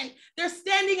 okay? They're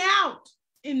standing out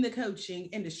in the coaching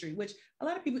industry, which a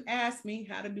lot of people ask me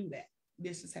how to do that.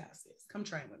 This is how it is. Come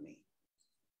train with me.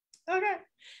 Okay,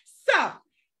 so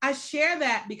I share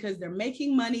that because they're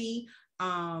making money.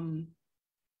 And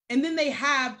then they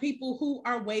have people who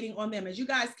are waiting on them. As you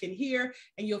guys can hear,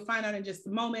 and you'll find out in just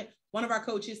a moment, one of our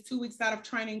coaches, 2 weeks out of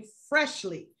training,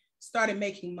 freshly started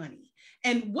making money.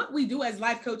 And what we do as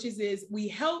life coaches is we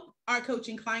help our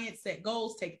coaching clients set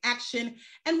goals, take action,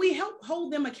 and we help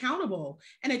hold them accountable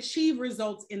and achieve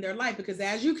results in their life. Because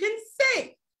as you can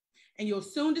see, and you'll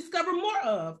soon discover more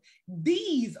of,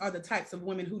 these are the types of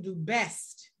women who do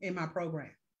best in my program.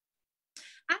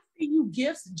 I see you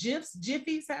GIFs,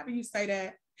 Jiffies, however you say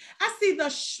that. I see the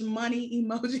shmoney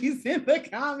emojis in the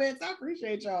comments. I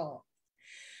appreciate y'all.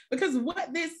 Because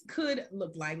what this could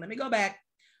look like, let me go back.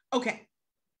 Okay,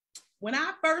 when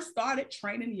I first started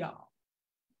training y'all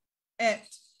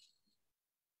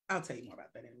I'll tell you more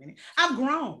about that in a minute. I've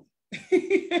grown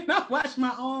and I've watched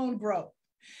my own growth.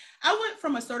 I went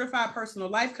from a certified personal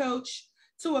life coach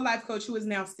to a life coach who is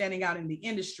now standing out in the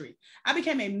industry. I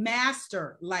became a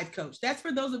master life coach. That's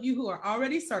for those of you who are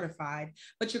already certified,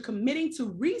 but you're committing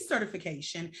to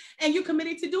recertification and you're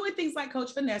committing to doing things like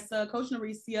Coach Vanessa, Coach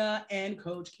Naricia, and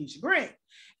Coach Keisha Green.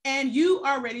 And you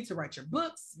are ready to write your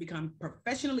books, become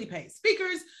professionally paid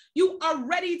speakers. You are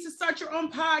ready to start your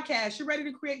own podcast. You're ready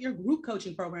to create your group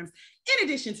coaching programs in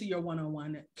addition to your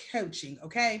one-on-one coaching,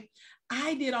 okay?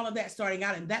 I did all of that starting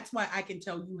out, and that's why I can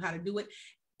tell you how to do it.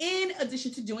 In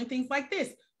addition to doing things like this,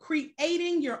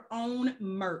 creating your own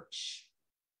merch.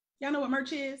 Y'all know what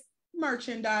merch is?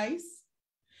 Merchandise.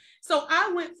 So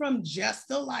I went from just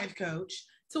a life coach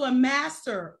to a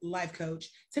master life coach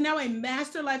to now a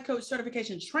master life coach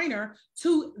certification trainer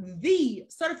to the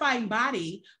certifying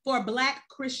body for Black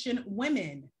Christian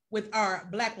women with our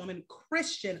Black woman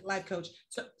Christian life coach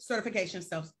certification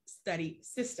self-study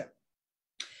system.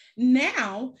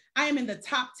 Now, I am in the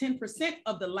top 10%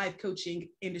 of the life coaching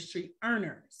industry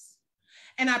earners.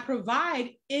 And I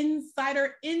provide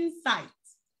insider insights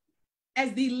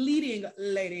as the leading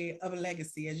lady of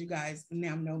legacy, as you guys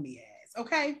now know me as,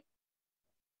 okay?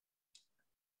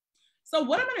 So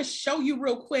what I'm gonna show you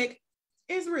real quick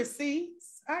is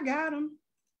receipts. I got them.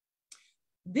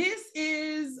 This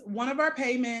is one of our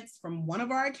payments from one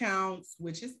of our accounts,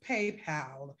 which is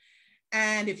PayPal.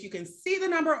 And if you can see the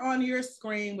number on your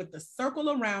screen with the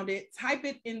circle around it, type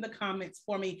it in the comments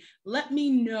for me. Let me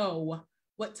know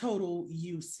what total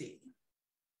you see.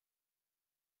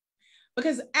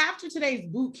 Because after today's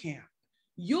boot camp,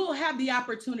 you'll have the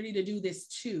opportunity to do this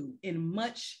too in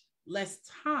much less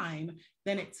time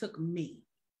than it took me.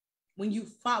 when you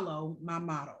follow my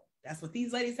model. That's what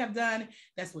these ladies have done.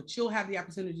 That's what you'll have the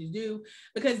opportunity to do,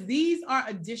 because these are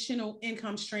additional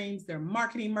income streams. They're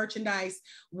marketing merchandise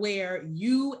where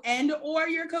you and or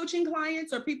your coaching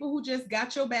clients or people who just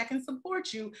got your back and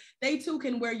support you, they too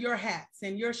can wear your hats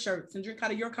and your shirts and drink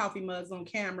out of your coffee mugs on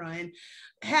camera and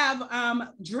have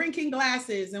drinking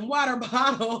glasses and water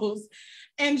bottles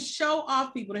and show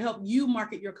off people to help you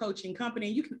market your coaching company.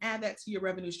 And you can add that to your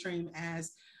revenue stream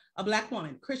as a Black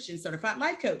woman, Christian certified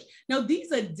life coach. Now,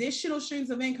 these additional streams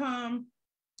of income,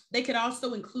 they could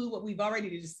also include what we've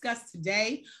already discussed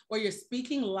today, where you're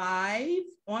speaking live,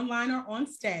 online or on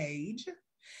stage,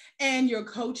 and you're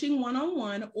coaching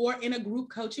one-on-one or in a group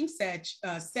coaching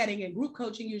setting. And group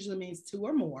coaching usually means 2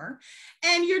 or more.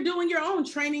 And you're doing your own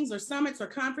trainings or summits or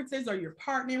conferences, or you're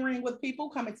partnering with people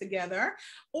coming together,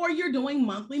 or you're doing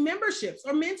monthly memberships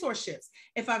or mentorships.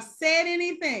 If I've said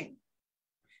anything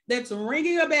that's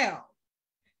ringing a bell,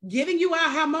 giving you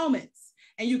aha moments,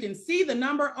 and you can see the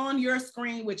number on your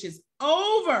screen, which is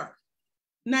over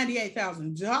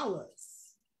 $98,000,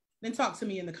 then talk to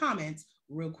me in the comments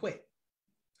real quick.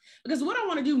 Because what I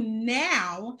want to do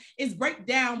now is break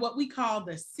down what we call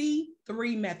the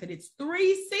C3 method. It's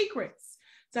 3 secrets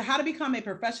to how to become a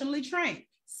professionally trained,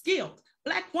 skilled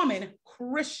Black woman,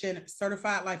 Christian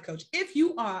certified life coach. If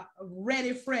you are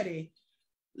ready, Freddie,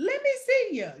 let me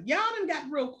see you. Y'all done got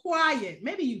real quiet.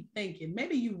 Maybe you thinking,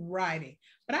 maybe you writing,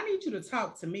 but I need you to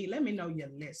talk to me. Let me know you're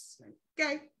listening,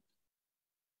 okay?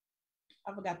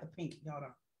 I forgot the pink, hold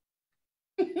on.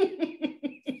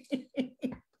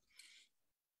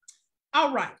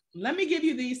 All right, let me give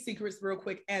you these secrets real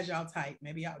quick as y'all type.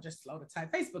 Maybe y'all just slow to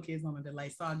type. Facebook is on a delay,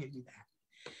 so I'll give you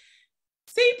that.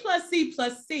 C plus C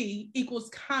plus C equals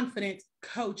confident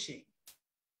coaching.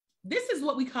 This is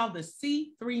what we call the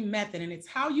C3 method, and it's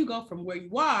how you go from where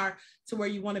you are to where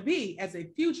you want to be as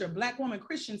a future Black woman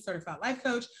Christian certified life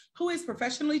coach who is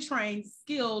professionally trained,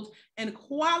 skilled, and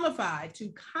qualified to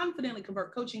confidently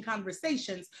convert coaching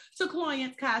conversations to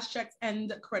clients, cash checks,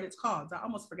 and credit cards. I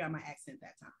almost forgot my accent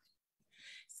that time.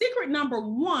 Secret number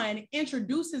 1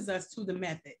 introduces us to the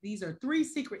method. These are 3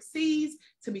 secret C's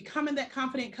to becoming that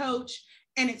confident coach,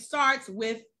 and it starts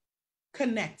with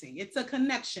connecting. It's a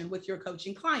connection with your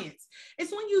coaching clients.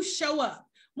 It's when you show up,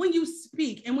 when you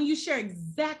speak, and when you share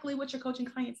exactly what your coaching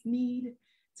clients need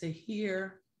to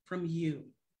hear from you.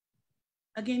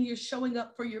 Again, you're showing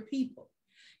up for your people.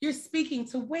 You're speaking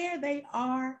to where they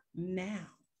are now,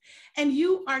 and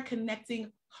you are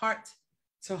connecting heart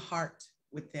to heart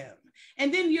with them.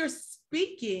 And then you're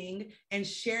speaking and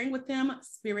sharing with them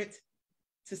spirit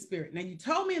to spirit. Now, you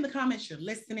told me in the comments you're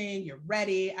listening, you're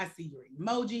ready. I see your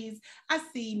emojis. I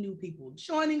see new people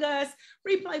joining us.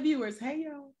 Replay viewers, hey,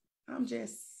 yo, I'm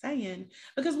just saying,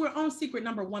 because we're on secret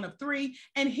number 1 of 3.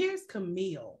 And here's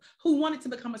Camille, who wanted to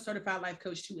become a certified life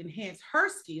coach to enhance her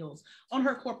skills on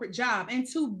her corporate job and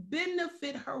to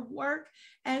benefit her work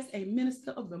as a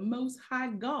minister of the Most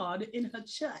High God in her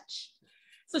church.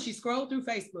 So she scrolled through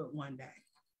Facebook one day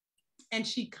and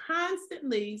she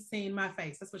constantly seen my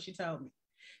face. That's what she told me.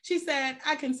 She said,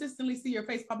 I consistently see your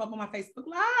face pop up on my Facebook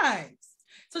lives.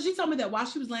 So she told me that while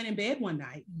she was laying in bed one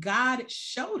night, God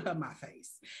showed her my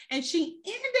face. And she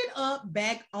ended up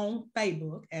back on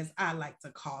Facebook, as I like to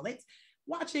call it,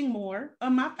 watching more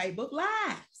of my Facebook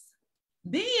lives.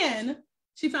 Then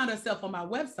she found herself on my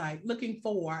website looking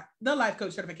for the life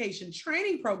coach certification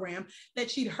training program that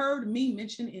she'd heard me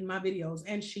mention in my videos,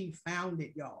 and she found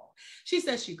it, y'all. She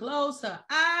says she closed her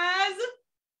eyes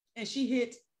and she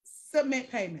hit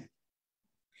submit payment.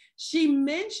 She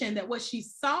mentioned that what she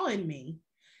saw in me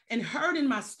and heard in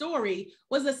my story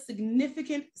was a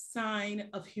significant sign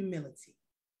of humility,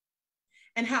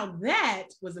 and how that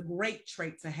was a great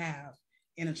trait to have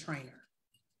in a trainer.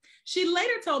 She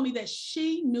later told me that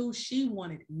she knew she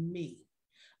wanted me,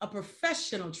 a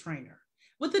professional trainer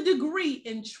with a degree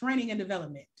in training and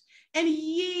development and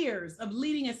years of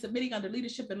leading and submitting under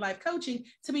leadership and life coaching,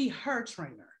 to be her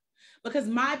trainer, because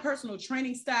my personal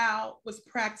training style was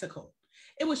practical.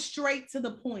 It was straight to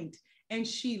the point, and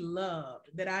she loved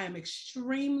that I am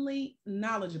extremely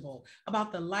knowledgeable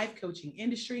about the life coaching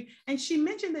industry. And she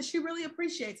mentioned that she really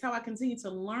appreciates how I continue to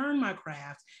learn my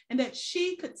craft, and that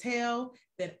she could tell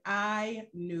that I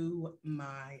knew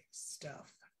my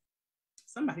stuff.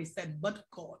 Somebody said, but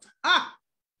God.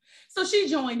 So she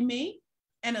joined me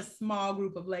and a small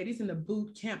group of ladies in the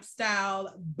boot camp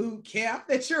style boot camp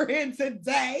that you're in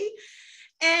today.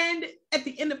 And at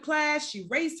the end of class, she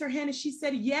raised her hand and she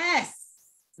said, yes,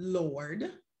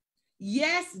 Lord,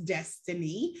 yes,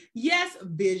 destiny, yes,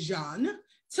 vision,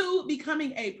 to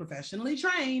becoming a professionally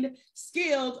trained,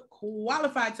 skilled,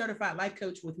 qualified, certified life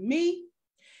coach with me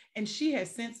And she has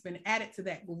since been added to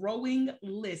that growing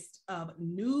list of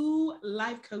new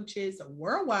life coaches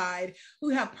worldwide who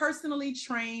have personally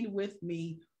trained with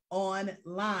me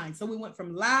online. So we went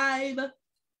from live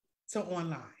to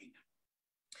online.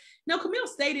 Now, Camille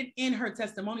stated in her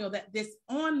testimonial that this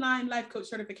online life coach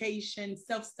certification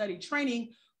self-study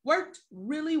training worked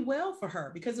really well for her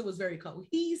because it was very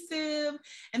cohesive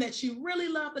and that she really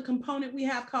loved the component we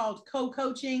have called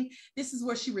co-coaching. This is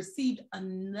where she received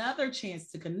another chance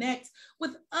to connect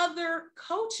with other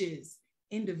coaches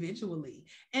individually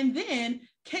and then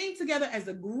came together as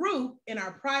a group in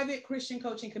our private Christian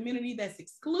coaching community that's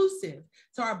exclusive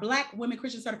to our Black women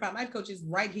Christian certified life coaches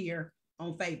right here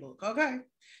on Facebook. Okay.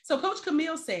 So Coach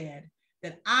Camille said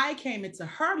that I came into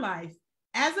her life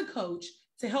as a coach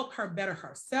to help her better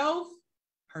herself,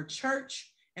 her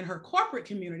church, and her corporate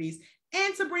communities,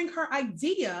 and to bring her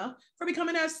idea for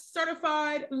becoming a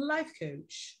certified life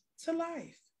coach to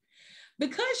life.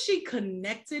 Because she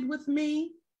connected with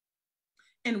me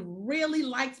and really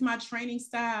liked my training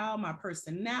style, my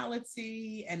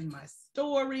personality, and my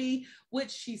story,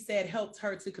 which she said helped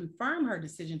her to confirm her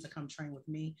decision to come train with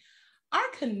me, our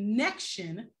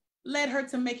connection led her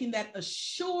to making that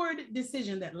assured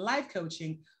decision that life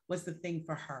coaching was the thing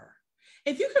for her.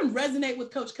 If you can resonate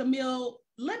with Coach Camille,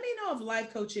 let me know if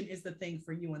life coaching is the thing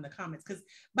for you in the comments, because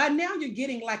by now you're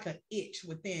getting like an itch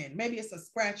within. Maybe it's a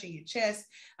scratch in your chest.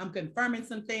 I'm confirming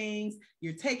some things.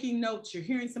 You're taking notes. You're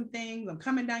hearing some things. I'm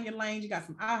coming down your lanes. You got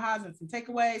some ahas and some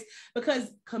takeaways, because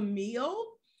Camille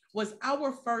was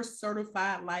our first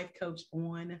certified life coach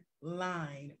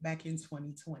online back in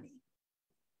 2020.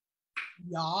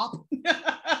 Y'all.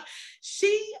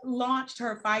 She launched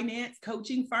her finance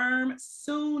coaching firm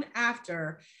soon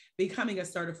after becoming a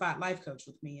certified life coach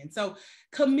with me. And so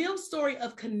Camille's story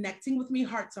of connecting with me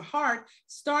heart to heart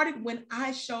started when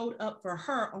I showed up for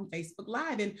her on Facebook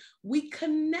Live, and we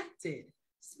connected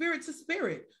spirit to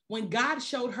spirit when God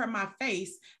showed her my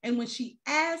face and when she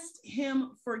asked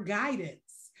him for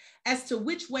guidance as to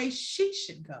which way she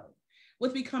should go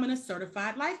with becoming a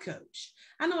certified life coach.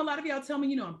 I know a lot of y'all tell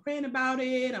me, I'm praying about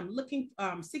it.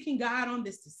 I'm seeking God on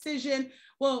this decision.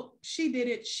 Well, she did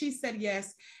it. She said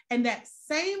yes. And that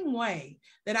same way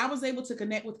that I was able to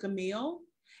connect with Camille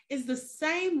is the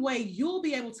same way you'll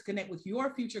be able to connect with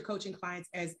your future coaching clients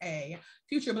as a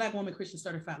future Black woman Christian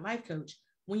certified life coach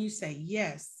when you say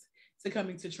yes to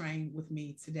coming to train with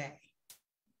me today.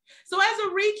 So as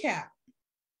a recap,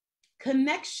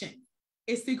 connection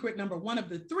is secret number one of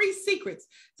the 3 secrets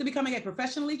to becoming a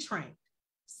professionally trained,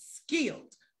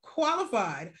 skilled,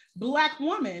 qualified Black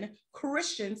woman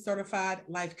Christian certified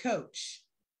life coach.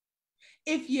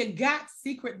 If you got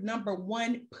secret number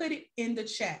 1, put it in the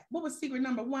chat. What was secret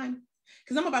number 1?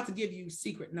 Because I'm about to give you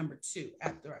secret number 2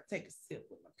 after I take a sip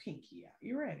with my pinky out.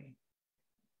 You ready?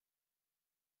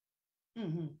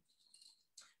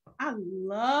 I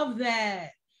love that.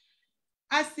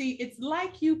 I see, it's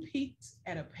like you peeked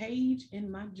at a page in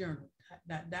my journal.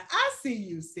 I see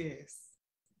you, sis.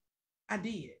 I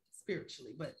did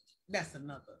spiritually, but that's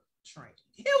another training.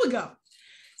 Here we go.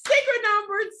 Secret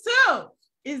number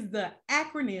 2 is the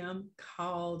acronym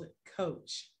called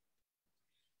COACH.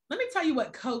 Let me tell you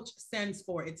what COACH stands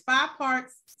for. It's 5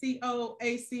 parts, COACH,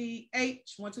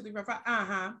 1, 2, 3, 4,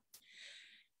 5.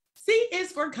 C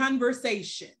is for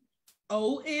conversation.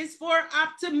 O is for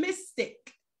optimistic.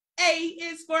 A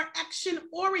is for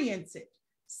action-oriented.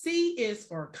 C is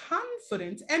for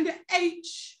confident. And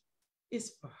H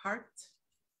is for heart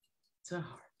to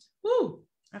heart. Woo,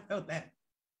 I felt that.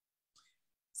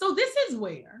 So this is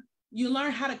where you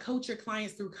learn how to coach your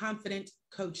clients through confident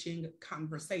coaching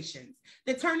conversations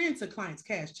that turn into clients'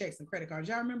 cash checks and credit cards.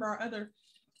 Y'all remember our other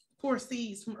 4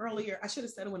 C's from earlier? I should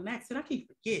have said it with an accent. I keep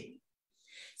forgetting.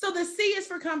 So the C is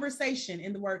for conversation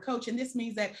in the word coach. And this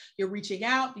means that you're reaching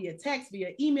out via text,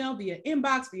 via email, via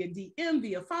inbox, via DM,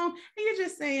 via phone. And you're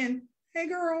just saying, hey,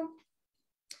 girl,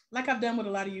 like I've done with a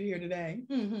lot of you here today.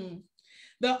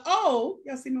 The O,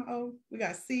 y'all see my O? We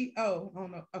got C-O. Oh,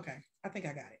 no. Okay. I think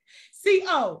I got it.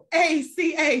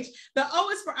 C-O-A-C-H. The O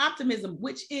is for optimism,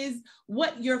 which is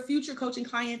what your future coaching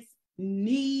clients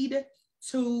need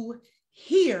to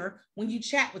hear when you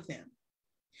chat with them.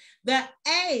 The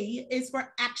A is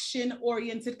for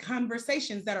action-oriented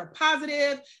conversations that are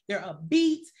positive, they're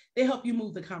upbeat, they help you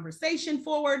move the conversation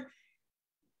forward.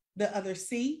 The other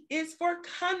C is for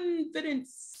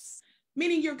confidence,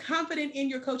 meaning you're confident in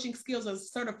your coaching skills as a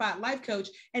certified life coach,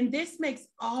 and this makes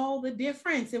all the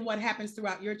difference in what happens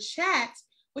throughout your chat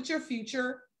with your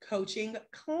future coaching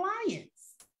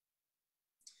clients.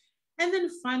 And then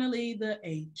finally, the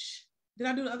H. Did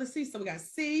I do the other C? So we got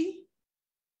C,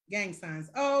 gang signs,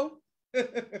 O,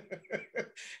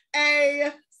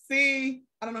 A,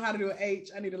 I don't know how to do an H.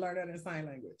 I need to learn that in sign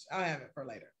language. I'll have it for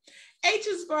later. H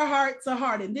is for heart to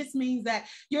heart. And this means that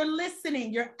you're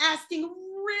listening, you're asking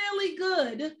really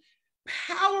good,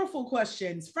 powerful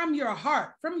questions from your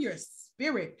heart, from your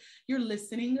spirit. You're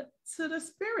listening to the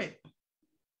spirit.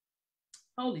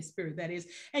 Holy Spirit, that is.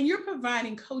 And you're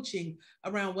providing coaching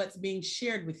around what's being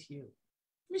shared with you.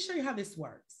 Let me show you how this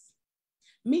works.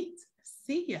 Meet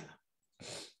Sia.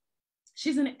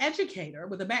 She's an educator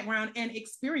with a background and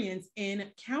experience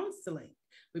in counseling.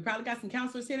 We probably got some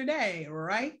counselors here today,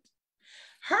 right?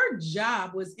 Her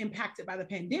job was impacted by the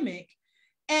pandemic.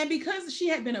 And because she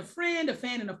had been a friend, a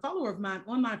fan, and a follower of mine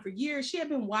online for years, she had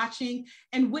been watching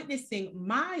and witnessing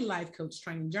my life coach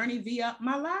training journey via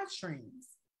my live streams.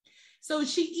 So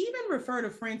she even referred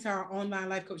a friend to our online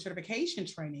life coach certification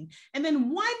training. And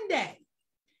then one day,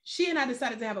 she and I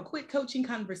decided to have a quick coaching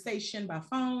conversation by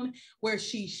phone where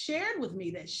she shared with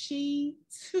me that she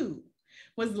too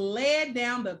was led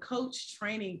down the coach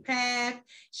training path.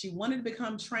 She wanted to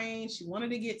become trained. She wanted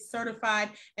to get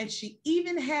certified. And she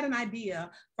even had an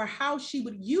idea for how she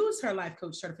would use her life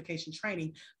coach certification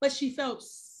training. But she felt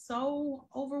so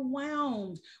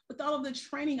overwhelmed with all of the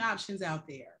training options out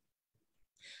there.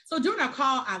 So during our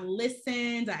call, I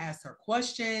listened, I asked her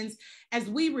questions as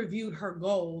we reviewed her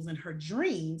goals and her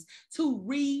dreams to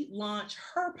relaunch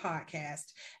her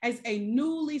podcast as a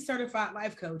newly certified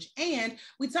life coach. And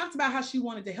we talked about how she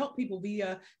wanted to help people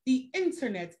via the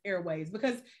internet airways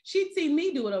because she'd seen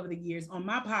me do it over the years on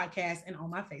my podcast and on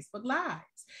my Facebook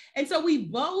Lives. And so we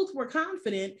both were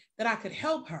confident that I could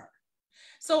help her.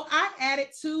 So I added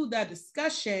to the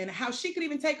discussion how she could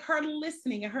even take her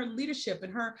listening and her leadership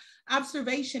and her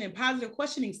observation and positive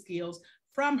questioning skills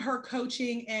from her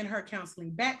coaching and her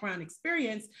counseling background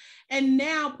experience and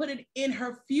now put it in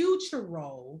her future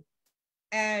role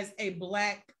as a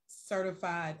Black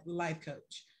certified life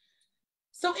coach.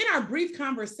 So in our brief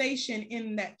conversation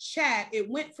in that chat, it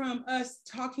went from us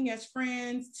talking as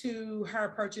friends to her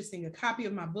purchasing a copy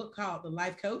of my book called The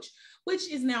Life Coach, which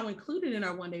is now included in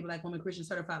our One Day Black Woman Christian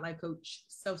Certified Life Coach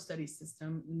self-study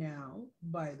system now,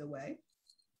 by the way.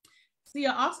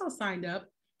 Sia also signed up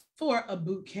for a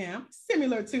boot camp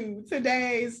similar to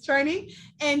today's training,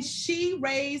 and she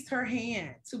raised her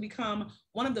hand to become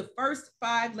one of the first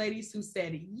 5 ladies who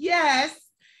said yes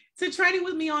to training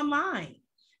with me online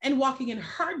and walking in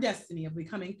her destiny of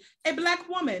becoming a Black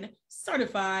woman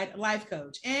certified life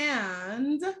coach.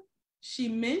 And she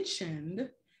mentioned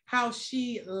how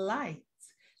she liked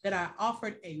that I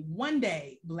offered a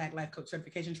one-day Black life coach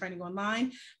certification training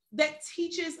online that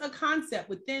teaches a concept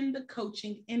within the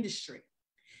coaching industry.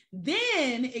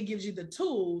 Then it gives you the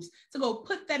tools to go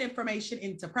put that information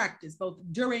into practice, both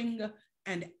during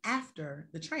and after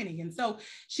the training. And so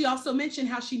she also mentioned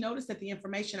how she noticed that the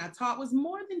information I taught was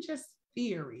more than just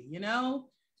theory, you know?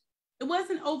 It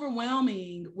wasn't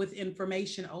overwhelming with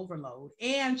information overload.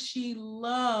 And she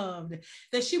loved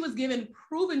that she was given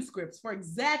proven scripts for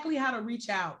exactly how to reach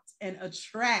out and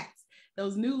attract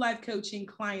those new life coaching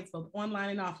clients, both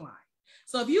online and offline.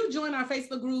 So if you join our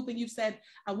Facebook group and you've said,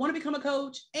 I want to become a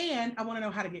coach and I want to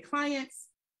know how to get clients,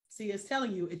 Sia's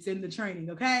telling you it's in the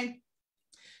training, okay?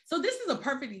 So this is a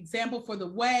perfect example for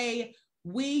the way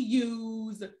we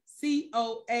use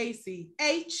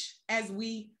COACH as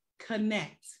we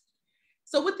connect.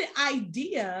 So with the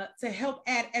idea to help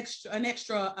add an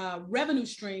extra revenue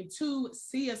stream to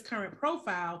Sia's current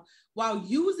profile while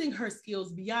using her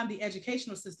skills beyond the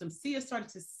educational system, Sia started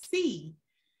to see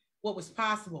what was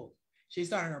possible. She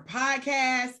started her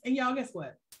podcast, and y'all, guess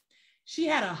what? She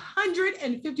had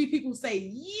 150 people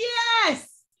say yes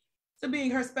to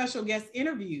being her special guest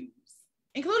interviews,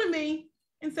 including me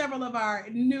and several of our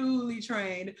newly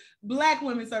trained Black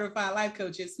women certified life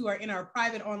coaches who are in our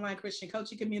private online Christian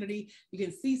coaching community. You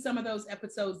can see some of those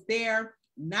episodes there,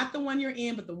 not the one you're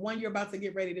in, but the one you're about to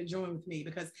get ready to join with me,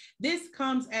 because this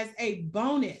comes as a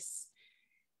bonus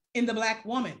in the Black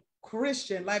woman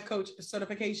Christian life coach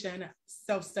certification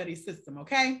self-study system,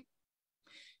 okay?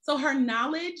 So her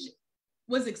knowledge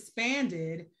was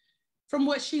expanded from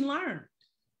what she learned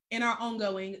in our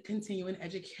ongoing continuing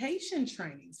education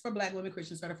trainings for Black women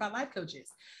Christian certified life coaches.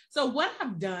 So what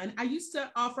I've done, I used to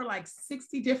offer like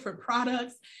 60 different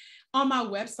products on my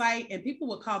website, and people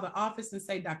would call the office and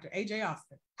say, Dr. AJ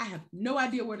Austin, I have no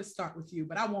idea where to start with you,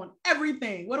 but I want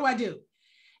everything. What do I do?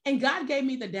 And God gave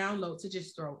me the download to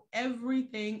just throw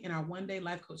everything in our one-day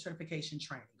life coach certification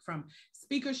training, from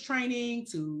speakers training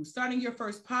to starting your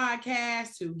first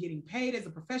podcast, to getting paid as a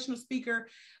professional speaker,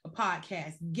 a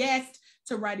podcast guest,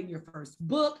 to writing your first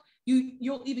book.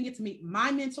 You'll even get to meet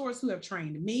my mentors who have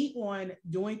trained me on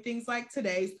doing things like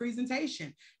today's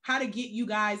presentation, how to get you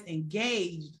guys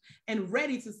engaged and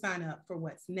ready to sign up for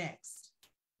what's next.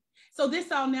 So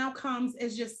this all now comes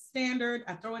as just standard.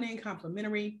 I throw it in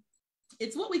complimentary.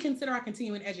 It's what we consider our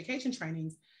continuing education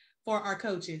trainings for our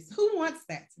coaches. Who wants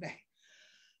that today?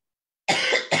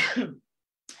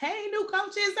 Hey, new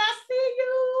coaches, I see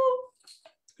you.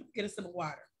 Get a sip of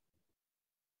water.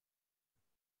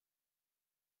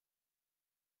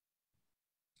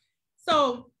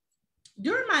 So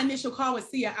during my initial call with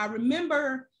Sia, I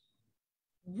remember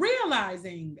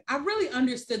realizing I really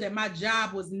understood that my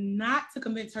job was not to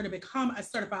convince her to become a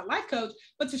certified life coach,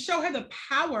 but to show her the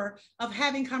power of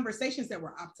having conversations that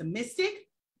were optimistic,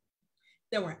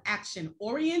 that were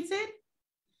action-oriented,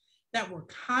 that were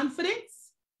confident,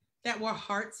 that were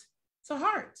heart to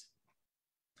heart.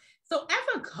 So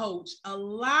as a coach, a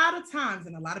lot of times,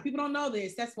 and a lot of people don't know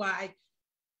this, that's why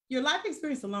your life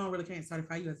experience alone really can't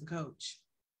certify you as a coach.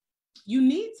 You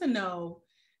need to know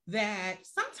that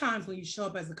sometimes when you show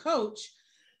up as a coach,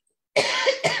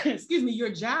 excuse me,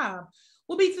 your job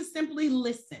will be to simply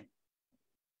listen,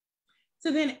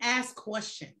 to then ask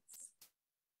questions,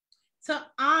 to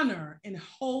honor and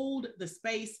hold the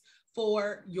space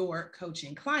for your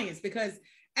coaching clients. Because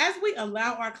as we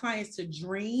allow our clients to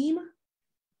dream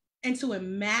and to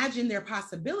imagine their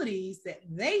possibilities that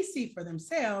they see for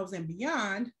themselves and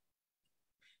beyond,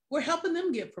 we're helping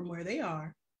them get from where they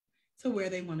are to where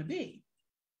they want to be.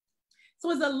 So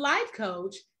as a life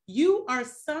coach, you are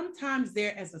sometimes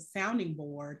there as a sounding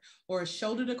board or a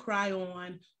shoulder to cry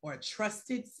on or a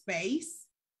trusted space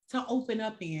to open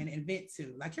up in and vent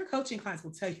to. Like, your coaching clients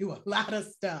will tell you a lot of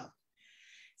stuff.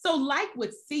 So like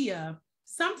with Sia,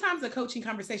 sometimes a coaching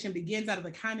conversation begins out of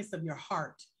the kindness of your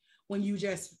heart when you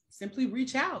just simply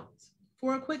reach out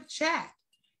for a quick chat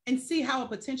and see how a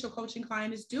potential coaching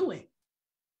client is doing.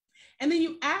 And then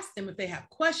you ask them if they have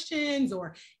questions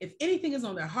or if anything is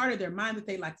on their heart or their mind that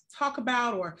they like to talk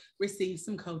about or receive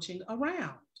some coaching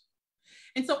around.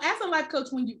 And so as a life coach,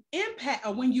 when you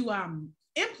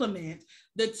implement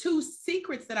the two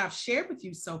secrets that I've shared with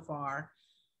you so far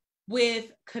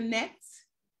with connect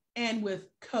and with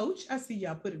coach, I see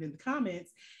y'all put it in the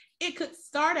comments, it could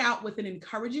start out with an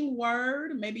encouraging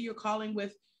word. Maybe you're calling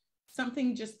with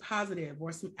something just positive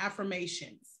or some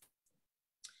affirmations,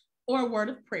 or a word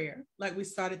of prayer, like we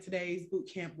started today's boot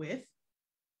camp with.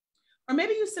 Or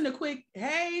maybe you send a quick,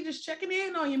 hey, just checking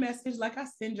in on your message, like I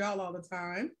send y'all all the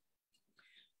time.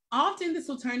 Often this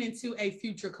will turn into a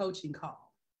future coaching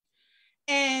call.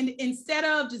 And instead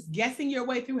of just guessing your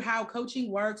way through how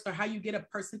coaching works or how you get a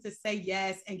person to say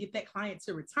yes and get that client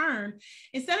to return,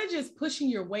 instead of just pushing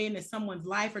your way into someone's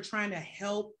life or trying to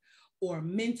help or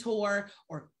mentor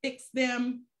or fix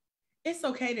them, it's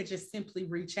okay to just simply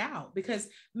reach out, because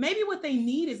maybe what they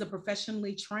need is a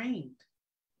professionally trained,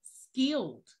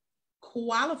 skilled,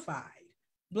 qualified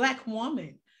Black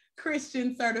woman,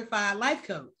 Christian certified life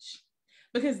coach.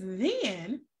 Because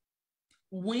then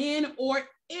when or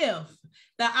if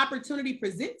the opportunity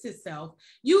presents itself,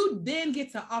 you then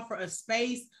get to offer a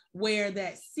space where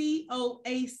that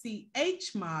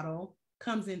COACH model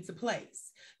comes into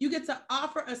place. You get to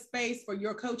offer a space for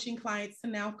your coaching clients to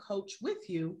now coach with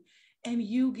you, and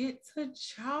you get to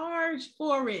charge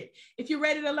for it. If you're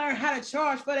ready to learn how to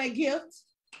charge for that gift,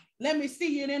 let me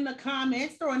see it in the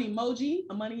comments. Throw an emoji,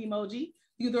 a money emoji.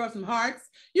 You can throw some hearts.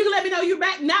 You can let me know you're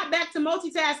not back to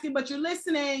multitasking, but you're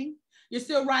listening. You're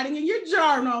still writing in your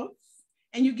journals,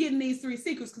 and you're getting these 3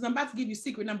 secrets, because I'm about to give you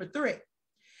secret number 3.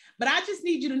 But I just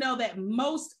need you to know that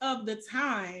most of the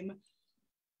time,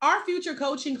 our future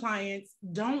coaching clients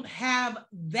don't have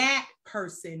that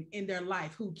person in their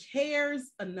life who cares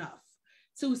enough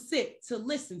to sit, to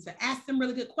listen, to ask them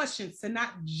really good questions, to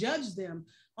not judge them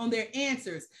on their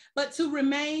answers, but to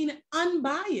remain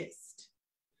unbiased,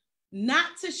 not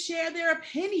to share their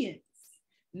opinions,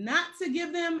 not to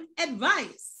give them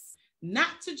advice,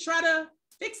 not to try to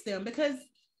fix them, because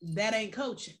that ain't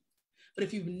coaching. But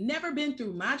if you've never been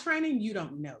through my training, you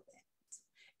don't know that.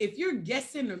 If you're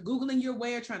guessing or Googling your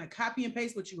way or trying to copy and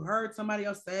paste what you heard somebody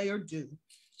else say or do,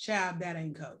 child, that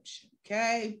ain't coaching,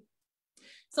 okay?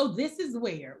 So this is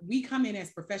where we come in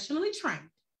as professionally trained,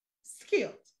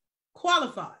 skilled,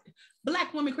 qualified,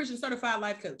 Black women Christian certified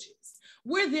life coaches.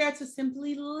 We're there to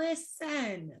simply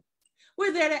listen.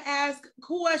 We're there to ask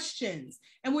questions,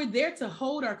 and we're there to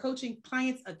hold our coaching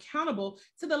clients accountable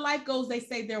to the life goals they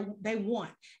say they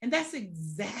want. And that's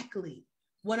exactly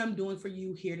what I'm doing for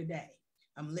you here today.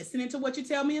 I'm listening to what you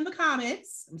tell me in the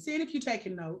comments. I'm seeing if you're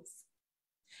taking notes.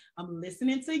 I'm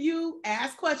listening to you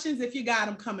ask questions if you got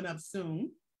them coming up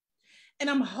soon. And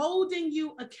I'm holding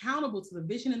you accountable to the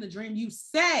vision and the dream you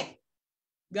say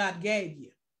God gave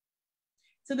you,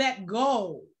 to that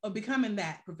goal of becoming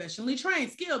that professionally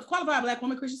trained, skilled, qualified Black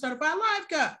woman, Christian certified life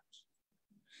coach.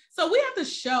 So we have to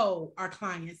show our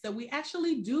clients that we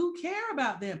actually do care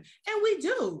about them. And we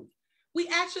do. We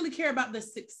actually care about the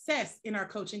success in our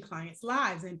coaching clients'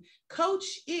 lives. And coach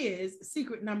is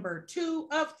secret number 2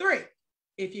 of 3.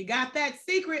 If you got that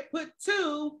secret, put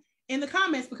 2 in the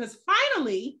comments, because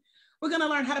finally, we're going to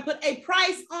learn how to put a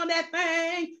price on that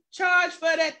thing, charge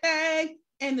for that thing,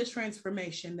 and the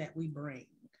transformation that we bring.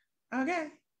 Okay.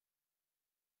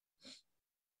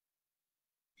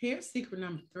 Here's secret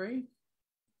number 3.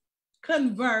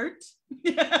 Convert.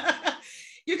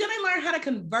 You're going to learn how to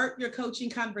convert your coaching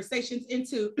conversations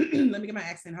into, let me get my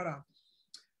accent, hold on.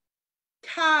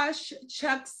 Cash,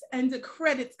 checks, and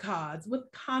credit cards with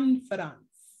confidence.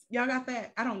 Y'all got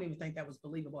that? I don't even think that was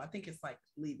believable. I think it's like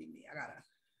leaving me. I got to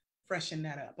freshen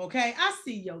that up, okay? I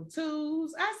see your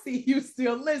twos. I see you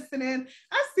still listening.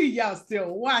 I see y'all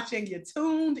still watching. You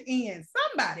tuned in.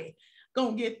 Somebody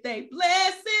gonna get their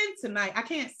blessing tonight. I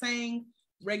can't sing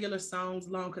regular songs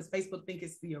long because Facebook think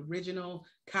it's the original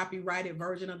copyrighted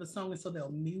version of the song, and so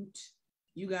they'll mute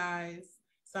you guys.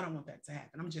 So I don't want that to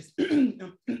happen. I'm just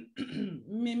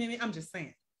I'm just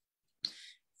saying.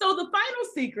 So the final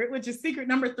secret, which is secret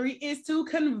number 3, is to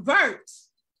convert,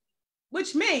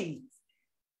 which means,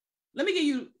 let me give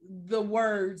you the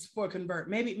words for convert.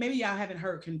 Maybe y'all haven't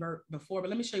heard convert before, but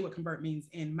let me show you what convert means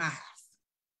in my house.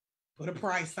 Put a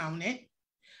price on it,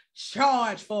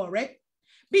 charge for it,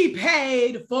 be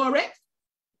paid for it.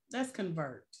 That's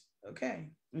convert.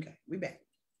 Okay, we back.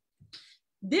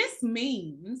 This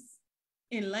means,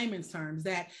 in layman's terms,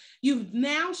 that you've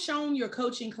now shown your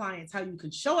coaching clients how you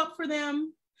can show up for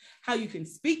them, how you can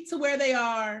speak to where they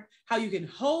are, how you can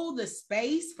hold the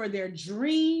space for their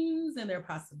dreams and their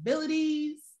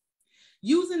possibilities,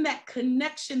 using that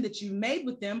connection that you made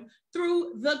with them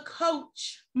through the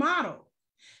coach model.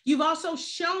 You've also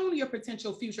shown your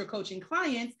potential future coaching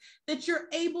clients that you're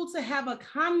able to have a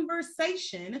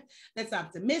conversation that's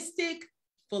optimistic,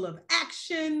 full of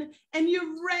action, and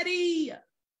you're ready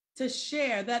to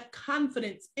share that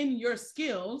confidence in your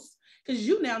skills because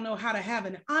you now know how to have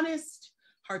an honest,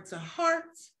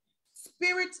 heart-to-heart,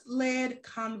 spirit-led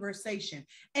conversation.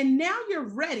 And now you're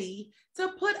ready to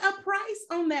put a price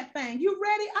on that thing. You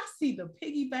ready? I see the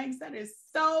piggy banks. That is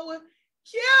so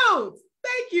cute.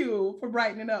 Thank you for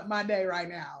brightening up my day right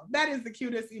now. That is the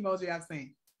cutest emoji I've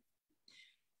seen.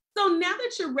 So now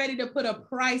that you're ready to put a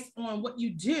price on what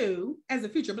you do as a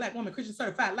future Black woman, Christian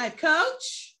certified life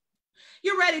coach,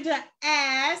 you're ready to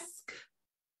ask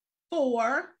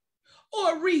for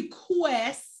or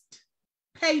request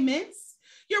payments.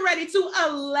 You're ready to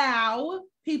allow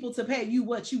people to pay you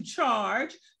what you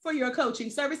charge for your coaching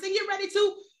service, and you're ready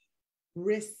to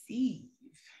receive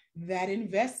that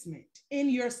investment in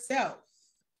yourself,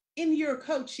 in your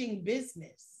coaching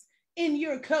business, in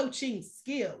your coaching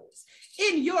skills,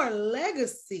 in your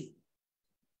legacy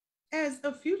as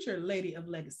a future lady of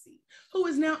legacy who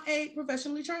is now a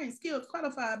professionally trained, skilled,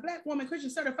 qualified Black woman, Christian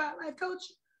certified life coach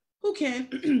who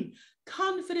can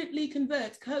confidently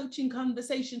convert coaching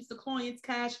conversations to clients'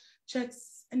 cash,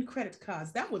 checks, and credit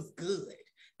cards. That was good.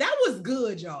 That was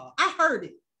good, y'all. I heard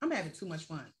it. I'm having too much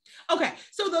fun. Okay,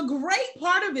 so the great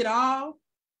part of it all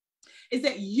is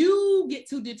that you get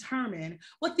to determine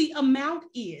what the amount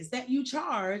is that you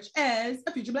charge as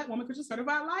a future Black woman, Christian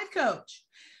certified life coach.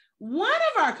 One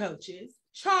of our coaches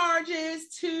charges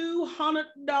 $200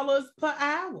 per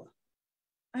hour.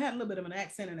 I had a little bit of an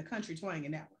accent and a country twang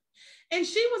in that one. And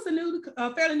she was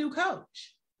a fairly new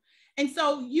coach. And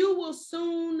so you will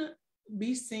soon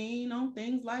be seen on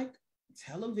things like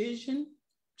television,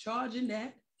 charging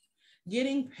that,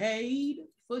 getting paid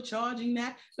for charging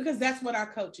that, because that's what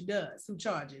our coach does, who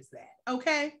charges that,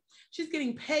 okay? She's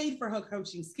getting paid for her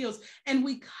coaching skills, and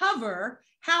we cover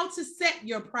how to set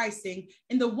your pricing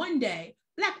in the one-day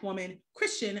Black woman,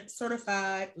 Christian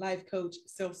certified life coach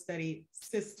self-study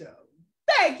system.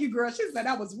 Thank you, girl. She said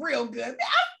that was real good.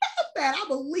 I felt that. I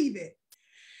believe it.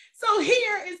 So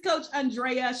here is Coach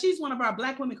Andrea. She's one of our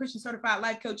Black women, Christian certified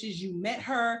life coaches. You met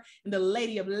her in the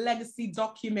Lady of Legacy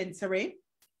documentary.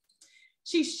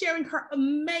 She's sharing her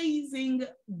amazing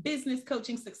business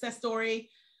coaching success story.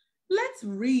 Let's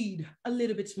read a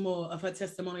little bit more of her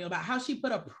testimonial about how she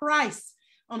put a price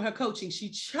on her coaching. She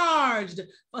charged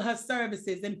for her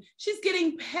services, and she's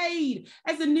getting paid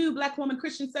as a new Black woman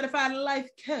Christian certified life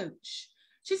coach.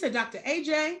 She said, Dr.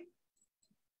 AJ,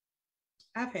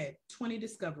 I've had 20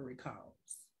 discovery calls.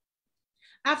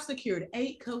 I've secured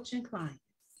 8 coaching clients,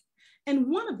 and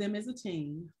one of them is a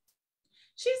teen.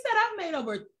 She said, I've made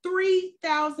over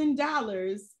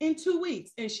 $3,000 in 2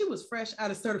 weeks. And she was fresh out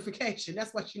of certification.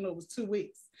 That's why she knew it was 2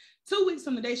 weeks. 2 weeks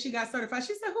from the day she got certified.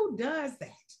 She said, who does that?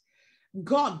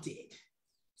 God did.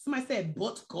 Somebody said,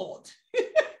 but God.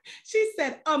 She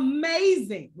said,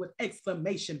 amazing, with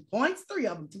exclamation points, 3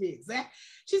 of them to be exact.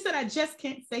 She said, I just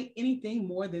can't say anything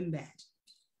more than that.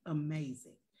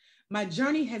 Amazing. My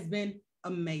journey has been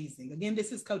amazing. Again,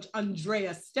 this is Coach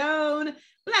Andrea Stone,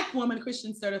 Black woman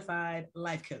Christian certified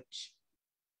life coach.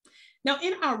 Now,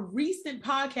 in our recent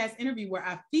podcast interview where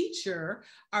I feature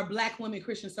our Black women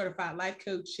Christian certified life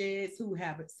coaches who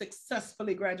have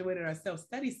successfully graduated our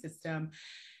self-study system,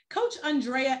 Coach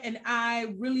Andrea and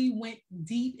I really went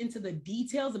deep into the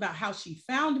details about how she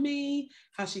found me,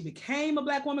 how she became a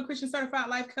Black woman Christian certified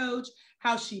life coach,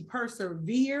 how she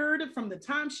persevered from the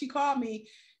time she called me.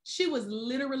 She was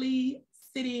literally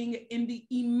sitting in the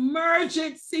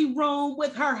emergency room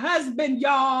with her husband,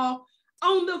 y'all,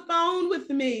 on the phone with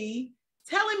me,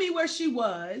 telling me where she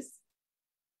was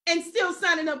and still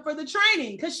signing up for the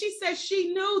training because she said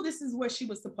she knew this is where she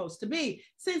was supposed to be.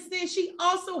 Since then, she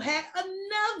also had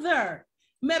another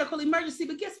medical emergency,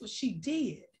 but guess what she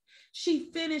did?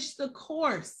 She finished the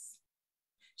course.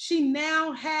 She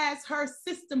now has her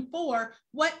system for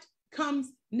what comes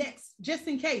next, just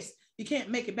in case you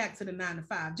can't make it back to the 9 to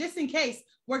 5, just in case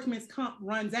workman's comp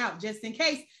runs out, just in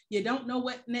case you don't know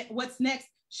what's next.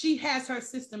 She has her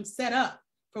system set up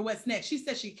for what's next. She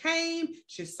said she came,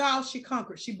 she saw, she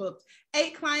conquered. She booked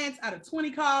 8 clients out of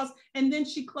 20 calls, and then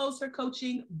she closed her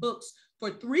coaching books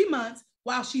for 3 months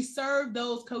while she served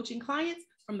those coaching clients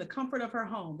from the comfort of her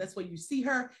home. That's where you see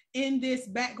her in this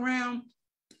background.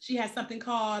 She has something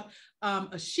called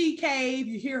a she cave.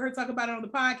 You hear her talk about it on the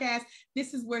podcast.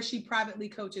 This is where she privately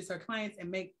coaches her clients and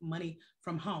make money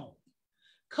from home.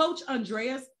 Coach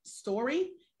Andrea's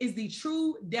story is the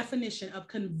true definition of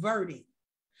converting,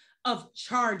 of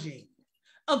charging,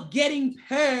 of getting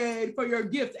paid for your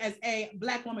gift as a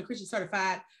Black woman Christian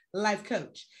certified life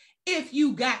coach. If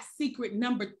you got secret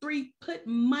number 3, put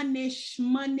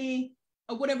money,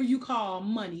 or whatever you call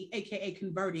money, AKA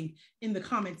converting, in the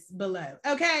comments below,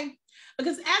 okay?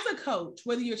 Because as a coach,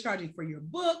 whether you're charging for your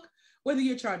book, whether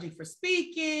you're charging for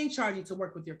speaking, charging to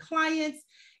work with your clients,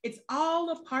 it's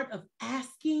all a part of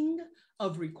asking,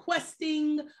 of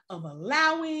requesting, of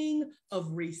allowing,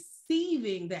 of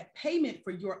receiving that payment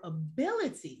for your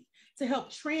ability to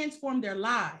help transform their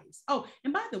lives. Oh,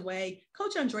 and by the way,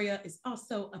 Coach Andrea is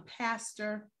also a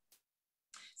pastor.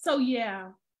 So yeah,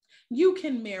 you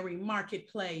can marry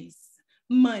marketplace,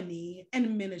 money,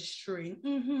 and ministry.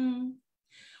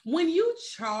 When you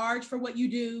charge for what you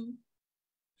do,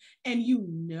 and you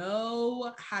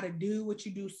know how to do what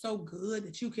you do so good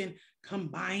that you can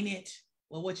combine it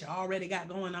with what you already got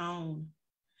going on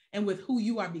and with who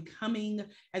you are becoming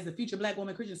as a future Black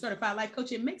woman Christian certified life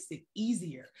coach, it makes it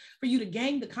easier for you to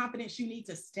gain the confidence you need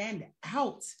to stand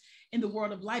out in the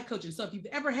world of life coaching. So if you've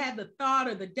ever had the thought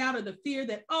or the doubt or the fear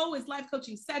that, oh, is life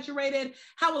coaching saturated?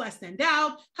 How will I stand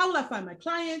out? How will I find my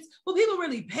clients? Will people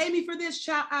really pay me for this?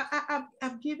 Child,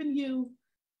 I've given you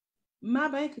my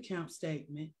bank account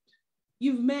statement.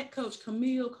 You've met Coach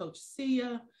Camille, Coach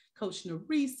Sia, Coach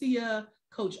Naricia,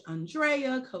 Coach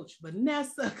Andrea, Coach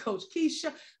Vanessa, Coach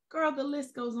Keisha. Girl, the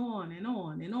list goes on and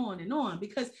on and on and on,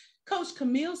 because Coach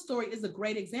Camille's story is a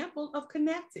great example of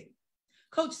connecting.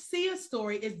 Coach Sia's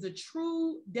story is the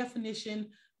true definition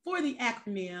for the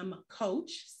acronym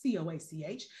COACH,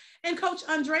 C-O-A-C-H. And Coach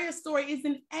Andrea's story is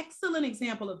an excellent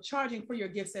example of charging for your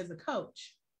gifts as a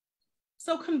coach.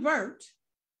 So convert.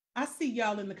 I see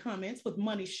y'all in the comments with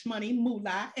money, shmoney,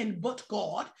 moolah, and but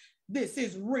God. This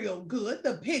is real good.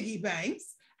 The piggy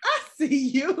banks. I see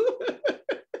you.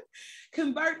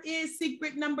 Convert is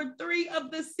secret number 3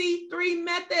 of the C3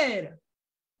 method.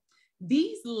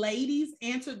 These ladies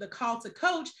answered the call to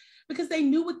coach because they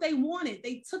knew what they wanted.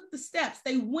 They took the steps.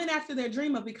 They went after their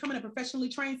dream of becoming a professionally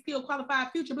trained, skilled,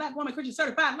 qualified, future Black woman Christian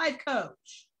certified life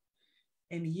coach.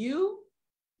 And you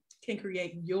can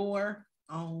create your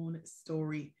own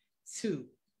story too.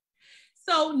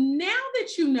 So now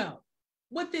that you know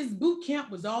what this boot camp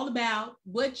was all about,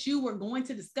 what you were going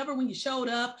to discover when you showed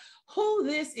up, who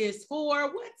this is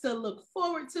for, what to look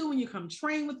forward to when you come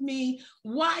train with me,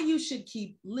 why you should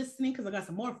keep listening, because I got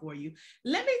some more for you.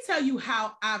 Let me tell you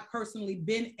how I've personally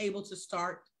been able to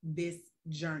start this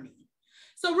journey.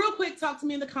 So real quick, talk to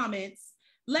me in the comments.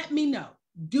 Let me know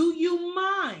Do you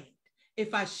mind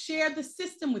if I share the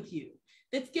system with you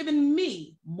that's given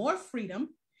me more freedom?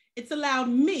 It's allowed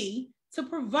me to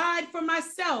provide for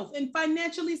myself and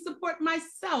financially support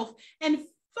myself and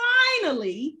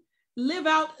finally live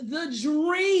out the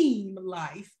dream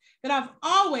life that I've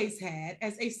always had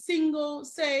as a single,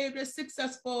 saved,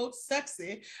 successful,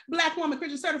 sexy Black woman,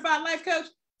 Christian certified life coach.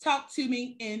 Talk to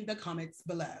me in the comments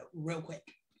below real quick.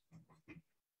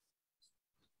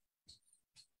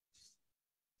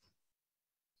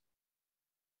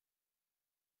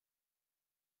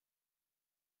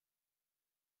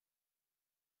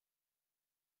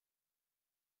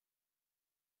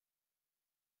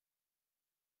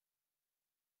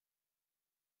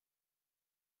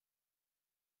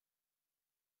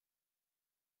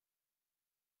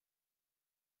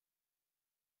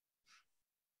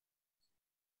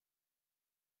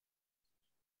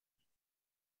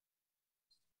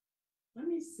 Let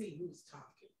me see who's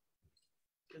talking,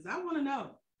 because I want to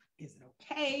know, is it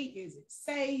okay? Is it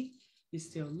safe? You're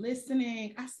still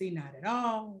listening? I see not at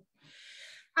all.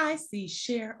 I see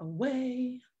share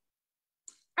away.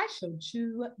 I showed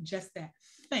you just that.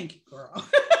 Thank you, girl.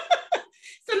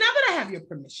 So now that I have your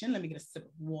permission, let me get a sip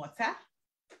of water.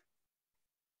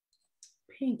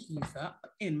 Pinkies up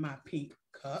in my pink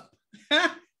cup.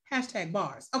 Hashtag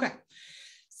bars. Okay.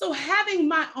 So having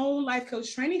my own life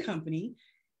coach training company,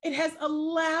 it has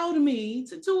allowed me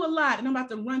to do a lot. And I'm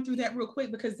about to run through that real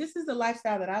quick because this is the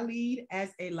lifestyle that I lead as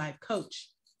a life coach.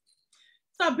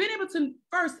 So I've been able to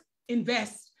first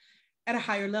invest at a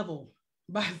higher level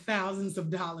by thousands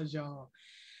of dollars, y'all.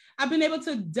 I've been able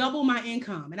to double my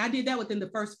income. And I did that within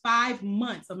the first 5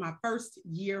 months of my first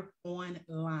year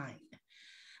online.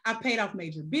 I've paid off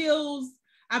major bills.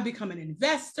 I've become an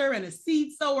investor and a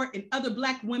seed sower in other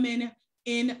Black women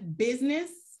in business.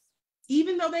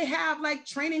 Even though they have like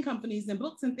training companies and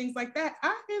books and things like that,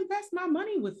 I invest my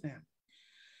money with them.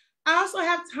 I also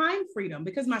have time freedom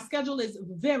because my schedule is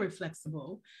very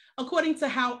flexible according to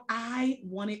how I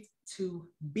want it to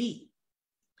be.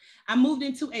 I moved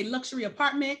into a luxury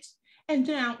apartment and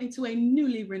now into a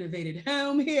newly renovated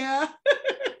home here.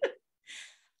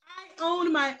 I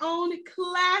own my own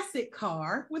classic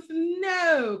car with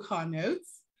no car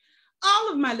notes.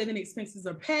 All of my living expenses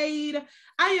are paid.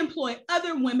 I employ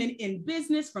other women in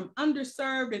business from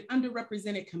underserved and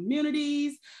underrepresented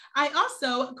communities. I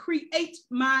also create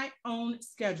my own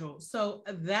schedule. So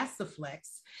that's a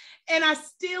flex. And I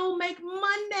still make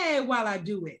money while I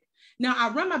do it. Now,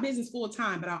 I run my business full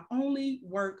time, but I only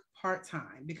work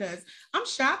part-time because I'm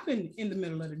shopping in the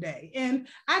middle of the day and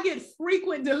I get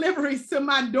frequent deliveries to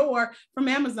my door from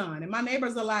Amazon. And my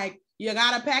neighbors are like, you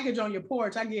got a package on your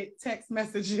porch. I get text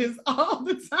messages all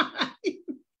the time.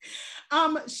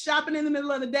 I'm shopping in the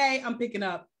middle of the day. I'm picking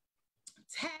up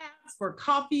tabs for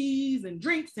coffees and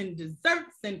drinks and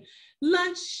desserts and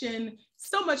lunch and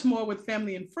so much more with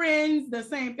family and friends. The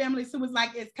same families who was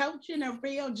like, is coaching a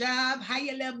real job? How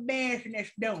your little business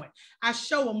doing? I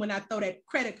show them when I throw that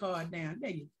credit card down.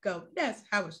 There you go. That's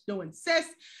how it's doing, sis.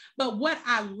 But what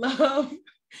I love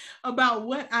about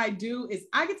what I do is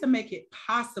I get to make it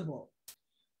possible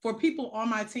for people on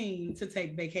my team to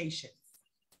take vacations.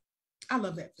 I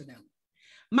love that for them.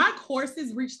 My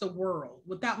courses reach the world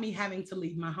without me having to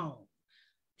leave my home.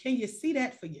 Can you see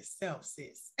that for yourself,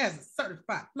 sis, as a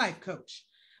certified life coach?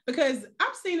 Because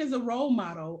I'm seen as a role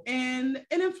model and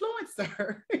an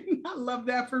influencer. I love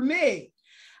that for me.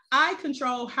 I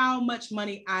control how much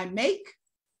money I make.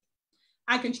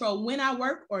 I control when I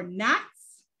work or not.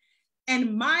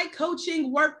 And my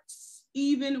coaching works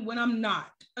even when I'm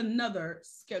not. Another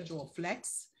schedule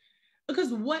flex.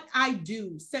 Because what I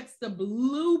do sets the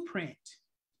blueprint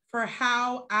for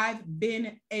how I've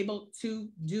been able to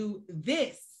do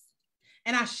this.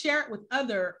 And I share it with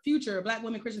other future Black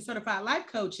women Christian certified life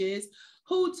coaches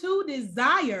who too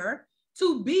desire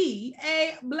to be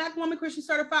a Black woman Christian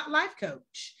certified life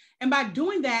coach. And by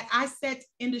doing that, I set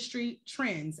industry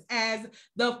trends as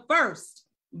the first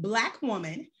Black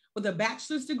woman with a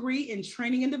bachelor's degree in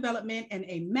training and development and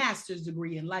a master's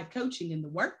degree in life coaching in the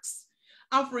works,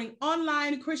 offering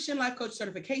online Christian life coach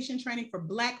certification training for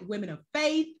Black women of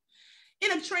faith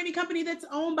in a training company that's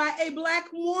owned by a Black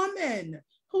woman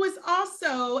who is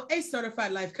also a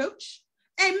certified life coach,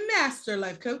 a master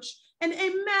life coach, and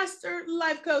a master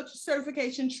life coach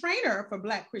certification trainer for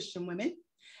Black Christian women.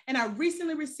 And I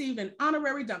recently received an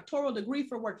honorary doctoral degree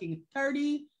for working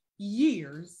 30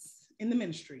 years in the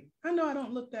ministry. I know I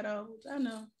don't look that old, I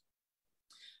know.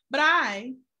 But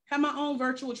I have my own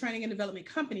virtual training and development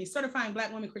company, certifying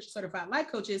Black women Christian certified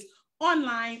life coaches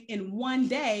online in one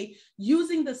day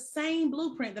using the same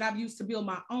blueprint that I've used to build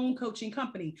my own coaching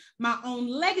company, my own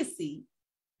legacy,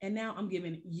 And now I'm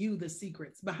giving you the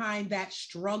secrets behind that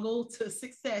struggle to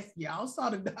success. Y'all saw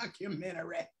the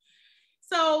documentary.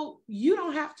 So you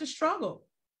don't have to struggle,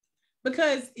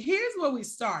 because here's where we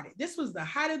started. This was the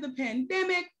height of the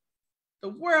pandemic. The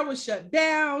world was shut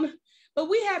down, but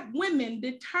we had women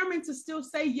determined to still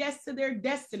say yes to their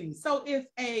destiny. So if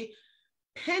a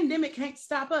pandemic can't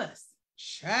stop us,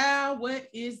 child, what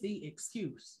is the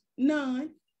excuse? None.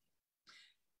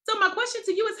 So my question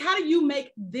to you is, how do you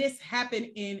make this happen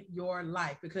in your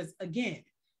life? Because again,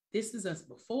 this is us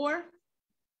before,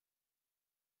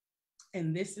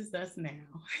 and this is us now.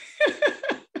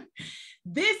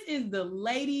 This is the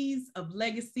Ladies of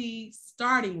Legacy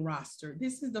starting roster.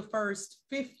 This is the first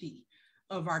 50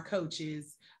 of our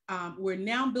coaches. We're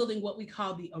now building what we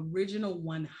call the original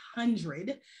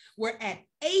 100. We're at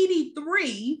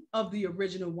 83 of the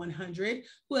original 100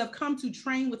 who have come to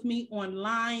train with me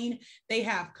online. They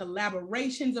have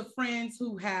collaborations of friends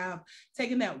who have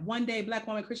taken that one-day Black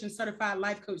Woman Christian Certified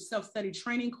Life Coach self-study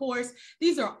training course.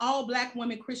 These are all Black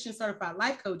women Christian Certified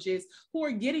Life Coaches who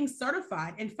are getting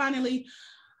certified and finally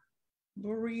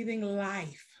breathing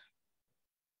life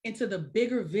into the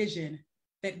bigger vision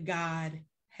that God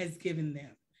has given them.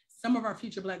 Some of our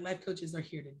future Black life coaches are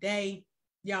here today.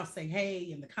 Y'all say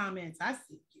hey in the comments. I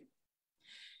see you.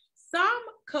 Some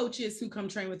coaches who come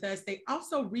train with us, they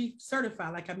also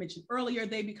recertify. Like I mentioned earlier,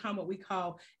 they become what we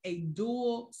call a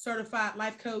dual certified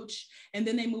life coach. And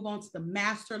then they move on to the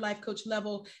master life coach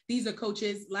level. These are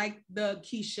coaches like the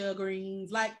Keisha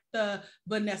Greens, like the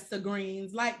Vanessa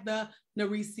Greens, like the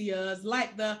Naricias,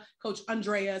 like the Coach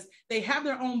Andreas. They have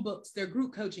their own books, their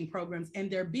group coaching programs,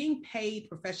 and they're being paid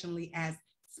professionally as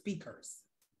speakers.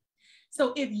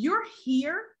 So if you're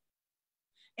here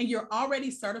and you're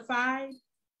already certified,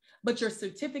 but your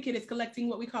certificate is collecting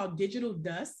what we call digital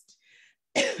dust,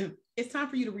 it's time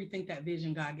for you to rethink that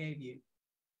vision God gave you.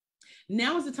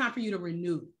 Now is the time for you to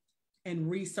renew and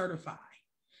recertify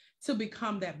to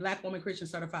become that Black Woman Christian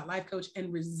Certified Life Coach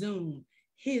and resume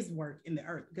His work in the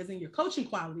earth. Because in your coaching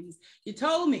qualities, you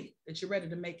told me that you're ready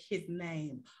to make His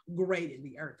name great in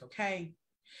the earth, okay?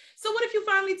 So what if you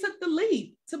finally took the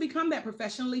leap to become that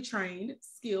professionally trained,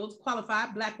 skilled,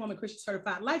 qualified Black Woman Christian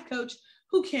Certified Life Coach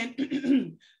who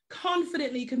can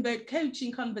confidently convert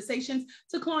coaching conversations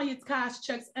to clients' cash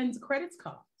checks and credits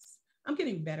calls? I'm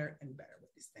getting better and better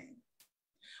with this thing.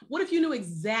 What if you knew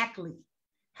exactly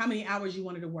how many hours you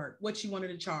wanted to work, what you wanted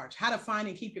to charge, how to find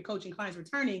and keep your coaching clients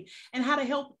returning, and how to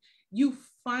help you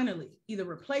finally either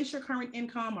replace your current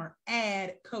income or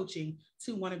add coaching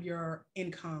to one of your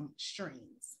income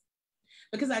streams?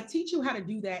 Because I teach you how to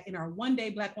do that in our one-day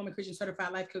Black Woman Christian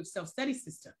Certified Life Coach self-study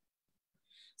system.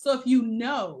 So if you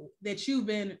know that you've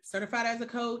been certified as a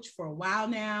coach for a while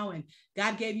now and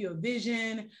God gave you a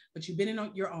vision, but you've been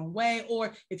in your own way,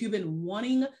 or if you've been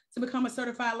wanting to become a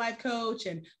certified life coach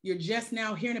and you're just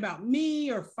now hearing about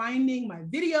me or finding my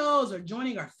videos or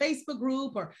joining our Facebook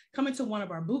group or coming to one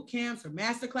of our boot camps or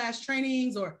masterclass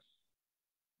trainings, or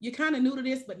you're kind of new to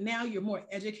this, but now you're more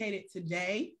educated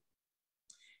today.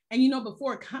 And you know,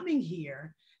 before coming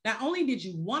here, not only did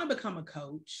you want to become a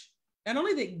coach, not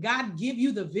only did God give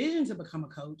you the vision to become a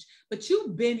coach, but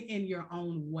you've been in your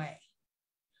own way,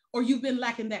 or you've been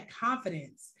lacking that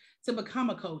confidence to become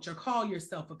a coach or call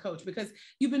yourself a coach because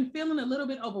you've been feeling a little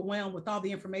bit overwhelmed with all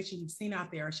the information you've seen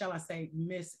out there, or shall I say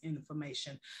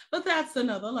misinformation. But that's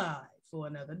another lie for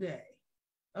another day.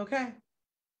 Okay.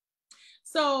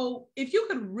 So if you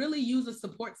could really use a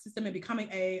support system in becoming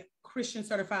a Christian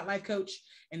certified life coach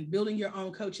and building your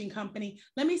own coaching company,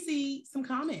 let me see some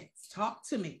comments. Talk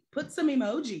to me. Put some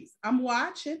emojis. I'm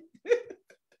watching.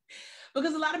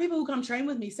 Because a lot of people who come train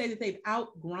with me say that they've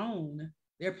outgrown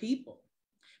their people,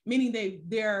 meaning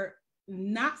they're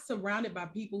not surrounded by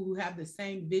people who have the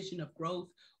same vision of growth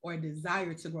or a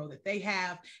desire to grow that they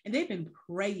have. And they've been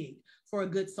praying for a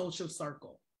good social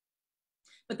circle.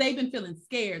 But they've been feeling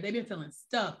scared. They've been feeling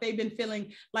stuck. They've been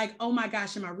feeling like, oh my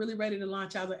gosh, am I really ready to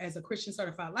launch out as a Christian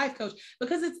certified life coach?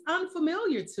 Because it's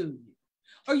unfamiliar to you,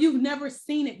 or you've never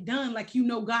seen it done like you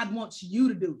know God wants you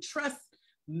to do. Trust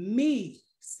me,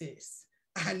 sis.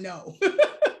 I know.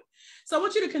 So I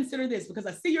want you to consider this, because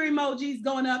I see your emojis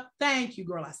going up. Thank you,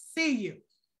 girl. I see you.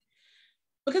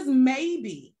 Because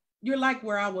maybe you're like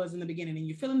where I was in the beginning and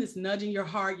you're feeling this nudge in your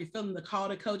heart. You're feeling the call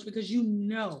to coach because you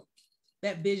know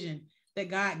that vision that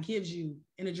God gives you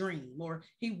in a dream, or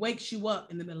He wakes you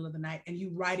up in the middle of the night and you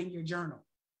write in your journal.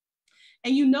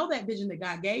 And you know that vision that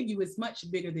God gave you is much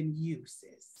bigger than you,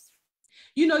 sis.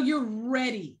 You know you're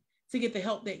ready to get the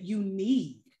help that you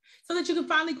need so that you can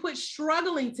finally quit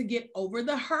struggling to get over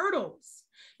the hurdles.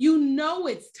 You know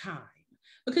it's time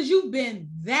because you've been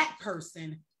that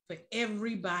person for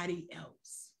everybody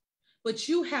else. but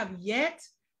you have yet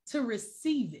to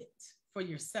receive it for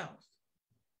yourself.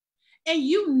 And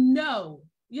y'all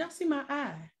see my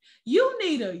eye. You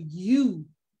need a you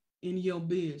in your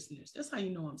business. That's how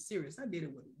you know I'm serious. I did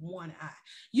it with one eye.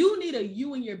 You need a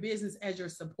you in your business as your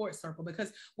support circle,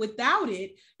 because without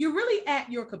it, you're really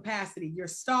at your capacity. You're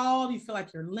stalled. You feel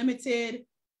like you're limited.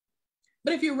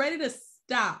 But if you're ready to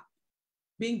stop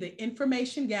being the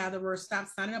information gatherer, stop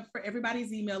signing up for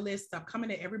everybody's email list, stop coming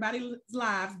to everybody's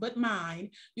lives but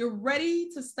mine, you're ready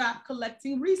to stop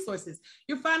collecting resources.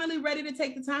 You're finally ready to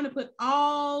take the time to put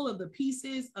all of the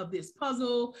pieces of this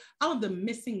puzzle, all of the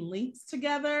missing links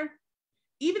together.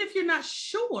 Even if you're not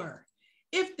sure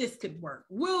if this could work,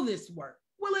 will this work?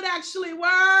 Will it actually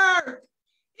work?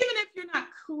 Even if you're not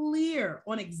clear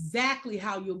on exactly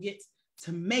how you'll get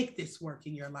to make this work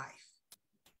in your life,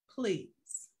 please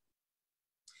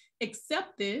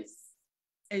accept this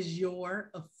as your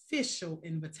official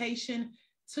invitation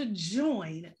to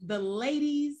join the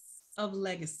Ladies of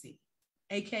Legacy,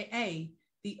 AKA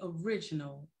the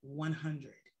original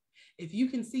 100. If you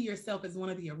can see yourself as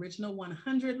one of the original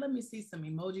 100, let me see some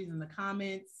emojis in the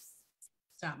comments.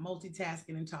 Stop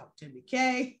multitasking and talk to me,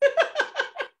 okay?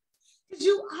 Because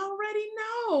you already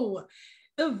know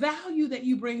the value that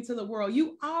you bring to the world.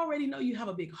 You already know you have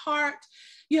a big heart.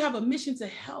 You have a mission to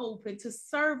help and to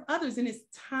serve others. And it's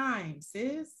time,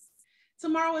 sis.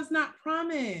 Tomorrow is not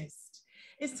promised.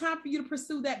 It's time for you to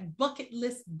pursue that bucket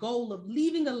list goal of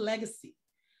leaving a legacy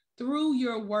through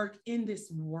your work in this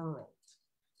world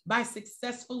by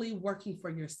successfully working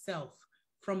for yourself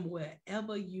from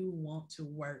wherever you want to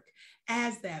work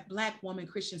as that Black woman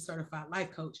Christian certified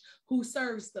life coach who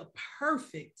serves the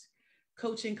perfect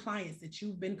coaching clients that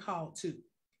you've been called to.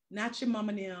 Not your mom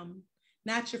and them,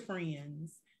 not your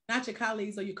friends, not your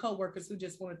colleagues or your coworkers who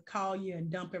just want to call you and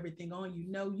dump everything on you.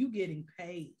 No, you getting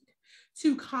paid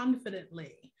to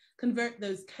confidently convert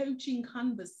those coaching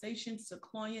conversations to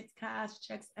clients, cash,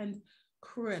 checks, and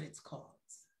credit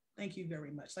cards. Thank you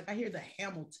very much. Like I hear the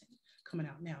Hamilton coming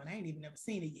out now, and I ain't even never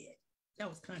seen it yet. That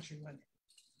was country, wasn't it?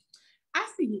 I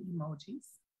see your emojis.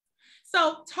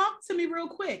 So talk to me real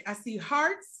quick. I see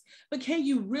hearts, but can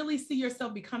you really see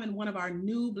yourself becoming one of our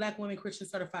new Black women Christian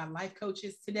certified life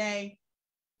coaches today?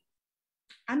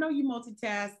 I know you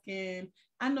multitasking.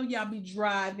 I know y'all be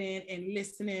driving and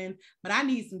listening, but I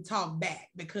need some talk back,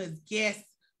 because guess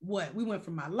what? We went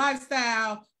from my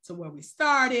lifestyle to where we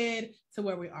started to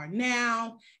where we are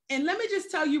now. And let me just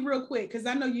tell you real quick, because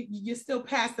I know you're still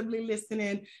passively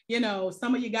listening. You know,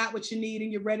 some of you got what you need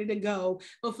and you're ready to go.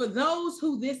 But for those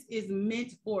who this is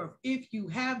meant for, if you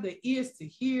have the ears to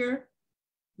hear,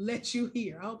 let you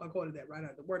hear. I hope I quoted that right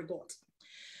out of the word of God.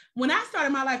 When I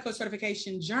started my life coach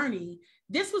certification journey,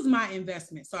 this was my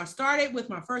investment. So I started with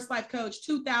my first life coach,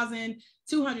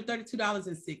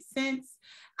 $2,232.06.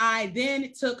 I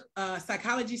then took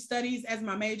psychology studies as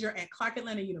my major at Clark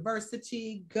Atlanta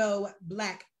University. Go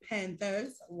Black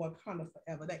Panthers, Wakanda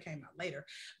Forever. That came out later.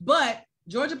 But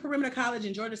Georgia Perimeter College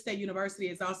and Georgia State University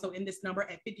is also in this number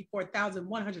at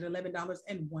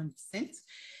 $54,111.01.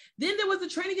 Then there was a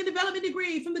training and development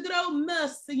degree from the good old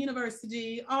Mercer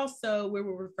University, also where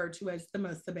we're referred to as the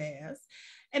Mercer Bears.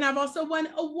 And I've also won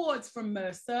awards from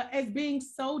Mercer as being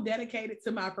so dedicated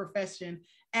to my profession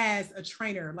as a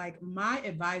trainer. Like, my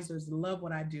advisors love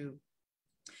what I do.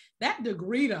 That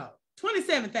degree though,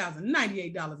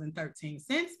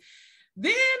 $27,098.13.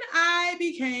 Then I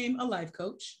became a life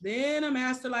coach, then a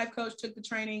master life coach, took the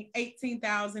training,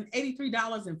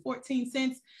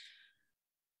 $18,083.14.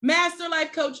 Master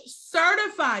Life Coach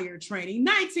Certifier training,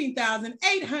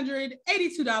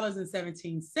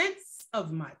 $19,882.17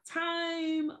 of my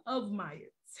time, of my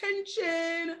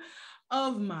attention,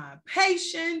 of my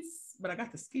patience. But I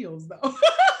got the skills though.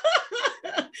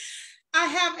 I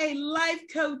have a life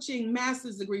coaching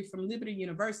master's degree from Liberty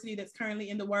University that's currently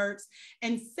in the works,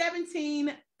 and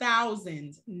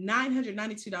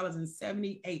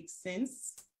 $17,992.78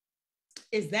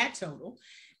 is that total.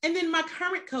 And then my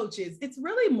current coaches, it's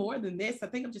really more than this. I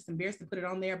think I'm just embarrassed to put it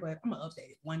on there, but I'm gonna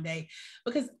update it one day,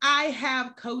 because I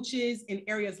have coaches in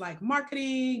areas like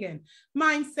marketing and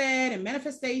mindset and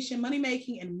manifestation, money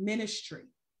making, and ministry.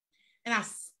 And I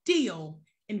still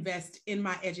invest in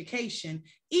my education,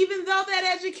 even though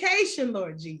that education,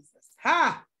 Lord Jesus,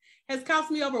 has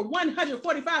cost me over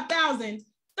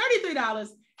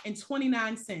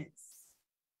 $145,033.29.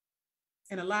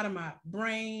 And a lot of my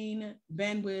brain,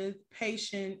 bandwidth,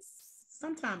 patience,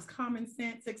 sometimes common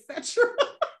sense, etc.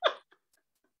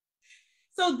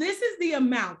 So this is the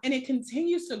amount, and it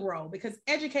continues to grow because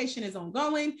education is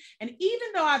ongoing. And even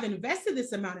though I've invested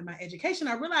this amount in my education,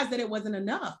 I realized that it wasn't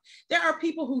enough. There are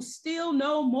people who still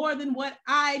know more than what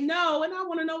I know, and I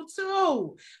want to know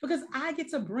too, because I get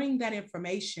to bring that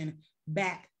information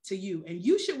back to you, and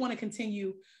you should want to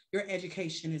continue your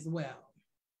education as well.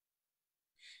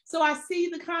 So I see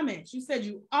the comments. You said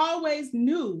you always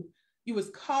knew you was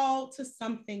called to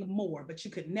something more, but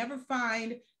you could never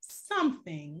find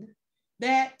something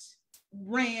that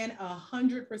ran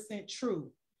 100%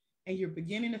 true. And you're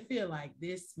beginning to feel like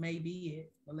this may be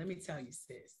it. Well, let me tell you,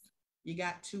 sis, you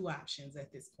got two options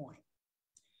at this point.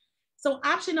 So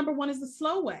option number one is the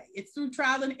slow way. It's through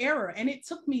trial and error. And it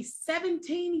took me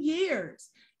 17 years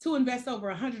to invest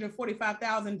over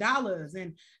 $145,000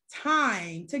 in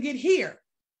time to get here.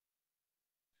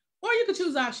 Or you could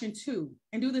choose option two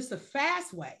and do this the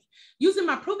fast way, using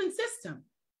my proven system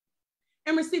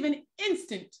and receive an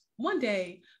instant, one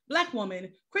day, Black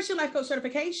woman, Christian life coach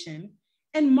certification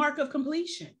and mark of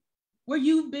completion, where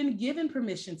you've been given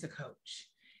permission to coach.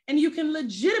 And you can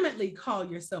legitimately call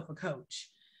yourself a coach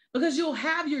because you'll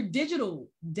have your digital,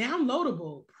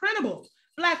 downloadable, printable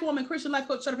Black woman, Christian life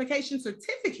coach certification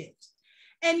certificate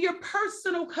and your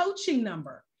personal coaching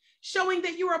number, showing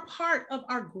that you're a part of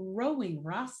our growing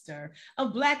roster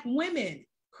of Black women,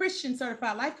 Christian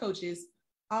certified life coaches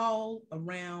all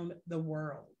around the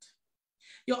world.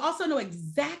 You'll also know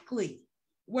exactly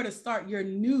where to start your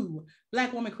new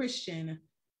Black woman Christian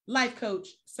life coach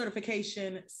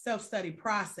certification self-study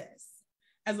process.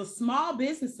 As a small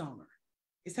business owner,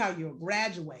 is how you'll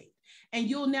graduate. And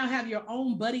you'll now have your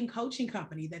own budding coaching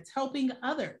company that's helping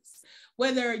others.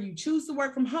 Whether you choose to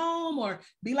work from home or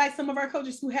be like some of our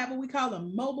coaches who have what we call a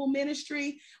mobile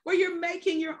ministry, where you're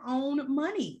making your own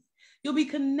money. You'll be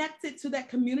connected to that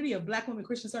community of Black women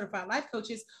Christian certified life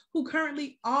coaches who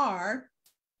currently are,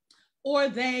 or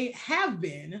they have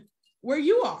been, where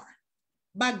you are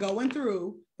by going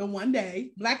through the one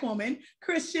day Black woman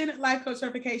Christian life coach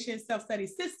certification self-study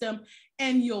system.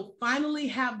 And you'll finally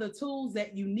have the tools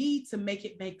that you need to make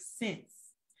it make sense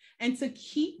and to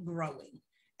keep growing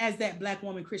as that Black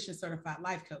woman Christian certified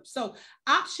life coach. So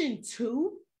option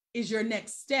two is your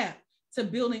next step to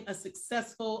building a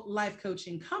successful life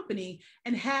coaching company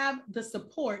and have the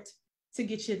support to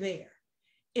get you there.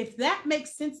 If that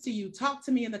makes sense to you, talk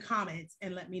to me in the comments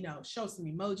and let me know. Show some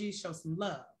emojis, show some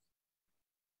love.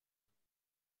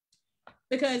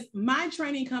 Because my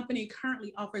training company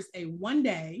currently offers a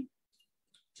one-day,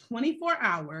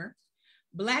 24-hour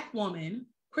Black woman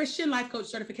Christian life coach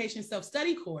certification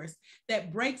self-study course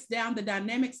that breaks down the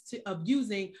dynamics of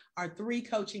using our three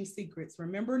coaching secrets.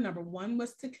 Remember, number one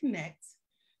was to connect.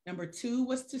 Number two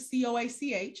was to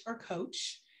COACH or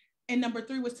coach. And number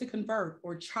three was to convert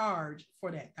or charge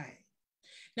for that thing.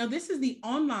 Now, this is the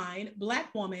online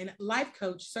Black woman life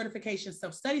coach certification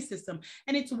self-study system,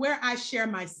 and it's where I share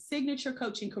my signature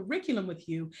coaching curriculum with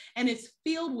you, and it's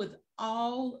filled with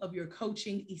all of your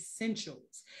coaching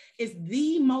essentials. It's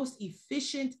the most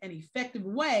efficient and effective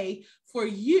way for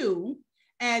you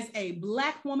as a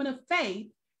Black woman of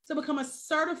faith to become a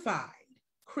certified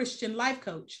Christian life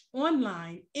coach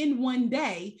online in one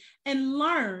day and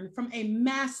learn from a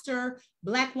master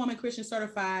Black woman Christian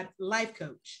certified life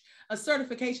coach, a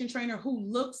certification trainer who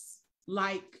looks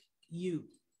like you,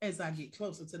 as I get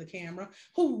closer to the camera,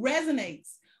 who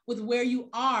resonates with where you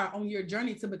are on your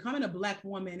journey to becoming a Black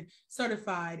woman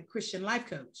certified Christian life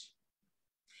coach.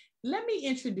 Let me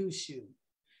introduce you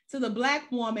to the Black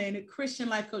woman Christian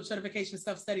life coach certification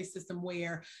self-study system,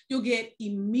 where you'll get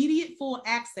immediate full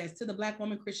access to the Black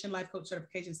woman Christian life coach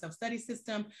certification self-study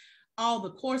system, all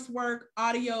the coursework,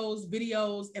 audios,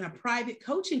 videos, and a private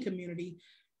coaching community,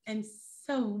 and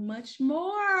so much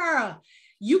more.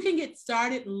 You can get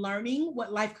started learning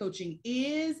what life coaching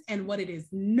is and what it is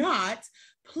not,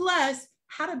 plus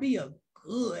how to be a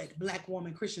good Black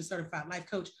woman Christian certified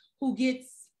life coach who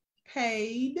gets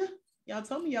paid. Y'all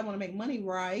told me y'all want to make money,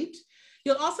 right?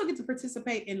 You'll also get to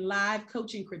participate in live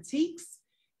coaching critiques,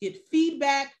 get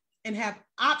feedback, and have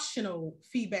optional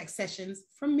feedback sessions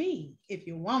from me, if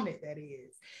you want it, that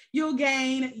is. You'll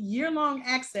gain year-long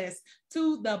access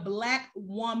to the Black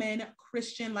woman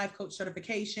Christian life coach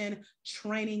certification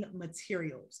training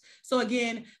materials. So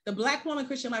again, the Black woman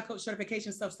Christian life coach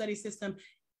certification self-study system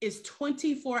is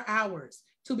 24 hours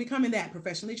to becoming that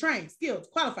professionally trained, skilled,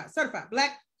 qualified, certified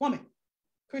Black woman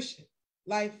Christian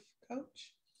life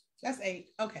coach. That's 8.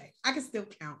 Okay, I can still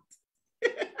count.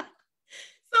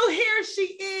 So here she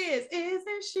is.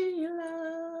 Isn't she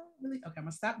lovely? Okay, I'm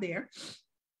gonna stop there.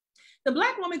 The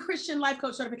Black Woman Christian Life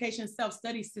Coach Certification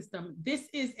Self-Study System, this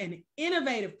is an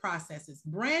innovative process. It's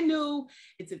brand new.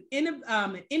 It's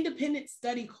an independent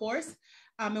study course.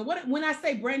 And when I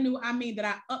say brand new, I mean that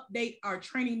I update our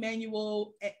training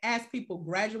manual as people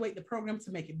graduate the program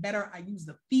to make it better. I use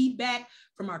the feedback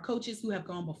from our coaches who have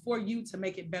gone before you to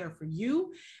make it better for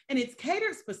you. And it's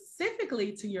catered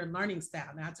specifically to your learning style.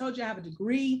 Now, I told you I have a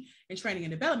degree in training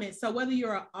and development. So whether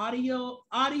you're an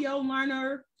audio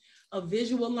learner, a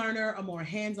visual learner, a more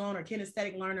hands-on or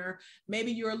kinesthetic learner, maybe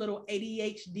you're a little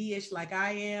ADHD-ish like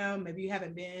I am, maybe you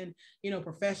haven't been,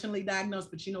 professionally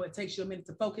diagnosed, but it takes you a minute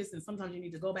to focus, and sometimes you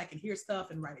need to go back and hear stuff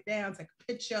and write it down, take a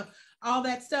picture, all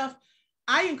that stuff.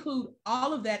 I include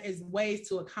all of that as ways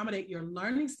to accommodate your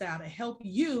learning style to help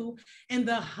you and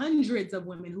the hundreds of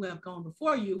women who have gone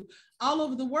before you all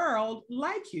over the world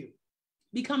like you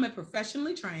become a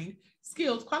professionally trained,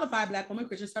 skilled, qualified Black woman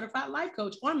Christian certified life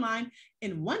coach online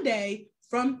in one day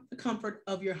from the comfort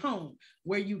of your home,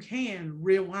 where you can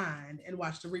rewind and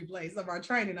watch the replays of our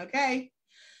training, okay?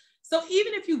 So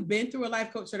even if you've been through a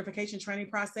life coach certification training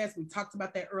process, we talked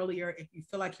about that earlier, if you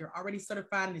feel like you're already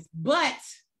certified in this, but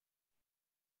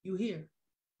you here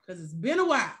because it's been a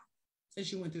while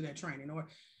since you went through that training, or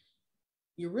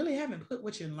you really haven't put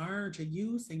what you learned to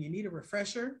use and you need a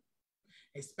refresher,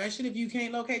 especially if you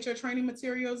can't locate your training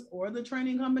materials or the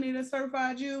training company that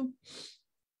certified you.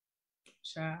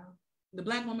 Child, the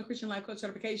Black Woman Christian Life Coach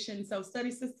Certification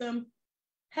Self-Study System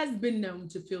has been known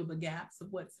to fill the gaps of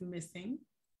what's missing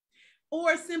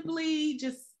or simply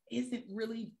just isn't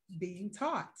really being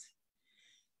taught.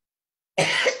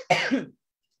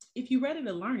 If you're ready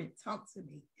to learn it, talk to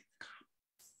me.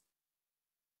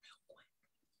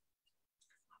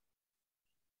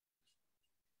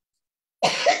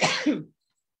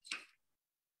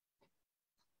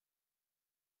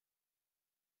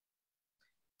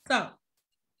 So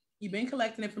you've been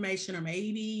collecting information, or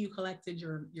maybe you collected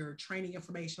your training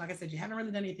information. Like I said, you haven't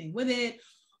really done anything with it,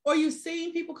 or you've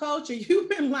seen people coach, or you've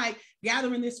been like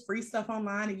gathering this free stuff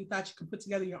online and you thought you could put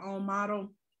together your own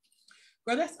model.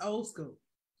 Girl, that's old school.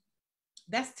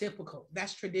 That's typical.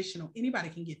 That's traditional. Anybody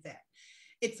can get that.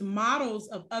 It's models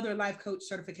of other life coach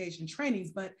certification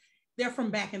trainings, but they're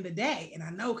from back in the day. And I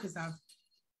know because I've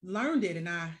learned it and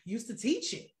I used to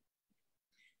teach it.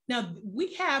 Now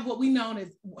we have what we know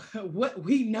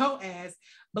as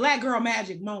Black girl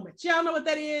magic moments. Y'all know what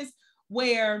that is?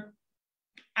 Where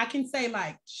I can say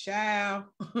like child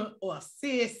or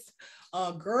sis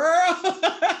or girl,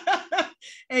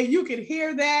 and you can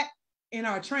hear that in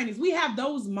our trainings. We have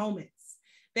those moments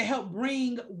that help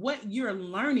bring what you're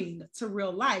learning to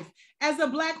real life. As a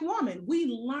Black woman, we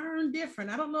learn different.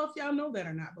 I don't know if y'all know that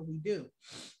or not, but we do.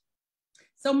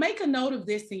 So make a note of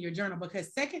this in your journal,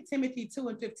 because 2 Timothy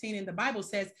 2:15 in the Bible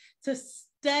says to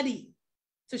study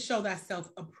to show thyself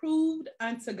approved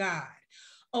unto God,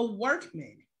 a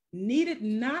workman needed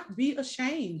not be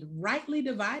ashamed, rightly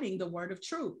dividing the word of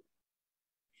truth.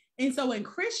 And so in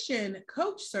Christian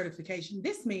coach certification,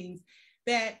 this means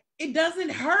that it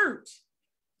doesn't hurt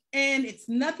and it's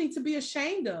nothing to be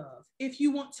ashamed of if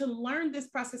you want to learn this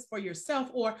process for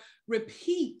yourself or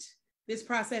repeat this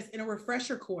process in a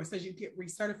refresher course as you get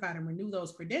recertified and renew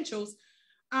those credentials.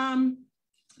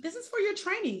 This is for your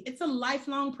training. It's a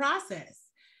lifelong process.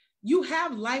 You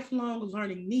have lifelong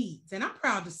learning needs. And I'm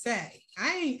proud to say,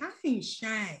 I ain't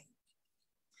ashamed.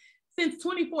 Since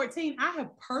 2014, I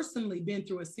have personally been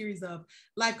through a series of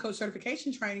life coach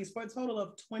certification trainings for a total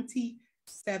of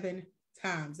 27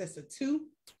 times. That's a 2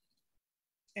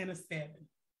 and a 7.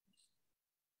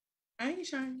 I ain't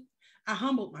ashamed. I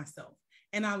humbled myself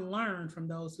and I learned from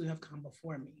those who have come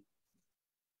before me.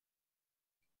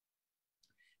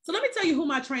 So let me tell you who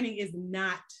my training is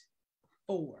not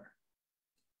for.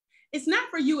 It's not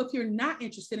for you if you're not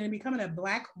interested in becoming a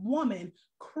Black woman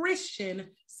Christian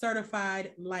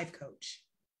certified life coach.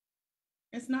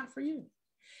 It's not for you.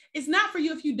 It's not for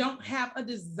you if you don't have a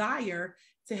desire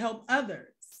to help others.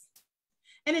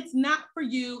 And it's not for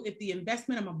you if the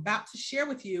investment I'm about to share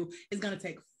with you is going to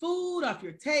take food off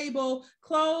your table,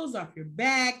 clothes off your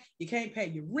back. You can't pay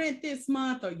your rent this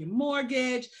month or your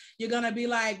mortgage. You're going to be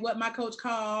like what my coach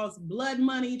calls blood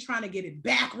money, trying to get it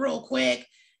back real quick.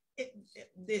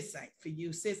 This ain't for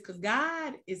you, sis, because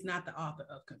God is not the author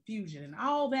of confusion. And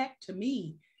all that to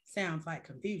me sounds like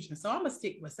confusion. So I'm going to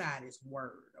stick beside his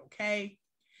word, okay?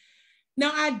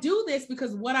 Now, I do this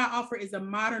because what I offer is a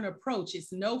modern approach.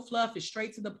 It's no fluff, it's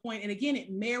straight to the point. And again,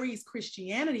 it marries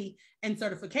Christianity and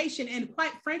certification. And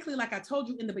quite frankly, like I told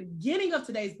you in the beginning of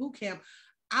today's boot camp,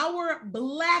 our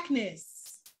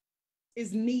Blackness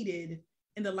is needed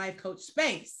in the life coach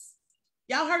space.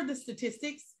 Y'all heard the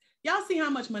statistics. Y'all see how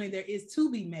much money there is to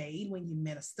be made when you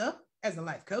minister. as a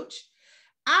life coach.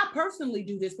 I personally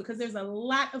do this because there's a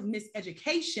lot of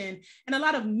miseducation and a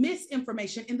lot of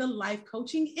misinformation in the life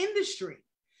coaching industry.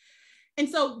 And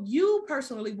so you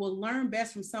personally will learn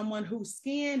best from someone whose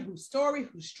skin, whose story,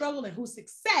 whose struggle, and whose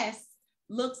success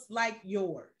looks like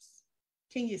yours.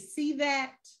 Can you see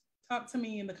that? Talk to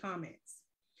me in the comments.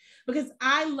 Because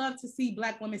I love to see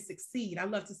Black women succeed. I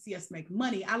love to see us make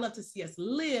money. I love to see us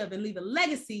live and leave a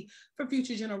legacy for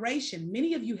future generation.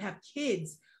 Many of you have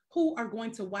kids who are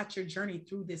going to watch your journey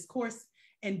through this course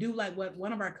and do like what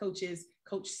one of our coaches,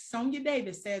 Coach Sonia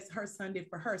Davis, says her son did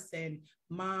for her, said,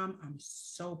 Mom, I'm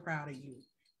so proud of you.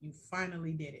 You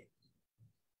finally did it.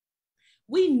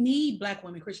 We need Black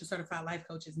women Christian certified life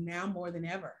coaches now more than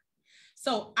ever.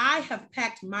 So I have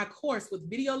packed my course with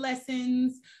video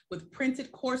lessons, with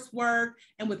printed coursework,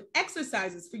 and with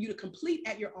exercises for you to complete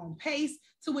at your own pace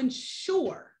to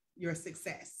ensure your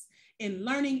success in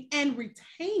learning and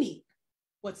retaining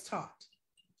what's taught.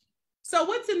 So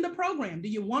what's in the program? Do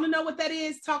you want to know what that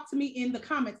is? Talk to me in the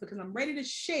comments because I'm ready to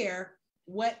share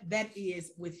what that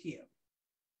is with you.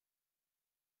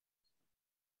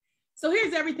 So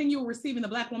here's everything you will receive in the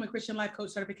Black Woman Christian Life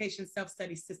Coach Certification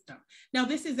Self-Study System. Now,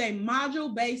 this is a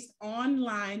module-based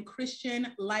online Christian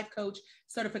life coach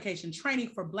certification training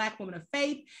for Black women of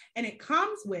faith, and it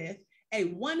comes with a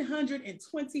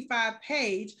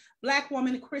 125-page Black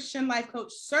Woman Christian Life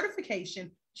Coach Certification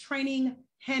Training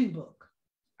Handbook.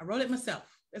 I wrote it myself.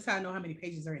 That's how I know how many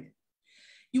pages are in it.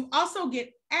 You also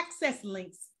get access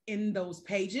links in those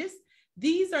pages.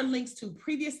 These are links to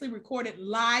previously recorded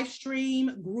live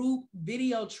stream group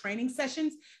video training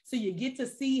sessions. So you get to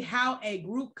see how a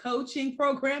group coaching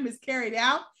program is carried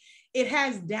out. It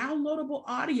has downloadable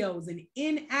audios and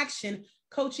in-action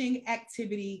coaching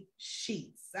activity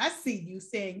sheets. I see you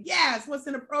saying, yes, what's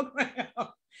in the program?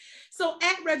 So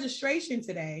at registration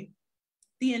today,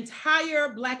 the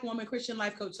entire Black Woman Christian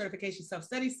Life Coach Certification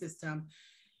Self-Study System,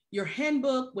 your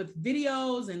handbook with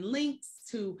videos and links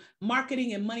to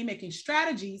marketing and money-making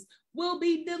strategies will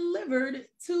be delivered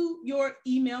to your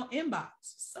email inbox.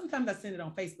 Sometimes I send it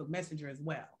on Facebook Messenger as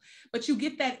well, but you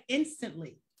get that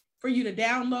instantly for you to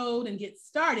download and get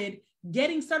started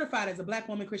getting certified as a Black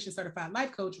Woman Christian Certified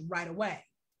Life Coach right away.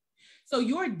 So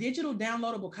your digital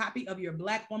downloadable copy of your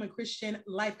Black Woman Christian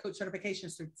Life Coach Certification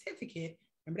Certificate,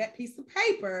 remember that piece of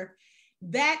paper,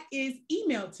 that is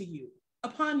emailed to you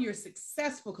upon your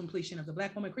successful completion of the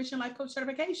Black Woman Christian Life Coach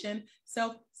Certification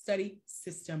Self-Study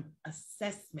System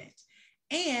Assessment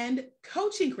and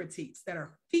coaching critiques that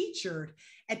are featured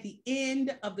at the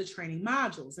end of the training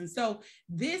modules. And so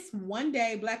this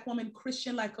one-day Black Woman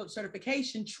Christian Life Coach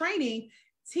Certification training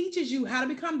teaches you how to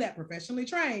become that professionally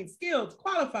trained, skilled,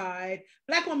 qualified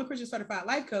Black Woman Christian Certified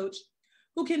Life Coach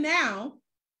who can now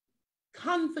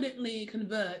confidently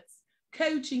convert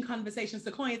coaching conversations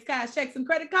to clients, cash checks, and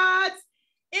credit cards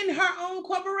in her own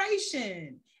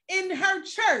corporation, in her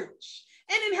church,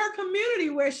 and in her community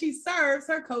where she serves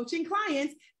her coaching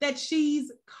clients that she's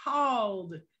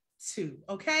called to,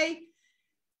 okay?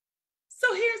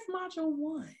 So here's module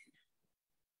 1.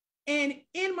 And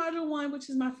in module 1, which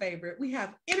is my favorite, we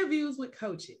have interviews with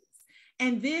coaches.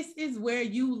 And this is where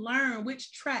you learn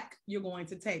which track you're going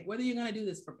to take, whether you're going to do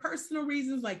this for personal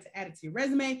reasons, like to add it to your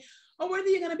resume, or whether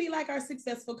you're going to be like our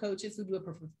successful coaches who do it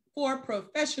for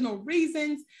professional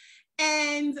reasons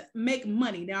and make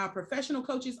money. Now, our professional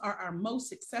coaches are our most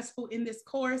successful in this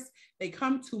course. They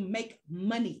come to make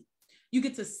money. You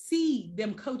get to see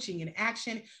them coaching in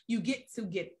action. You get to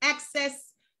get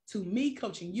access to me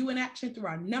coaching you in action through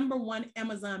our #1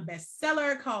 Amazon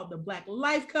bestseller called The Black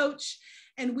Life Coach.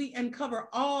 And we uncover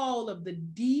all of the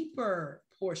deeper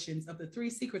portions of the 3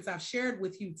 secrets I've shared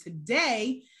with you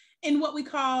today in what we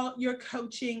call your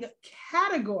coaching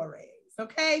categories,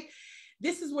 okay?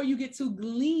 This is where you get to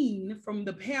glean from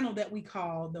the panel that we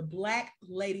call the Black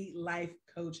Lady Life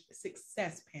Coach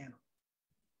Success Panel.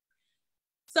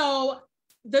 So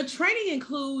the training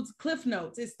includes Cliff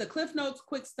Notes. It's the Cliff Notes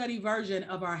quick study version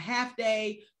of our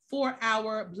half-day,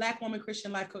 4-hour Black Woman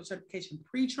Christian Life Coach Certification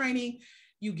pre-training.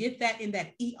 You get that in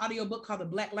that e-audiobook called The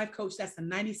Black Life Coach. That's a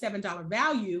 $97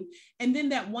 value. And then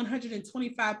that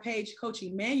 125-page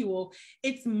coaching manual,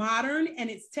 it's modern and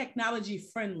it's technology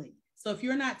friendly. So if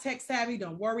you're not tech savvy,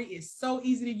 don't worry. It's so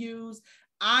easy to use.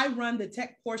 I run the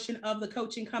tech portion of the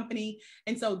coaching company.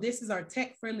 And so this is our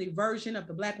tech-friendly version of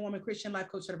the Black Woman Christian Life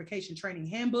Coach Certification Training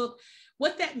Handbook.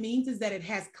 What that means is that it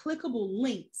has clickable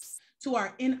links to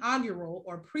our inaugural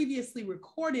or previously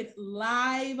recorded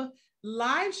live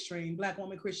stream Black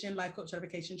Woman Christian Life Coach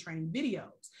Certification Training videos.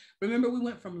 Remember, we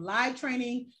went from live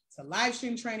training to live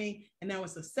stream training, and now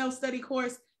it's a self-study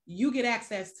course. You get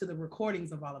access to the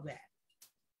recordings of all of that.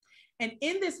 And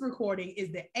in this recording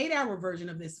is the 8-hour version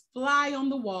of this fly on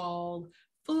the wall,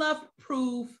 fluff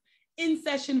proof,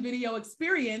 in-session video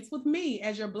experience with me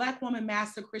as your Black Woman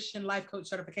Master Christian Life Coach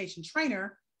Certification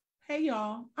Trainer. Hey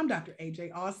y'all, I'm Dr.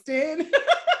 AJ Austin.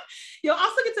 You'll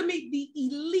also get to meet the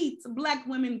elite Black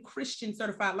women Christian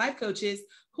certified life coaches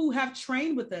who have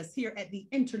trained with us here at the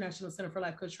International Center for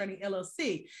Life Coach Training,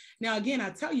 LLC. Now, again,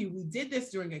 I tell you, we did this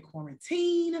during a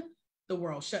quarantine. The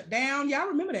world shut down. Y'all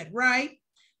remember that, right?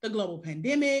 The global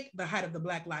pandemic, the height of the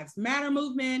Black Lives Matter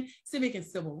movement, civic and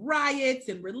civil riots,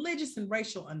 and religious and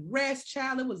racial unrest.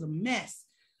 Child, it was a mess,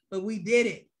 but we did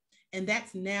it. And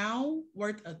that's now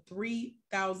worth a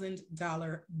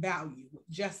 $3,000 value with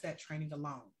just that training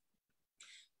alone.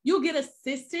 You'll get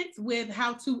assistance with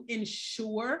how to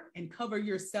insure and cover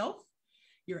yourself,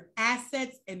 your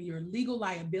assets, and your legal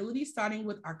liability, starting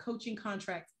with our coaching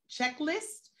contract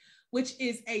checklist, which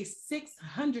is a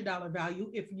 $600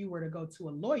 value if you were to go to a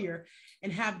lawyer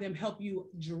and have them help you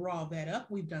draw that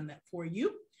up. We've done that for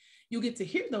you. You'll get to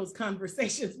hear those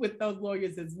conversations with those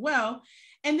lawyers as well.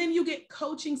 And then you get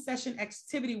coaching session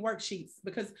activity worksheets,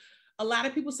 because a lot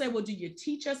of people say, well, do you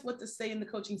teach us what to say in the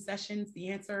coaching sessions? The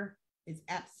answer is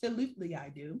absolutely I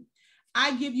do.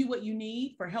 I give you what you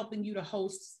need for helping you to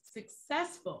host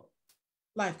successful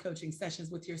life coaching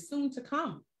sessions with your soon to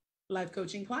come life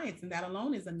coaching clients. And that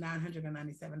alone is a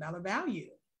 $997 value.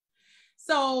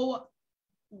 So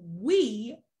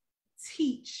we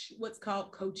teach what's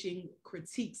called coaching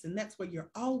critiques. And that's where you're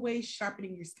always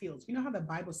sharpening your skills. You know how the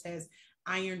Bible says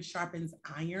iron sharpens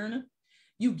iron?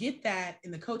 You get that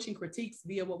in the coaching critiques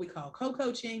via what we call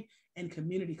co-coaching and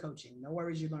community coaching. No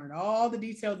worries, you learn all the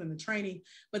details in the training,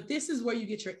 but this is where you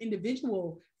get your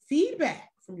individual feedback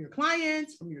from your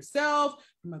clients, from yourself,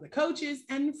 from other coaches,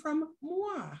 and from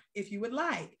moi, if you would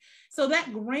like. So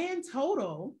that grand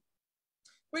total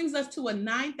brings us to a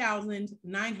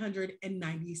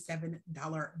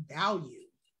 $9,997 value.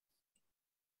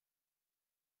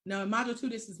 Now, in module 2,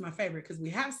 this is my favorite because we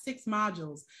have 6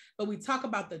 modules, but we talk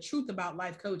about the truth about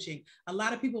life coaching. A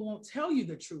lot of people won't tell you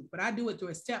the truth, but I do it through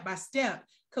a step-by-step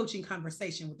coaching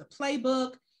conversation with a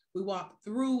playbook. We walk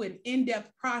through an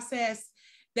in-depth process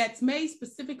that's made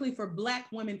specifically for Black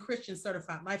women Christian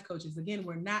certified life coaches. Again,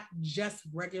 we're not just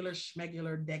regular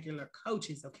schmegular degular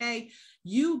coaches, okay?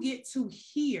 You get to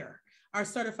hear our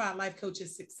certified life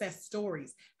coaches' success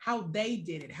stories, how they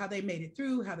did it, how they made it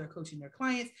through, how they're coaching their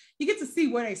clients. You get to see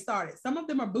where they started. Some of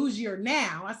them are bougier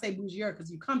now. I say bougier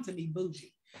because you come to me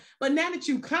bougie. But now that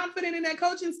you're confident in that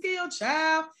coaching skill,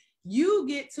 child, you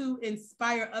get to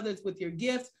inspire others with your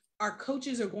gifts. Our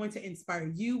coaches are going to inspire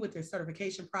you with their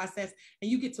certification process, and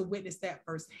you get to witness that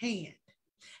firsthand.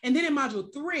 And then in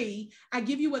module 3, I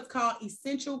give you what's called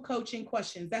essential coaching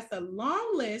questions. That's a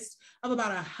long list of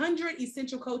about 100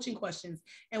 essential coaching questions.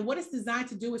 And what it's designed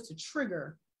to do is to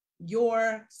trigger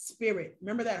your spirit.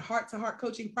 Remember that heart-to-heart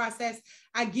coaching process?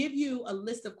 I give you a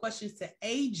list of questions to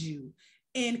aid you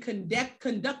in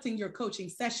conducting your coaching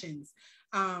sessions.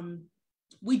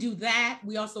 We do that.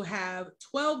 We also have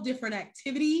 12 different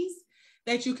activities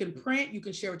that you can print, you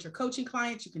can share with your coaching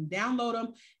clients, you can download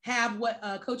them, have what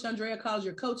Coach Andrea calls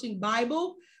your coaching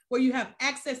Bible, where you have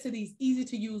access to these easy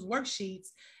to use worksheets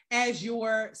as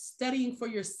you're studying for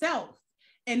yourself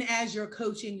and as you're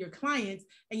coaching your clients,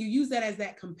 and you use that as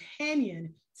that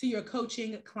companion to your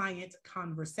coaching client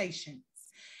conversations.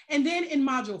 And then in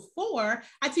module 4,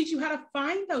 I teach you how to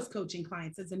find those coaching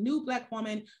clients as a new Black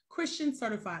woman, Christian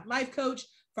certified life coach,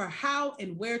 for how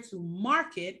and where to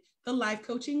market the life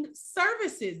coaching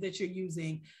services that you're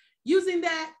using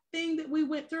that thing that we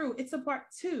went through. It's a part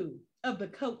 2 of the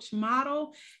coach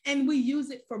model, and we use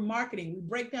it for marketing. We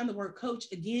break down the word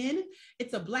coach again.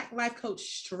 It's a Black life coach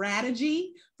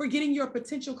strategy for getting your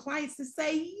potential clients to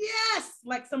say yes,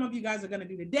 like some of you guys are going to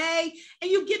do today,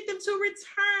 and you get them to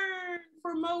return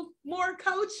for more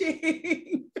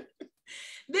coaching.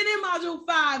 Then in module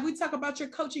 5, we talk about your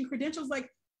coaching credentials, like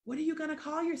what are you going to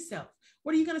call yourself?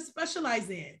 What are you going to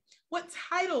specialize in? What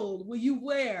title will you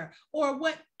wear? Or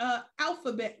what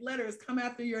alphabet letters come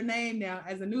after your name now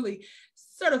as a newly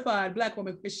certified Black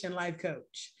woman Christian life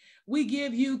coach? We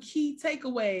give you key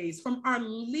takeaways from our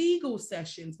legal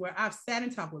sessions where I've sat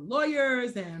and talked with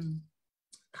lawyers and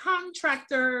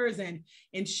contractors and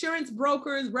insurance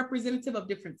brokers, representative of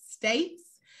different states.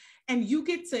 And you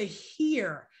get to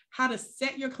hear how to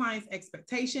set your clients'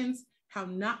 expectations, how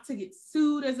not to get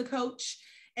sued as a coach,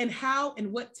 and how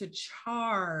and what to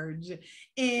charge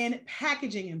in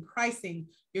packaging and pricing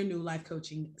your new life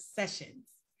coaching sessions.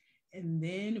 And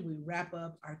then we wrap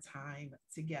up our time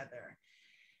together.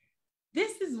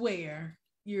 This is where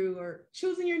you're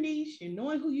choosing your niche, you're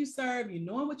knowing who you serve, you're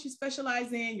knowing what you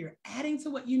specialize in, you're adding to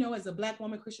what you know as a Black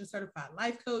woman Christian certified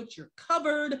life coach, you're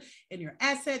covered in your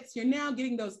assets, you're now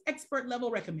getting those expert level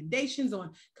recommendations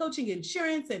on coaching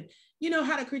insurance, and you know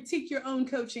how to critique your own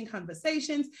coaching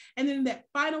conversations. And then in that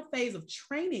final phase of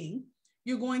training,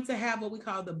 you're going to have what we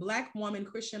call the Black Woman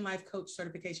Christian Life Coach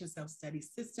Certification Self-Study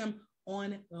System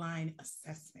online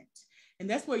assessment. And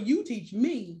that's where you teach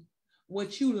me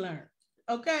what you learned,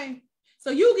 okay?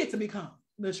 So you get to become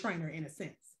the trainer in a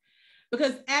sense.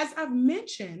 Because as I've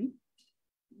mentioned,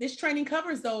 this training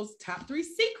covers those top 3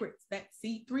 secrets, that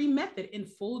C3 method in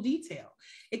full detail.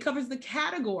 It covers the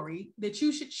category that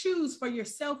you should choose for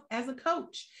yourself as a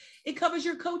coach. It covers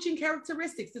your coaching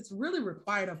characteristics. It's really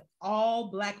required of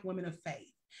all Black women of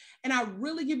faith. And I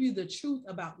really give you the truth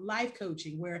about life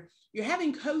coaching, where you're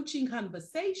having coaching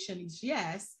conversations,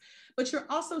 yes, but you're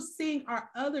also seeing our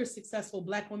other successful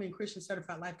Black women Christian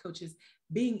certified life coaches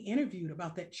being interviewed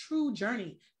about that true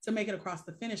journey to make it across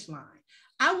the finish line.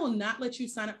 I will not let you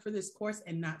sign up for this course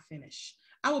and not finish.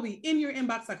 I will be in your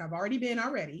inbox like I've already been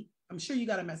already. I'm sure you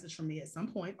got a message from me at some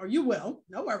point, or you will,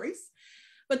 no worries.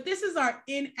 But this is our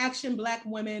In Action Black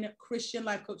Women Christian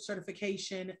Life Coach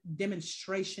Certification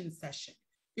demonstration session.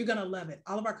 You're going to love it.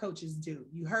 All of our coaches do.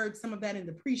 You heard some of that in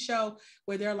the pre-show,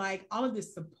 where they're like, all of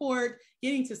this support,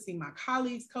 getting to see my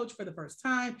colleagues coach for the first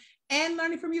time, and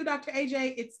learning from you, Dr.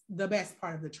 AJ, it's the best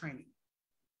part of the training.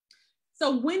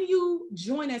 So when you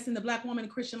join us in the Black Woman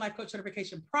Christian Life Coach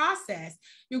Certification process,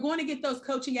 you're going to get those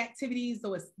coaching activities,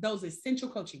 those essential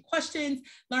coaching questions,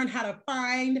 learn how to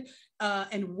find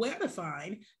and where to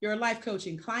find your life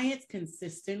coaching clients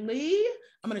consistently.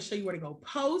 I'm going to show you where to go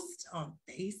post on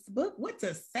Facebook, what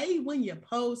to say when you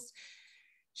post.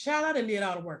 Child, I done did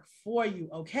all the work for you,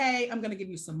 okay? I'm going to give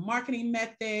you some marketing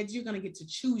methods. You're going to get to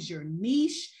choose your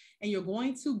niche, and you're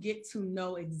going to get to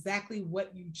know exactly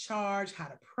what you charge, how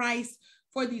to price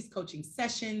for these coaching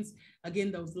sessions.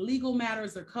 Again, those legal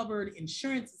matters are covered.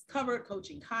 Insurance is covered.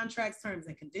 Coaching contracts, terms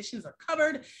and conditions are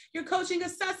covered. Your coaching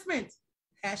assessment,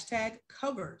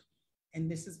 #covered. And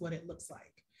this is what it looks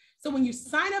like. So when you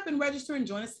sign up and register and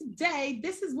join us today,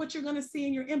 this is what you're going to see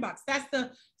in your inbox. That's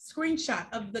the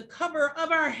screenshot of the cover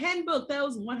of our handbook,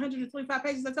 those 125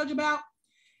 pages I told you about.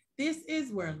 This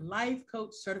is where life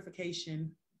coach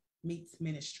certification meets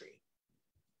ministry.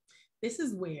 This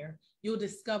is where you'll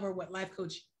discover what life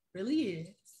coach really is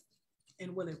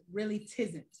and what it really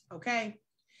tisn't, okay?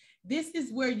 This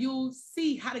is where you'll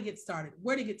see how to get started,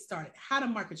 where to get started, how to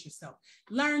market yourself,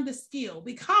 learn the skill,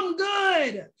 become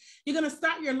good. You're going to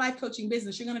start your life coaching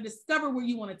business. You're going to discover where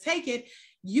you want to take it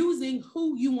using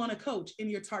who you want to coach in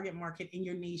your target market, in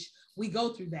your niche. We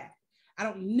go through that. I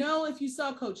don't know if you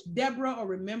saw Coach Deborah or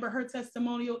remember her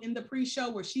testimonial in the pre-show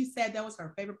where she said that was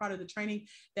her favorite part of the training,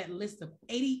 that list of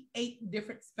 88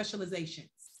 different specializations,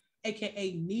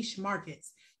 AKA niche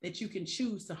markets that you can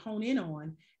choose to hone in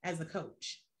on as a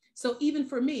coach. So even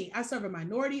for me, I serve a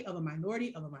minority of a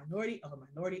minority of a minority of a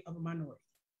minority of a minority.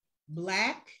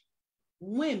 Black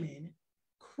women,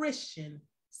 Christian,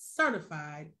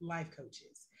 certified life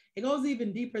coaches. It goes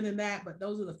even deeper than that, but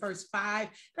those are the first 5.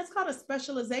 That's called a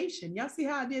specialization. Y'all see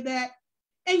how I did that?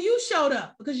 And you showed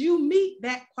up because you meet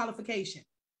that qualification.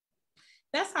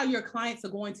 That's how your clients are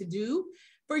going to do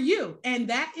for you. And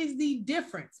that is the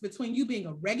difference between you being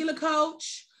a regular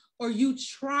coach or you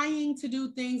trying to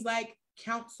do things like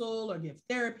counsel or give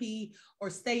therapy or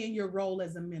stay in your role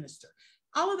as a minister.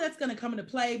 All of that's going to come into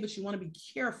play, but you want to be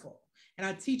careful. And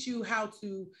I teach you how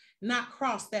to not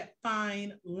cross that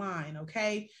fine line,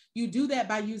 okay? You do that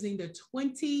by using the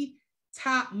 20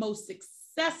 top most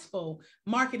successful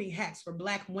marketing hacks for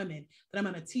Black women that I'm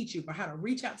going to teach you for how to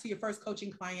reach out to your first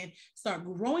coaching client, start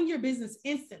growing your business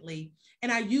instantly.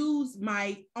 And I use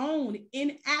my own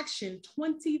In Action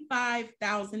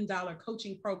 $25,000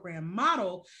 coaching program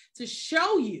model to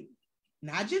show you,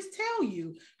 not just tell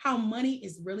you, how money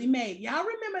is really made. Y'all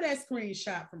remember that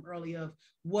screenshot from earlier of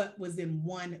what was in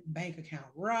one bank account,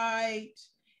 right?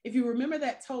 If you remember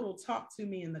that total, talk to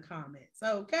me in the comments,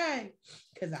 okay?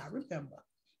 Because I remember.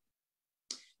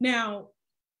 Now,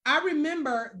 I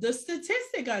remember the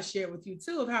statistic I shared with you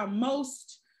too of how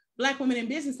most Black women in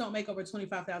business don't make over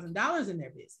 $25,000 in their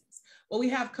business. Well, we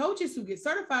have coaches who get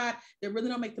certified that really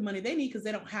don't make the money they need because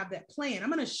they don't have that plan.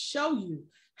 I'm going to show you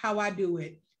how I do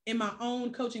it in my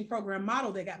own coaching program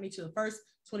model that got me to the first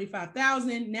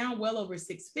 25,000, now well over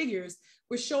 6 figures.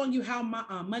 We're showing you how my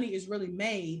money is really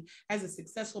made as a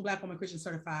successful Black woman Christian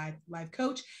certified life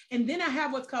coach. And then I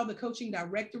have what's called the coaching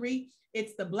directory.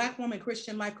 It's the Black woman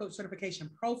Christian life coach certification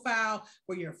profile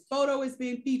where your photo is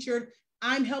being featured.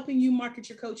 I'm helping you market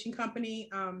your coaching company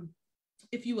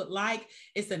if you would like.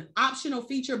 It's an optional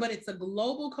feature, but it's a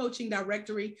global coaching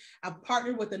directory. I've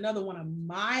partnered with another one of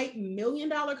my $1 million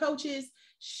coaches.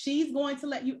 She's going to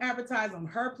let you advertise on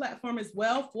her platform as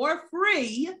well for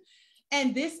free.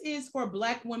 And this is for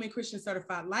Black women Christian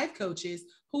certified life coaches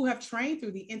who have trained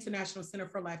through the International Center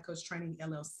for Life Coach Training,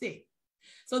 LLC.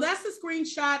 So that's the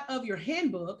screenshot of your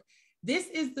handbook. This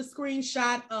is the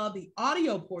screenshot of the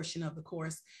audio portion of the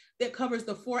course that covers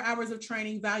the 4 hours of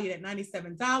training valued at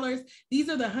 $97. These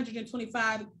are the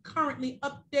 125 currently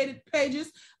updated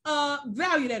pages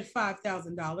valued at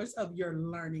 $5,000 of your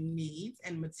learning needs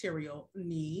and material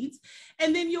needs.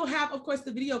 And then you'll have, of course,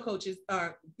 the video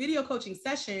coaching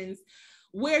sessions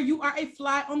where you are a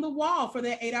fly on the wall for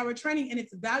that 8-hour training, and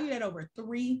it's valued at over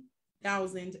 $3,000.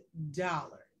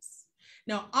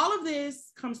 Now, all of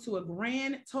this comes to a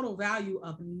grand total value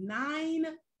of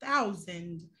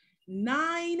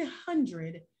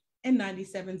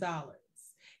 $9,997.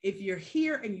 If you're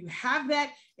here and you have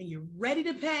that and you're ready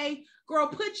to pay, girl,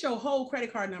 put your whole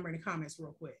credit card number in the comments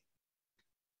real quick.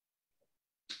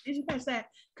 Did you catch that?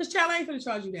 Because child, I ain't gonna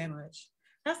charge you that much.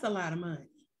 That's a lot of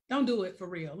money. Don't do it for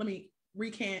real. Let me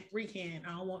recant.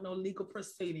 I don't want no legal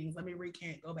proceedings. Let me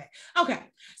recant, go back. Okay,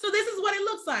 so this is what it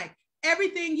looks like.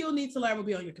 Everything you'll need to learn will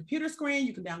be on your computer screen.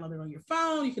 You can download it on your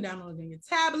phone. You can download it on your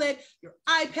tablet, your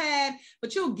iPad,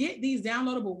 but you'll get these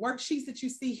downloadable worksheets that you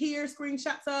see here,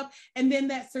 screenshots of, and then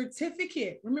that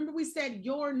certificate. Remember we said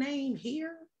your name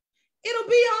here? It'll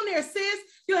be on there, sis.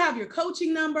 You'll have your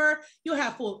coaching number. You'll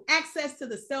have full access to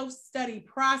the self-study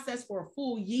process for a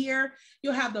full year.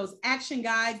 You'll have those action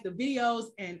guides, the videos,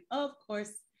 and of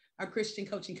course, our Christian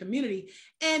coaching community.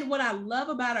 And what I love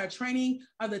about our training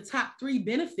are the top 3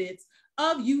 benefits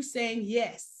of you saying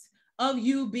yes, of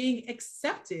you being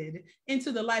accepted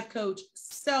into the Life Coach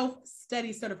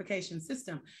self-study certification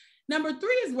system. Number 3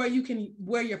 is where you can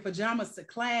wear your pajamas to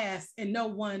class and no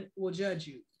one will judge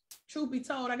you. Truth be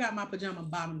told, I got my pajama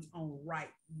bottoms on right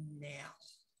now.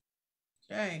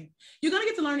 Okay. You're going to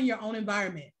get to learn in your own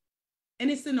environment.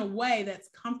 And it's in a way that's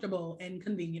comfortable and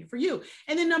convenient for you.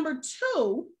 And then number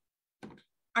 2,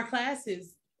 our class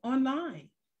is online.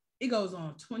 It goes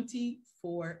on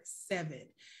 24/7,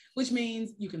 which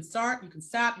means you can start, you can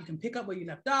stop, you can pick up where you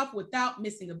left off without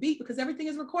missing a beat because everything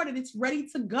is recorded. It's ready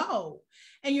to go.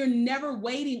 And you're never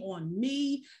waiting on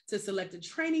me to select a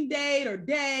training date or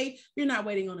day. You're not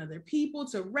waiting on other people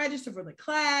to register for the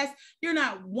class. You're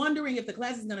not wondering if the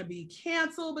class is going to be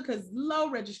canceled because low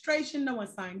registration, no one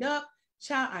signed up.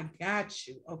 Child, I got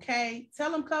you, okay?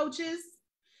 Tell them, coaches.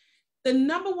 The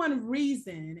number 1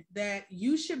 reason that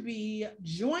you should be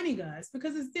joining us,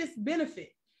 because it's this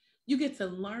benefit. You get to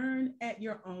learn at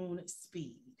your own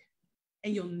speed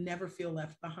and you'll never feel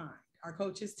left behind. Our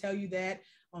coaches tell you that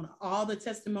on all the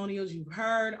testimonials you've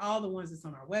heard, all the ones that's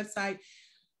on our website.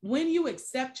 When you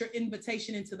accept your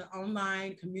invitation into the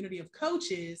online community of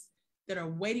coaches that are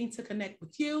waiting to connect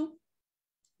with you,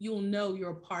 you'll know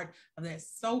you're a part of that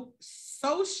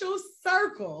social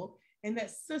circle and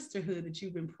that sisterhood that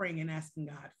you've been praying and asking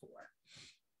God for.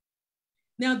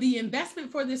 Now, the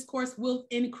investment for this course will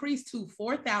increase to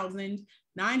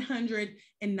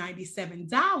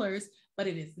 $4,997, but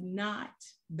it is not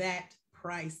that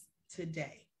price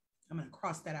today. I'm going to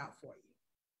cross that out for you.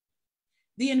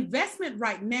 The investment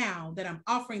right now that I'm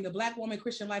offering the Black Woman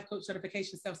Christian Life Coach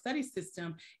Certification Self-Study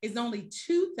System is only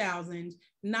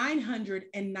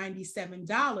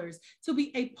 $2,997 to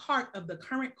be a part of the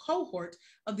current cohort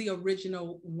of the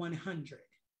original 100.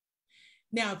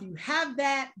 Now, if you have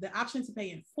that, the option to pay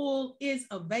in full is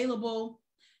available.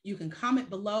 You can comment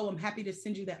below. I'm happy to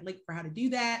send you that link for how to do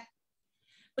that.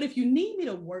 But if you need me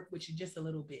to work with you just a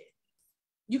little bit,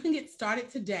 you can get started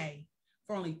today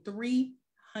for only $300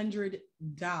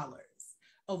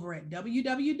 over at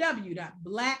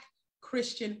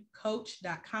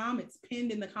www.blackchristiancoach.com. It's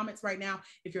pinned in the comments right now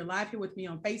if you're live here with me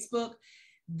on Facebook.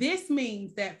 This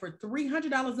means that for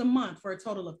 $300 a month for a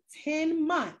total of 10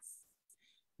 months,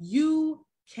 you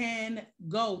can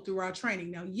go through our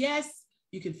training. Now, yes,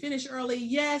 you can finish early.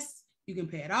 Yes, you can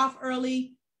pay it off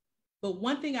early. But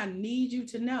one thing I need you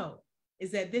to know is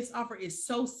that this offer is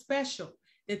so special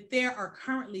that there are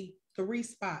currently 3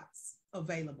 spots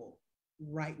available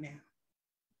right now.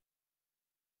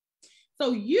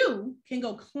 So you can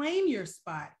go claim your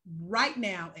spot right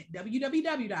now at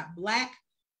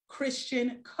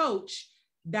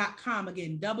www.blackchristiancoach.com.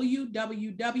 Again,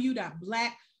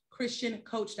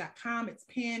 www.blackchristiancoach.com. It's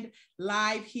pinned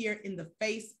live here in the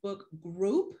Facebook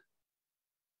group.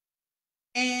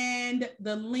 And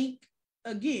the link,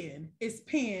 again, is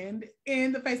pinned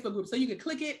in the Facebook group. So you can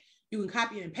click it, you can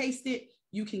copy it and paste it.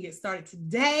 You can get started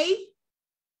today.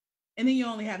 And then you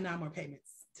only have 9 more payments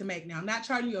to make. Now, I'm not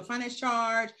charging you a finance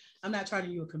charge. I'm not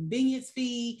charging you a convenience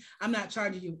fee. I'm not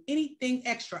charging you anything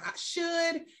extra. I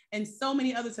should, and so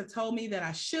many others have told me that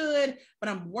I should, but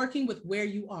I'm working with where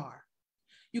you are.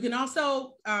 You can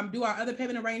also do our other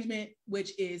payment arrangement,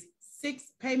 which is 6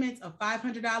 payments of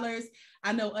 $500.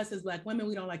 I know us as Black women,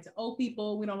 we don't like to owe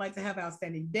people. We don't like to have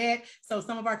outstanding debt. So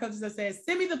some of our coaches have said,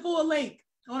 send me the full link.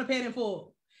 I want to pay it in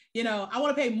full. You know, I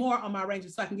want to pay more on my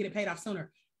arrangement so I can get it paid off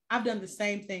sooner. I've done the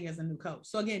same thing as a new coach.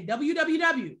 So again,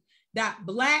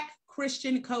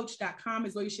 www.blackchristiancoach.com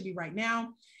is where you should be right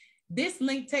now. This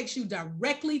link takes you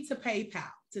directly to PayPal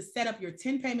to set up your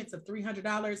 10 payments of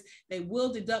 $300. They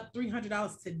will deduct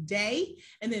 $300 today.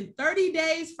 And then 30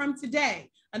 days from today,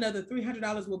 another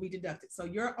 $300 will be deducted. So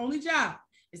your only job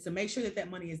is to make sure that that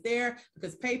money is there,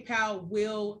 because PayPal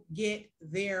will get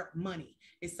their money.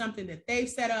 It's something that they've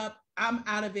set up. I'm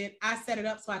out of it. I set it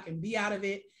up so I can be out of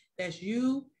it. That's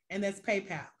you, and that's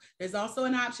PayPal. There's also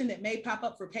an option that may pop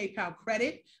up for PayPal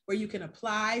credit, where you can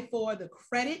apply for the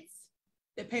credits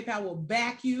that PayPal will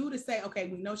back you to say, okay,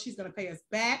 we know she's going to pay us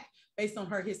back based on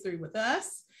her history with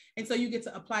us. And so you get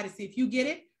to apply to see if you get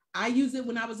it. I used it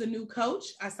when I was a new coach.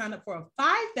 I signed up for a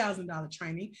 $5,000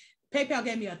 training. PayPal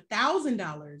gave me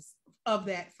 $1,000 of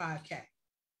that $5K.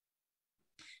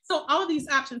 So all of these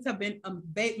options have been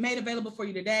made available for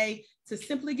you today to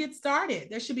simply get started.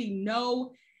 There should be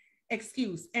no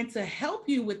excuse. And to help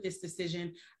you with this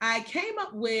decision, I came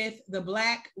up with the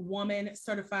Black Woman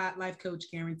Certified Life Coach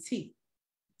Guarantee.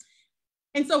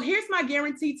 And so here's my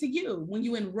guarantee to you. When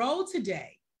you enroll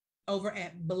today over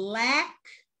at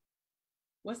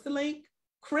what's the link?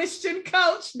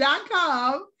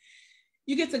 ChristianCoach.com,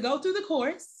 you get to go through the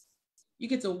course. You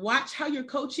get to watch how your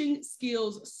coaching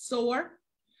skills soar.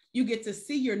 You get to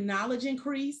see your knowledge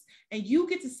increase, and you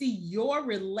get to see your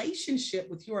relationship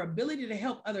with your ability to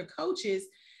help other coaches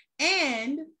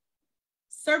and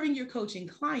serving your coaching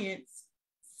clients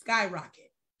skyrocket.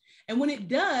 And when it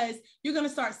does, you're going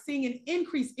to start seeing an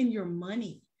increase in your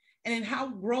money and in how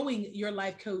growing your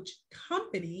life coach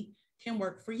company can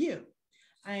work for you.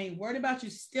 I ain't worried about you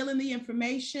stealing the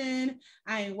information.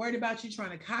 I ain't worried about you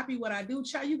trying to copy what I do.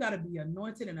 Child, you got to be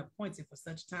anointed and appointed for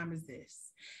such time as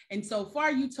this. And so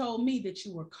far, you told me that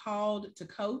you were called to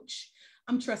coach.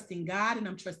 I'm trusting God, and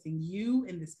I'm trusting you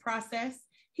in this process.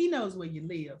 He knows where you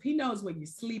live. He knows where you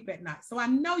sleep at night. So I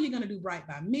know you're going to do right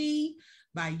by me,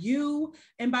 by you,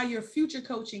 and by your future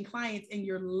coaching clients and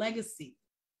your legacy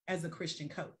as a Christian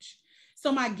coach.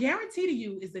 So my guarantee to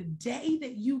you is the day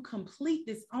that you complete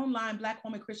this online Black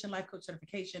Woman Christian Life Coach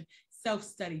Certification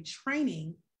self-study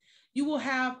training, you will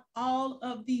have all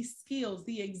of these skills,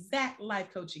 the exact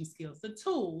life coaching skills, the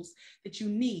tools that you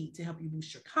need to help you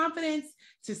boost your confidence,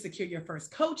 to secure your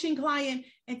first coaching client,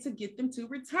 and to get them to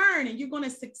return. And you're going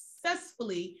to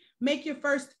successfully make your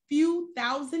first few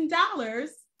 $1,000s,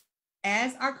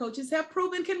 as our coaches have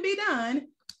proven can be done,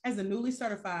 as a newly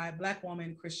certified Black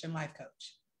Woman Christian Life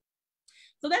Coach.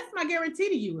 So that's my guarantee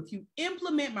to you. If you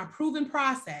implement my proven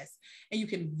process and you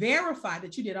can verify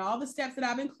that you did all the steps that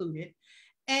I've included,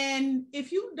 and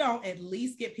if you don't at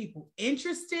least get people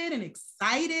interested and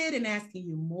excited and asking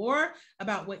you more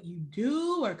about what you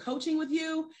do or coaching with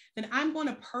you, then I'm going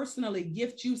to personally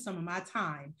gift you some of my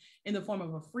time in the form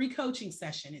of a free coaching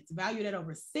session. It's valued at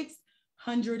over $600.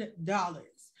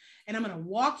 And I'm going to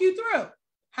walk you through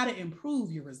how to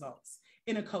improve your results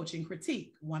in a coaching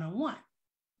critique one-on-one.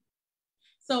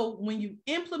 So when you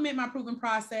implement my proven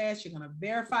process, you're going to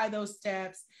verify those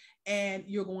steps and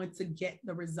you're going to get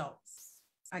the results.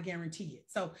 I guarantee it.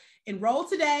 So enroll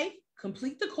today,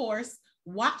 complete the course,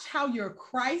 watch how your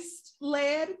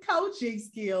Christ-led coaching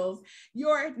skills,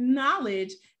 your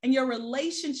knowledge, and your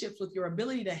relationships with your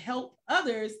ability to help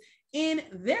others in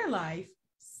their life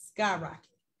skyrocket.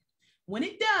 When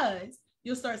it does,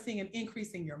 you'll start seeing an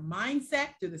increase in your mindset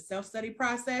through the self-study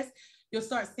process. You'll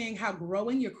start seeing how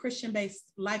growing your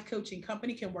Christian-based life coaching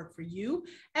company can work for you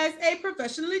as a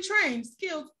professionally trained,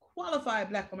 skilled, qualified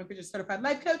Black Woman Christian Certified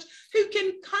Life Coach who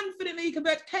can confidently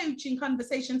convert coaching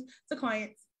conversations to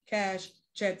clients, cash,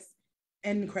 checks,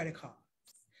 and credit cards.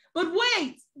 But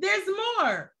wait, there's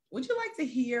more. Would you like to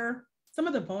hear some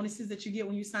of the bonuses that you get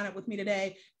when you sign up with me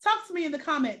today? Talk to me in the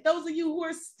comment. Those of you who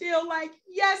are still like,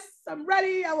 yes, I'm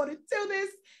ready, I want to do this.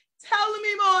 Tell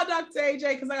me more, Dr.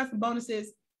 AJ, because I got some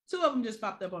bonuses. 2 of them just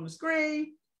popped up on the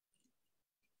screen.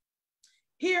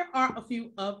 Here are a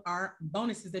few of our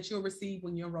bonuses that you'll receive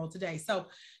when you enroll today. So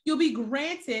you'll be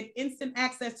granted instant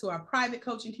access to our private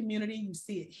coaching community. You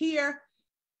see it here.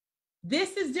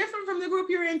 This is different from the group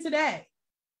you're in today.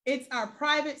 It's our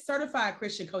private certified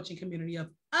Christian coaching community of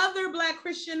other Black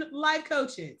Christian life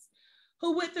coaches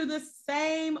who went through the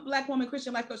same Black woman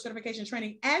Christian life coach certification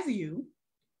training as you.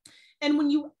 And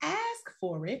when you ask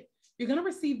for it, you're going to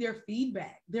receive their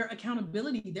feedback, their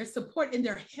accountability, their support, and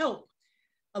their help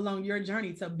along your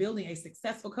journey to building a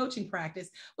successful coaching practice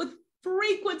with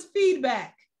frequent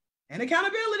feedback and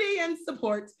accountability and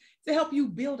support to help you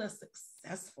build a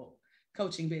successful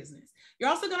coaching business. You're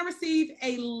also going to receive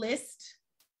a list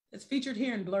that's featured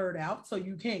here and blurred out so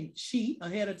you can't cheat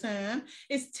ahead of time.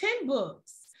 It's 10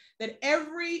 books that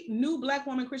every new Black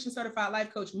woman Christian certified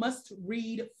life coach must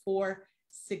read for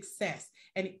success.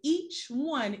 And each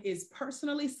one is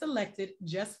personally selected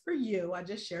just for you. I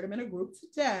just shared them in a group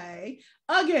today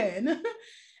again.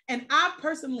 And I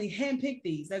personally handpicked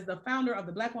these as the founder of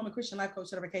the Black Woman Christian Life Coach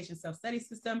Certification Self-Study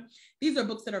System. These are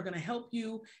books that are going to help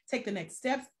you take the next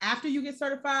steps after you get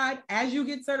certified, as you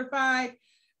get certified.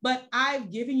 But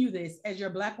I've given you this as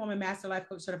your Black Woman Master Life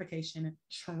Coach Certification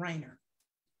trainer.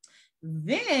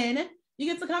 Then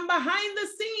you get to come behind the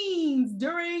scenes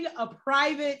during a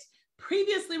private,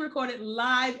 previously recorded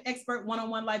live expert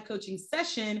one-on-one life coaching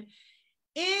session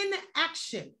in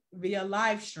action via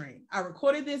live stream. I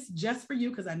recorded this just for you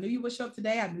because I knew you would show up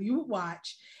today. I knew you would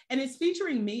watch. And it's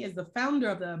featuring me as the founder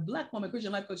of the Black Woman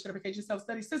Christian Life Coach Certification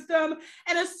Self-Study System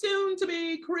and a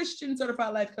soon-to-be Christian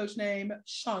certified life coach named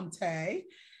Shantae.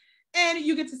 And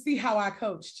you get to see how I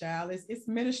coach, child. It's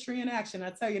ministry in action,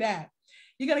 I tell you that.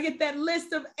 You're going to get that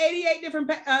list of 88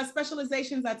 different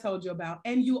specializations I told you about.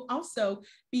 And you'll also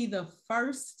be the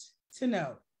first to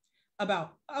know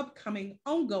about upcoming,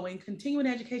 ongoing, continuing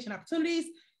education opportunities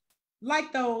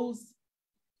like those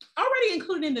already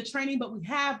included in the training, but we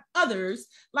have others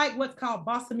like what's called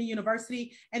Boss of Me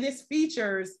University. And this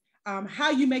features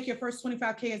how you make your first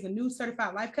 25K as a new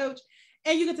certified life coach.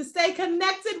 And you get to stay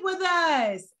connected with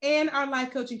us and our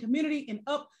life coaching community in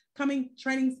upcoming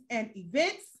trainings and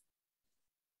events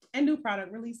and new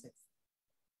product releases.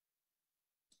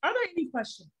 Are there any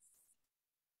questions?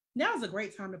 Now is a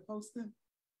great time to post them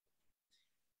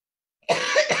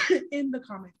in the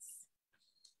comments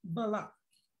below.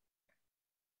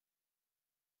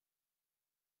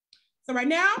 So right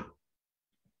now,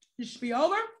 you should be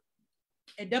over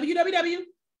at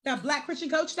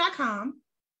www.blackchristiancoach.com,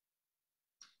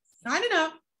 signing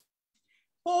up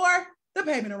for the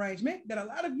payment arrangement that a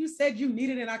lot of you said you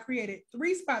needed, and I created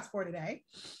 3 spots for today.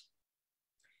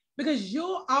 Because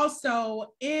you'll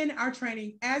also, in our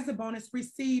training, as a bonus,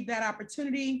 receive that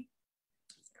opportunity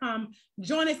to come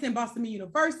join us in Boss of Me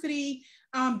University.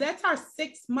 That's our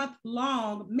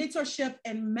 6-month-long mentorship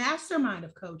and mastermind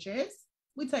of coaches.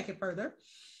 We take it further.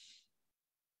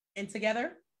 And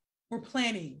together, we're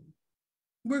planning.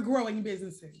 We're growing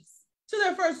businesses to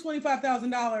their first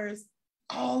 $25,000,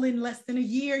 all in less than a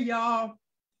year, y'all.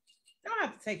 It don't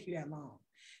have to take you that long.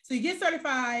 So you get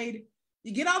certified.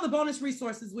 You get all the bonus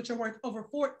resources, which are worth over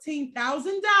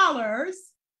 $14,000,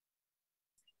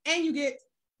 and you get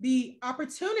the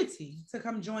opportunity to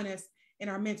come join us in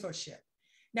our mentorship.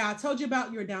 Now, I told you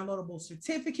about your downloadable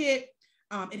certificate.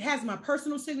 It has my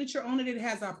personal signature on it. It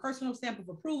has our personal stamp of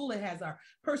approval. It has our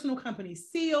personal company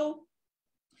seal.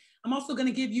 I'm also going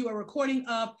to give you a recording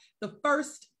of the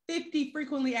first 50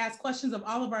 frequently asked questions of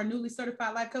all of our newly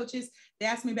certified life coaches. They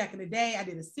asked me back in the day. I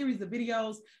did a series of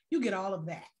videos. You get all of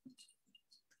that.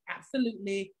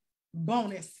 Absolutely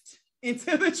bonused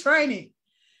into the training.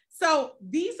 So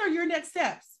these are your next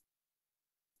steps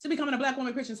to becoming a Black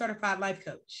Woman Christian certified life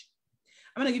coach.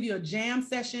 I'm going to give you a jam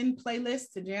session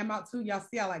playlist to jam out to. Y'all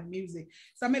see I like music.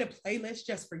 So I made a playlist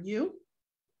just for you.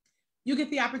 You get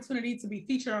the opportunity to be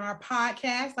featured on our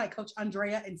podcast like Coach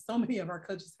Andrea and so many of our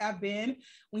coaches have been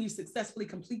when you successfully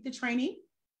complete the training.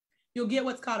 You'll get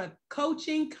what's called a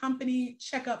coaching company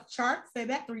checkup chart. Say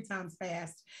that 3 times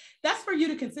fast. That's for you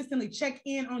to consistently check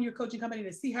in on your coaching company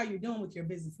to see how you're doing with your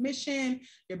business mission,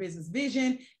 your business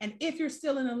vision, and if you're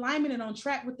still in alignment and on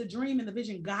track with the dream and the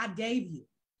vision God gave you.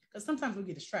 Because sometimes we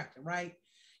get distracted, right?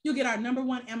 You'll get our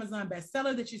 #1 Amazon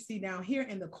bestseller that you see down here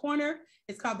in the corner.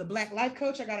 It's called The Black Life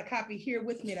Coach. I got a copy here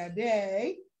with me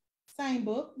today. Same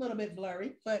book, a little bit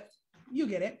blurry, but you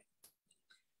get it.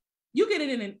 You get it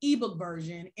in an ebook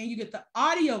version, and you get the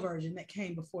audio version that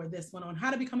came before this one on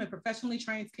how to become a professionally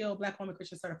trained, skilled Black Woman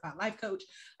Christian certified life coach,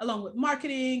 along with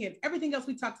marketing and everything else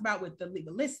we talked about with the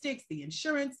legalistics, the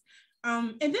insurance.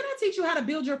 And then I teach you how to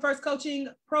build your first coaching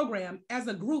program as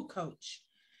a group coach.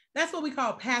 That's what we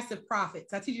call passive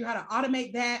profits. I teach you how to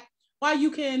automate that while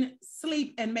you can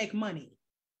sleep and make money.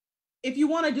 If you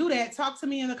want to do that, talk to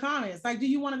me in the comments. Like, do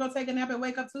you want to go take a nap and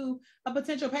wake up to a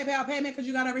potential PayPal payment because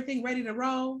you got everything ready to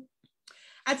roll?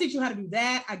 I teach you how to do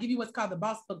that. I give you what's called the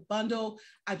Boss Book Bundle.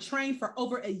 I trained for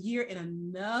over a year in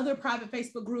another private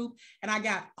Facebook group, and I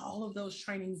got all of those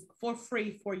trainings for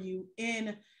free for you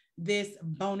in this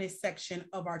bonus section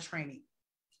of our training.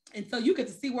 And so you get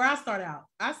to see where I start out.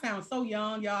 I sound so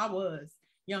young, y'all. I was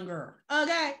younger.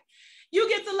 Okay. You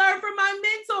get to learn from my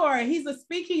mentor. He's a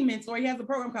speaking mentor. He has a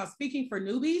program called Speaking for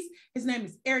Newbies. His name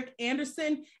is Eric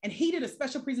Anderson, and he did a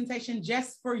special presentation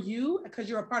just for you because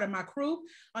you're a part of my crew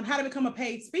on how to become a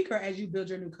paid speaker as you build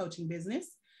your new coaching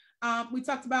business. We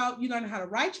talked about you learning how to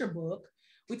write your book.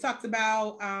 We talked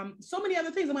about so many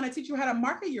other things. I'm going to teach you how to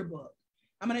market your book.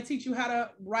 I'm going to teach you how to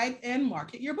write and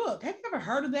market your book. Have you ever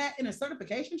heard of that in a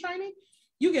certification training?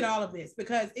 You get all of this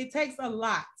because it takes a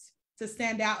lot to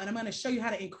stand out. And I'm going to show you how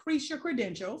to increase your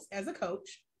credentials as a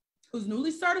coach who's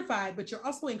newly certified, but you're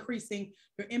also increasing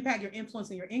your impact, your influence,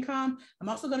 and your income. I'm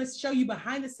also going to show you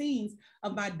behind the scenes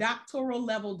of my doctoral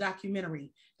level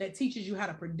documentary that teaches you how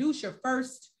to produce your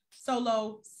first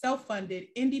solo, self-funded,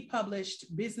 indie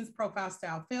published business profile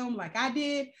style film like I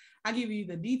did. I give you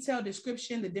the detailed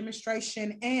description, the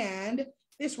demonstration, and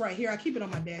this right here, I keep it on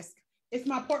my desk. It's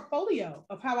my portfolio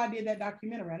of how I did that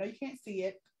documentary. I know you can't see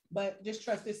it, but just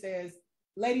trust it says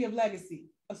Lady of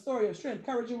Legacy, a story of strength,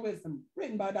 courage, and wisdom,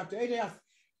 written by Dr. AJ Austin.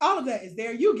 All of that is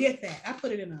there. You get that. I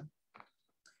put it in a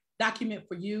document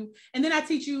for you. And then I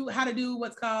teach you how to do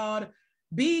what's called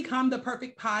Become the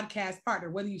Perfect Podcast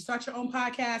Partner, whether you start your own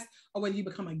podcast or whether you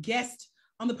become a guest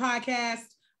on the podcast.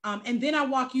 And then I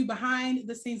walk you behind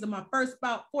the scenes of my first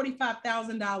about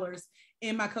 $45,000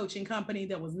 in my coaching company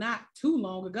that was not too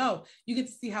long ago. You get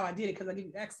to see how I did it because I give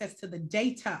you access to the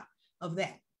data of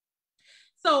that.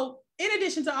 So in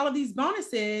addition to all of these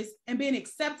bonuses and being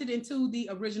accepted into the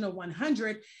original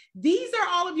 100, these are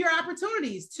all of your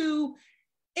opportunities to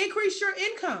increase your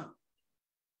income,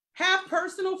 have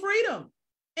personal freedom,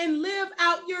 and live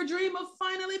out your dream of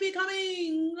finally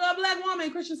becoming a Black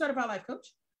woman, Christian certified life coach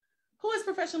who is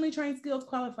professionally trained, skilled,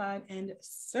 qualified, and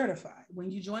certified. When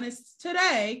you join us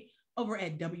today over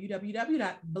at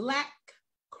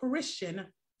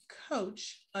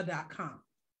www.blackchristiancoach.com.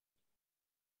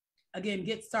 Again,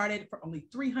 get started for only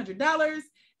 $300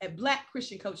 at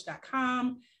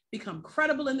blackchristiancoach.com. Become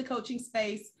credible in the coaching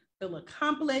space, feel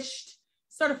accomplished.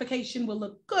 Certification will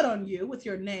look good on you with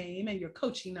your name and your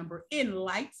coaching number in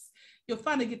lights. You'll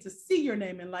finally get to see your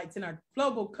name in lights in our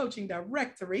global coaching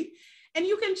directory. And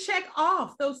you can check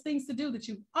off those things to do that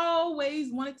you've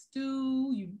always wanted to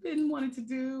do, you've been wanting to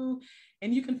do,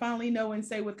 and you can finally know and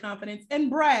say with confidence and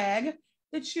brag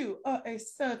that you are a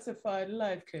certified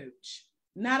life coach,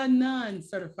 not a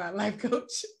non-certified life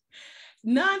coach.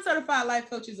 Non-certified life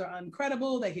coaches are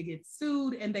uncredible. They could get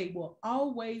sued, and they will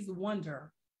always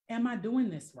wonder, am I doing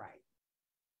this right?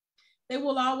 They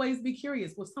will always be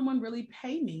curious, will someone really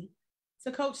pay me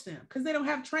to coach them? Because they don't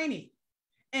have training.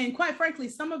 And quite frankly,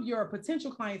 some of your potential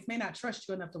clients may not trust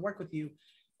you enough to work with you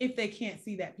if they can't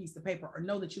see that piece of paper or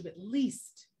know that you've at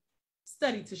least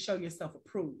studied to show yourself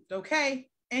approved, okay?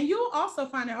 And you'll also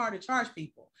find it hard to charge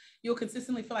people. You'll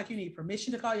consistently feel like you need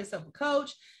permission to call yourself a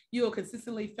coach. You'll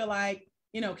consistently feel like,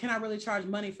 can I really charge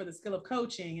money for the skill of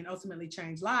coaching and ultimately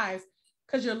change lives?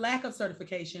 Because your lack of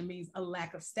certification means a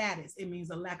lack of status. It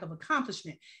means a lack of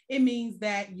accomplishment. It means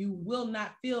that you will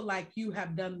not feel like you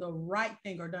have done the right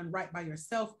thing or done right by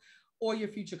yourself or your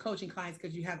future coaching clients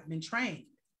because you haven't been trained.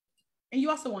 And you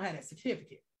also won't have that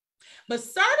certificate. But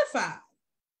certified,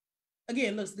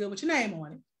 again, looks good with your name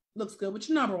on it, looks good with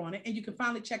your number on it, and you can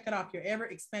finally check that off your ever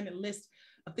expanded list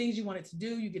of things you wanted to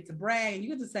do. You get to brag and you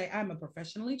get to say, I'm a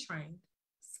professionally trained,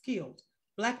 skilled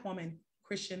Black woman,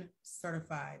 Christian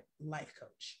certified life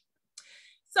coach.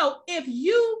 So if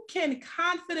you can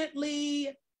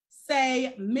confidently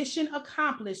say mission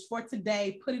accomplished for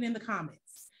today, put it in the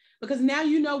comments, because now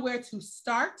you know where to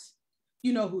start.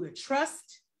 You know who to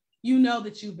trust. You know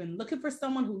that you've been looking for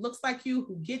someone who looks like you,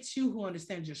 who gets you, who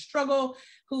understands your struggle,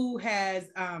 who has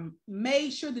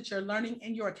made sure that your learning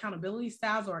and your accountability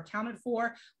styles are accounted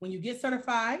for when you get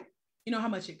certified. You know how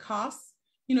much it costs.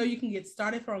 You can get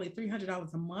started for only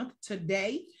 $300 a month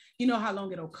today. You know how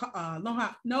long it'll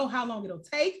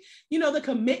take. The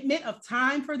commitment of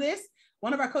time for this.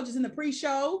 One of our coaches in the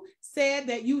pre-show said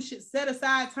that you should set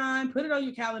aside time, put it on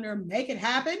your calendar, make it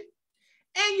happen.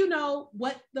 And you know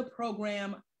what the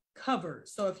program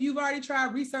covers. So if you've already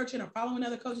tried researching or following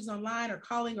other coaches online or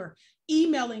calling or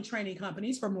emailing training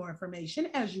companies for more information,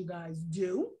 as you guys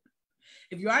do,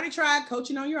 if you already tried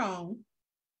coaching on your own,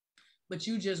 but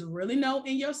you just really know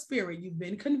in your spirit you've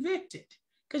been convicted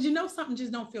because something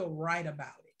just don't feel right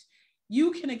about it,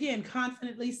 you can again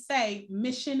confidently say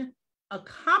mission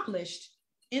accomplished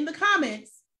in the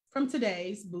comments from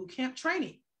today's bootcamp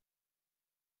training.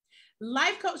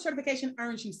 Life coach certification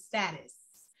earns you status.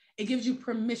 It gives you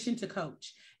permission to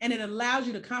coach, and it allows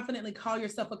you to confidently call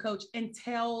yourself a coach and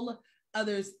tell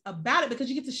others about it because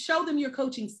you get to show them your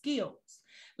coaching skills.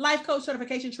 Life coach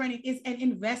certification training is an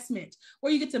investment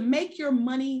where you get to make your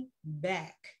money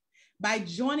back by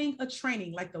joining a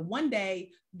training like the one-day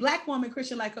Black Woman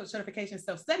Christian Life Coach Certification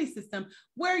Self-Study System,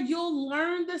 where you'll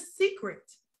learn the secret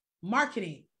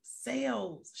marketing,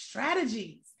 sales,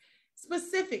 strategies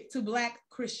specific to Black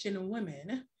Christian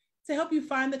women to help you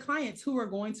find the clients who are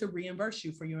going to reimburse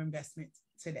you for your investment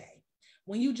today.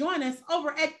 When you join us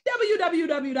over at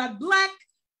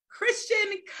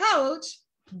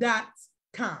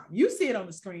www.blackchristiancoach.com. You see it on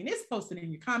the screen. It's posted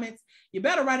in your comments. You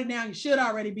better write it down. You should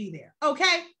already be there.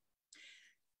 Okay?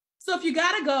 So if you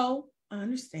got to go, I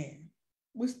understand.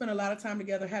 We spent a lot of time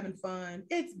together having fun.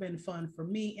 It's been fun for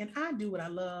me, and I do what I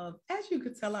love. As you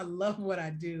could tell, I love what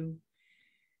I do.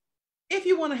 If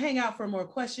you want to hang out for more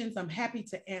questions, I'm happy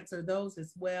to answer those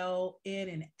as well in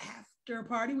an after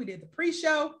party. We did the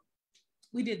pre-show.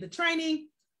 We did the training.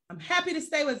 I'm happy to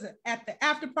stay at the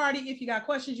after party. If you got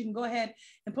questions, you can go ahead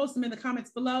and post them in the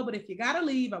comments below. But if you got to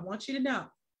leave, I want you to know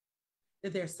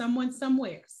that there's someone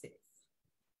somewhere, sis.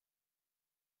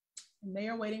 And they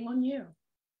are waiting on you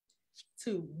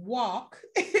to walk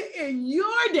in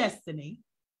your destiny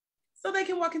so they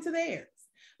can walk into theirs.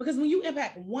 Because when you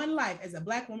impact one life as a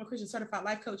Black Woman Christian Certified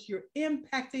Life Coach, you're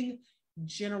impacting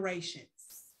generations.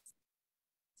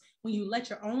 When you let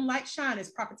your own light shine,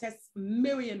 as Prophetess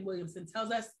Miriam Williamson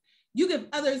tells us, you give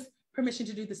others permission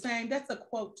to do the same. That's a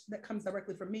quote that comes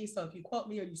directly from me. So if you quote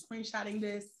me or you screenshotting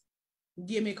this,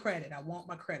 give me credit. I want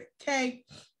my credit. Okay.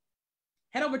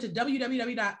 Head over to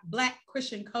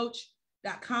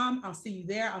www.blackchristiancoach.com. I'll see you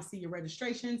there. I'll see your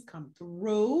registrations come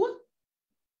through.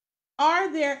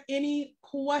 Are there any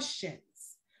questions?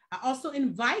 I also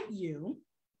invite you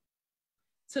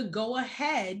to go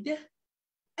ahead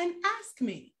and ask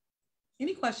me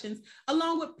any questions,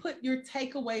 along with put your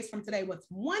takeaways from today. What's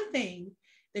one thing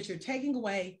that you're taking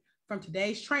away from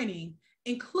today's training,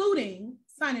 including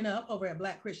signing up over at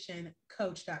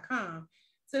blackchristiancoach.com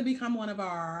to become one of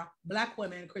our Black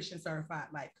Women Christian Certified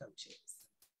Life Coaches?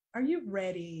 Are you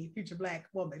ready, future Black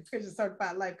Woman Christian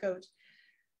Certified Life Coach?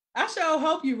 I sure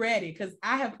hope you're ready, because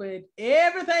I have put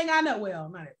everything I know, well,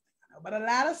 not everything I know, but a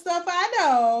lot of stuff I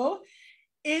know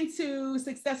into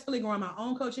successfully growing my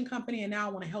own coaching company. And now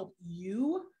I want to help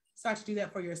you start to do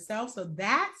that for yourself. So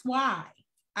that's why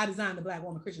I designed the Black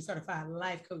Woman Christian Certified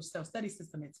Life Coach Self-Study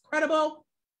System. It's credible,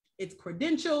 it's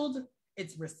credentialed,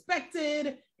 it's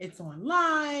respected, it's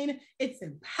online, it's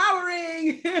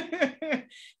empowering.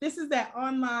 This is that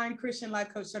online Christian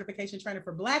Life Coach Certification training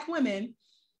for Black women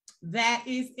that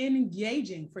is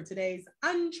engaging for today's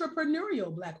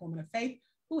entrepreneurial Black woman of faith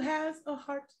who has a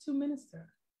heart to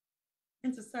minister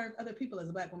and to serve other people as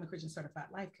a Black Woman Christian Certified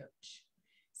Life Coach.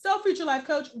 So, future life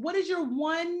coach, what is your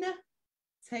one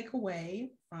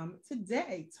takeaway from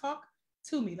today? Talk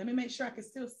to me. Let me make sure I can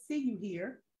still see you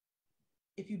here.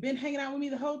 If you've been hanging out with me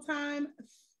the whole time,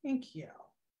 thank you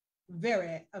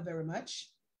very, very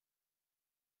much.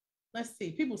 Let's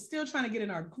see. People still trying to get in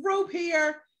our group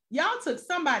here. Y'all took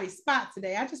somebody's spot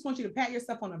today. I just want you to pat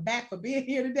yourself on the back for being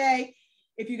here today.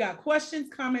 If you got questions,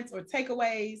 comments, or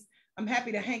takeaways, I'm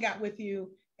happy to hang out with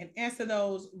you and answer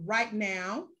those right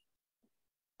now.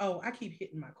 Oh, I keep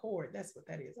hitting my cord. That's what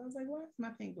that is. I was like, why is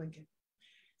my thing blinking?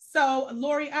 So,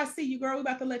 Lori, I see you, girl. We're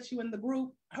about to let you in the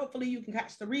group. Hopefully you can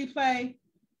catch the replay.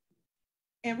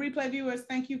 And replay viewers,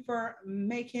 thank you for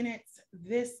making it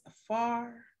this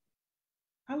far.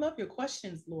 I love your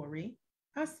questions, Lori.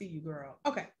 I see you, girl.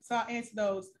 Okay, so I'll answer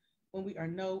those when we are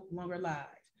no longer live.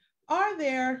 Are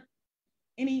there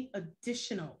any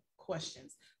additional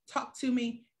questions? Talk to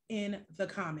me in the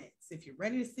comments. If you're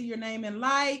ready to see your name in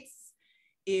lights,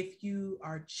 if you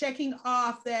are checking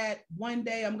off that one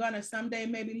day I'm gonna someday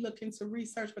maybe look into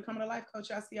research becoming a life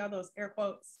coach, I see all those air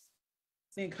quotes,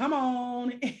 then come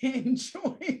on and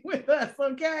join with us,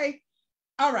 okay?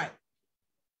 All right.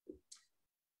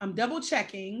 I'm double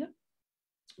checking,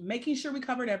 making sure we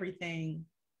covered everything.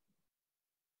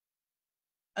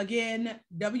 Again,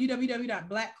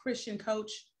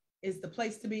 www.blackchristiancoach is the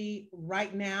place to be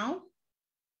right now.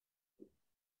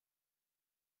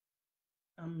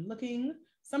 I'm looking.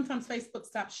 Sometimes Facebook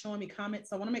stops showing me comments,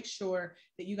 so I want to make sure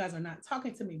that you guys are not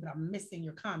talking to me, but I'm missing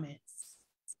your comments.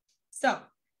 So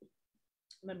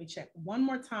let me check one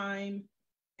more time,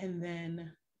 and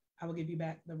then I will give you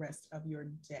back the rest of your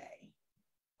day.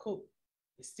 Cool.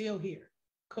 You're still here.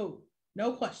 Cool.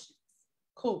 No questions.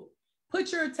 Cool.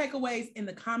 Put your takeaways in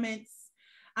the comments.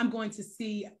 I'm going to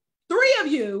see 3 of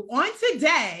you on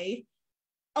today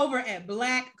over at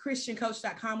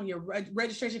blackchristiancoach.com when your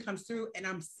registration comes through, and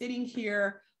I'm sitting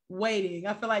here waiting.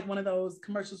 I feel like one of those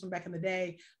commercials from back in the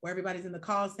day where everybody's in the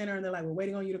call center and they're like, we're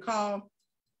waiting on you to call.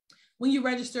 When you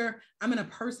register, I'm going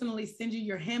to personally send you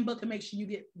your handbook and make sure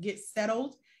you get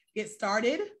settled, get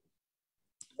started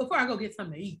before I go get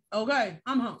something to eat. Okay,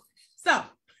 I'm home. So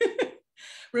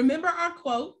remember our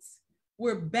quotes.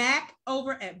 We're back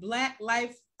over at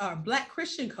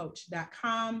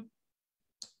blackchristiancoach.com.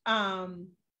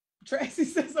 Tracy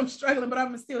says I'm struggling, but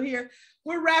I'm still here.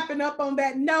 We're wrapping up on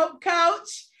that note,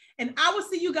 Coach. And I will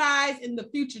see you guys in the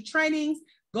future trainings.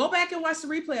 Go back and watch the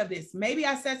replay of this. Maybe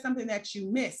I said something that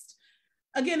you missed.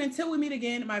 Again, until we meet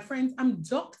again, my friends, I'm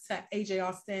Dr. AJ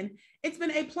Austin. It's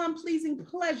been a plum-pleasing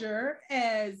pleasure,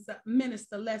 as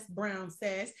Minister Les Brown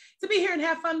says, to be here and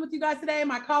have fun with you guys today.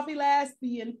 My coffee lasts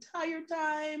the entire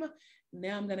time.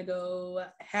 Now I'm going to go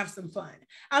have some fun.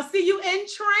 I'll see you in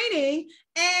training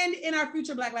and in our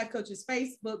future Black Life Coaches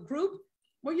Facebook group,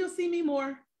 where you'll see me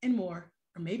more and more,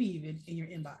 or maybe even in your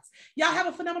inbox. Y'all have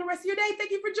a phenomenal rest of your day.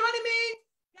 Thank you for joining me.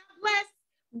 God bless.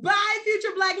 Bye,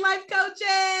 future Black Life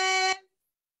Coaches.